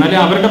ചെയ്യുന്നതാണ്. എന്നാലും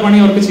അവരുടെ പണി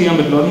അവർക്ക് ചെയ്യാൻ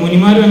പറ്റുള്ളൂ. അത്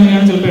മുനിമാരും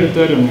എങ്ങനെയാണ്, ചിലപ്പോൾ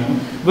എഴുത്തുകാരും എങ്ങനെയാണ്.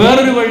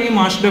 വേറൊരു വഴി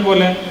മാഷിന്റെ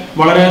പോലെ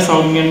വളരെ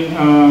സൗമ്യൻ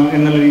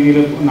എന്നുള്ള രീതിയിൽ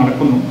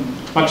നടക്കുന്നു.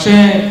 പക്ഷേ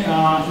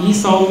ഈ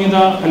സൗമ്യത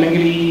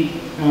അല്ലെങ്കിൽ ഈ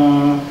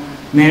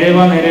നേരെ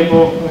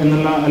പോ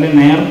എന്നുള്ള അല്ലെങ്കിൽ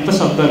നേർത്ത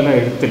ശബ്ദമല്ല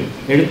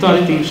എഴുത്ത്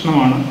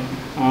അതിതീക്ഷ്ണമാണ്,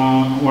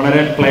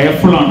 വളരെ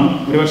പ്ലേഫുള്ളാണ്.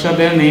 ഒരുപക്ഷെ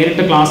അദ്ദേഹം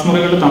നേരിട്ട് ക്ലാസ്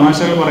മുറികളിൽ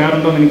തമാശകൾ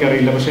പറയാറുണ്ടോ എന്ന്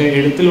എനിക്കറിയില്ല. പക്ഷേ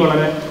എഴുത്തിൽ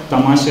വളരെ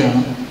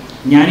തമാശയാണ്.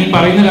 ഞാൻ ഈ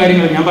പറയുന്ന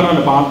കാര്യങ്ങൾ ഞാൻ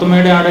പറഞ്ഞിട്ടുണ്ട്,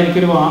 പാത്തുമ്മയുടെ ആടെ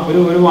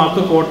ഒരു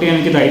വാക്ക് കോട്ട് ചെയ്യാൻ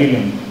എനിക്ക്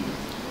ധൈര്യമില്ല.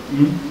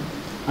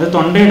 അത്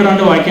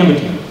തൊണ്ടയിടാണ്ട് വായിക്കാൻ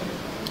പറ്റില്ല.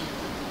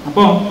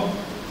 അപ്പോൾ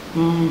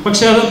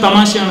പക്ഷെ അത്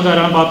തമാശയാണ്.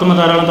 പാത്തുമ്മ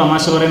ധാരാളം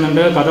തമാശ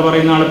പറയുന്നുണ്ട്, കഥ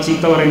പറയുന്ന ആളെ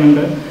ചീത്ത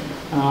പറയുന്നുണ്ട്.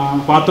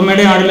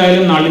 പാത്തുമ്മയുടെ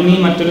ആടിലായാലും നളിനി,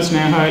 മറ്റൊരു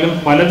സ്നേഹമായാലും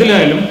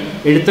പലതിലായാലും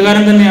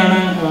എഴുത്തുകാരൻ തന്നെയാണ്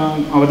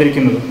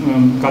അവതരിക്കുന്നത്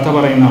കഥ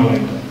പറയുന്ന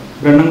ആളായിട്ട്.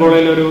 ബ്രണ്ണൻ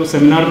കോളേജിൽ ഒരു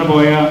സെമിനാറിന്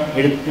പോയ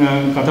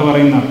കഥ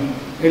പറയുന്ന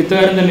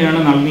എഴുത്തുകാരൻ തന്നെയാണ്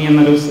നളിനി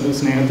എന്നൊരു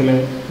സ്നേഹത്തിലെ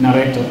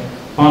നറേറ്റർ.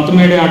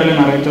 പാത്തുമ്മയുടെ ആടിലെ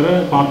നറേറ്റർ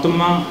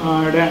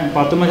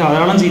പാത്തുമ്മ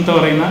ധാരാളം ചീത്ത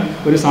പറയുന്ന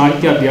ഒരു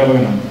സാഹിത്യ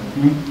അധ്യാപകനാണ്.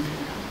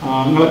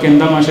 നിങ്ങളൊക്കെ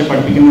എന്താ മാഷെ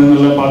പഠിപ്പിക്കുന്നത്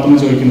എന്നുള്ള പാത്തുമ്മ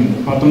ചോദിക്കുന്നുണ്ട്,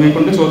 പാത്തുമ്മയെ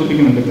കൊണ്ട്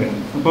ചോദിപ്പിക്കുന്നുണ്ട് ഇദ്ദേഹം.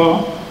 അപ്പോൾ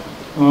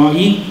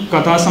ഈ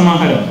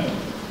കഥാസമാഹാരം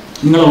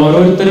നിങ്ങൾ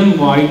ഓരോരുത്തരും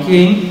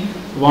വായിക്കുകയും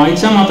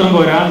വായിച്ചാൽ മാത്രം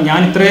പോരാ. ഞാൻ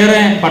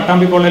ഇത്രയേറെ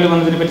പട്ടാമ്പി കോളേജിൽ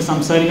വന്നതിനെ പറ്റി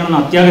സംസാരിക്കണം എന്ന്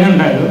അത്യാഗ്രഹം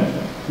ഉണ്ടായത്,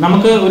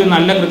 നമുക്ക് ഒരു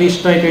നല്ല കൃതി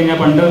ഇഷ്ടമായി കഴിഞ്ഞാൽ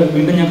പണ്ട്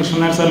വീണ്ടും ഞാൻ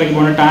കൃഷ്ണനായർ സാറിലേക്ക്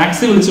പോകണം,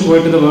 ടാക്സി വിളിച്ച്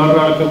പോയിട്ട് ഇത്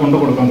വേറൊരാൾക്ക് കൊണ്ടു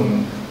കൊടുക്കാൻ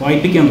തോന്നുന്നു,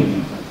 വായിപ്പിക്കാൻ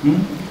തോന്നുന്നു.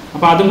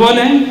 അപ്പോൾ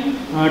അതുപോലെ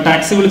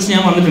ടാക്സി വിളിച്ച്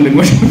ഞാൻ വന്നിട്ടുണ്ട്.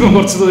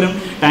 കുറച്ച് ദൂരം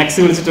ടാക്സി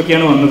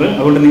വിളിച്ചിട്ടൊക്കെയാണ് വന്നത്.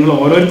 അതുകൊണ്ട് നിങ്ങൾ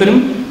ഓരോരുത്തരും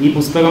ഈ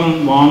പുസ്തകം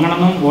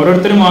വാങ്ങണമെന്നും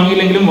ഓരോരുത്തരും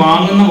വാങ്ങിയില്ലെങ്കിലും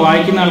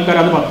വായിക്കുന്ന ആൾക്കാർ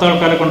അത് 10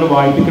 ആൾക്കാരെ കൊണ്ട്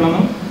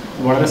വായിപ്പിക്കണമെന്നും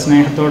വളരെ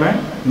സ്നേഹത്തോടെ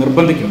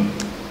നിർബന്ധിക്കണം.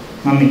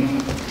 നന്ദി.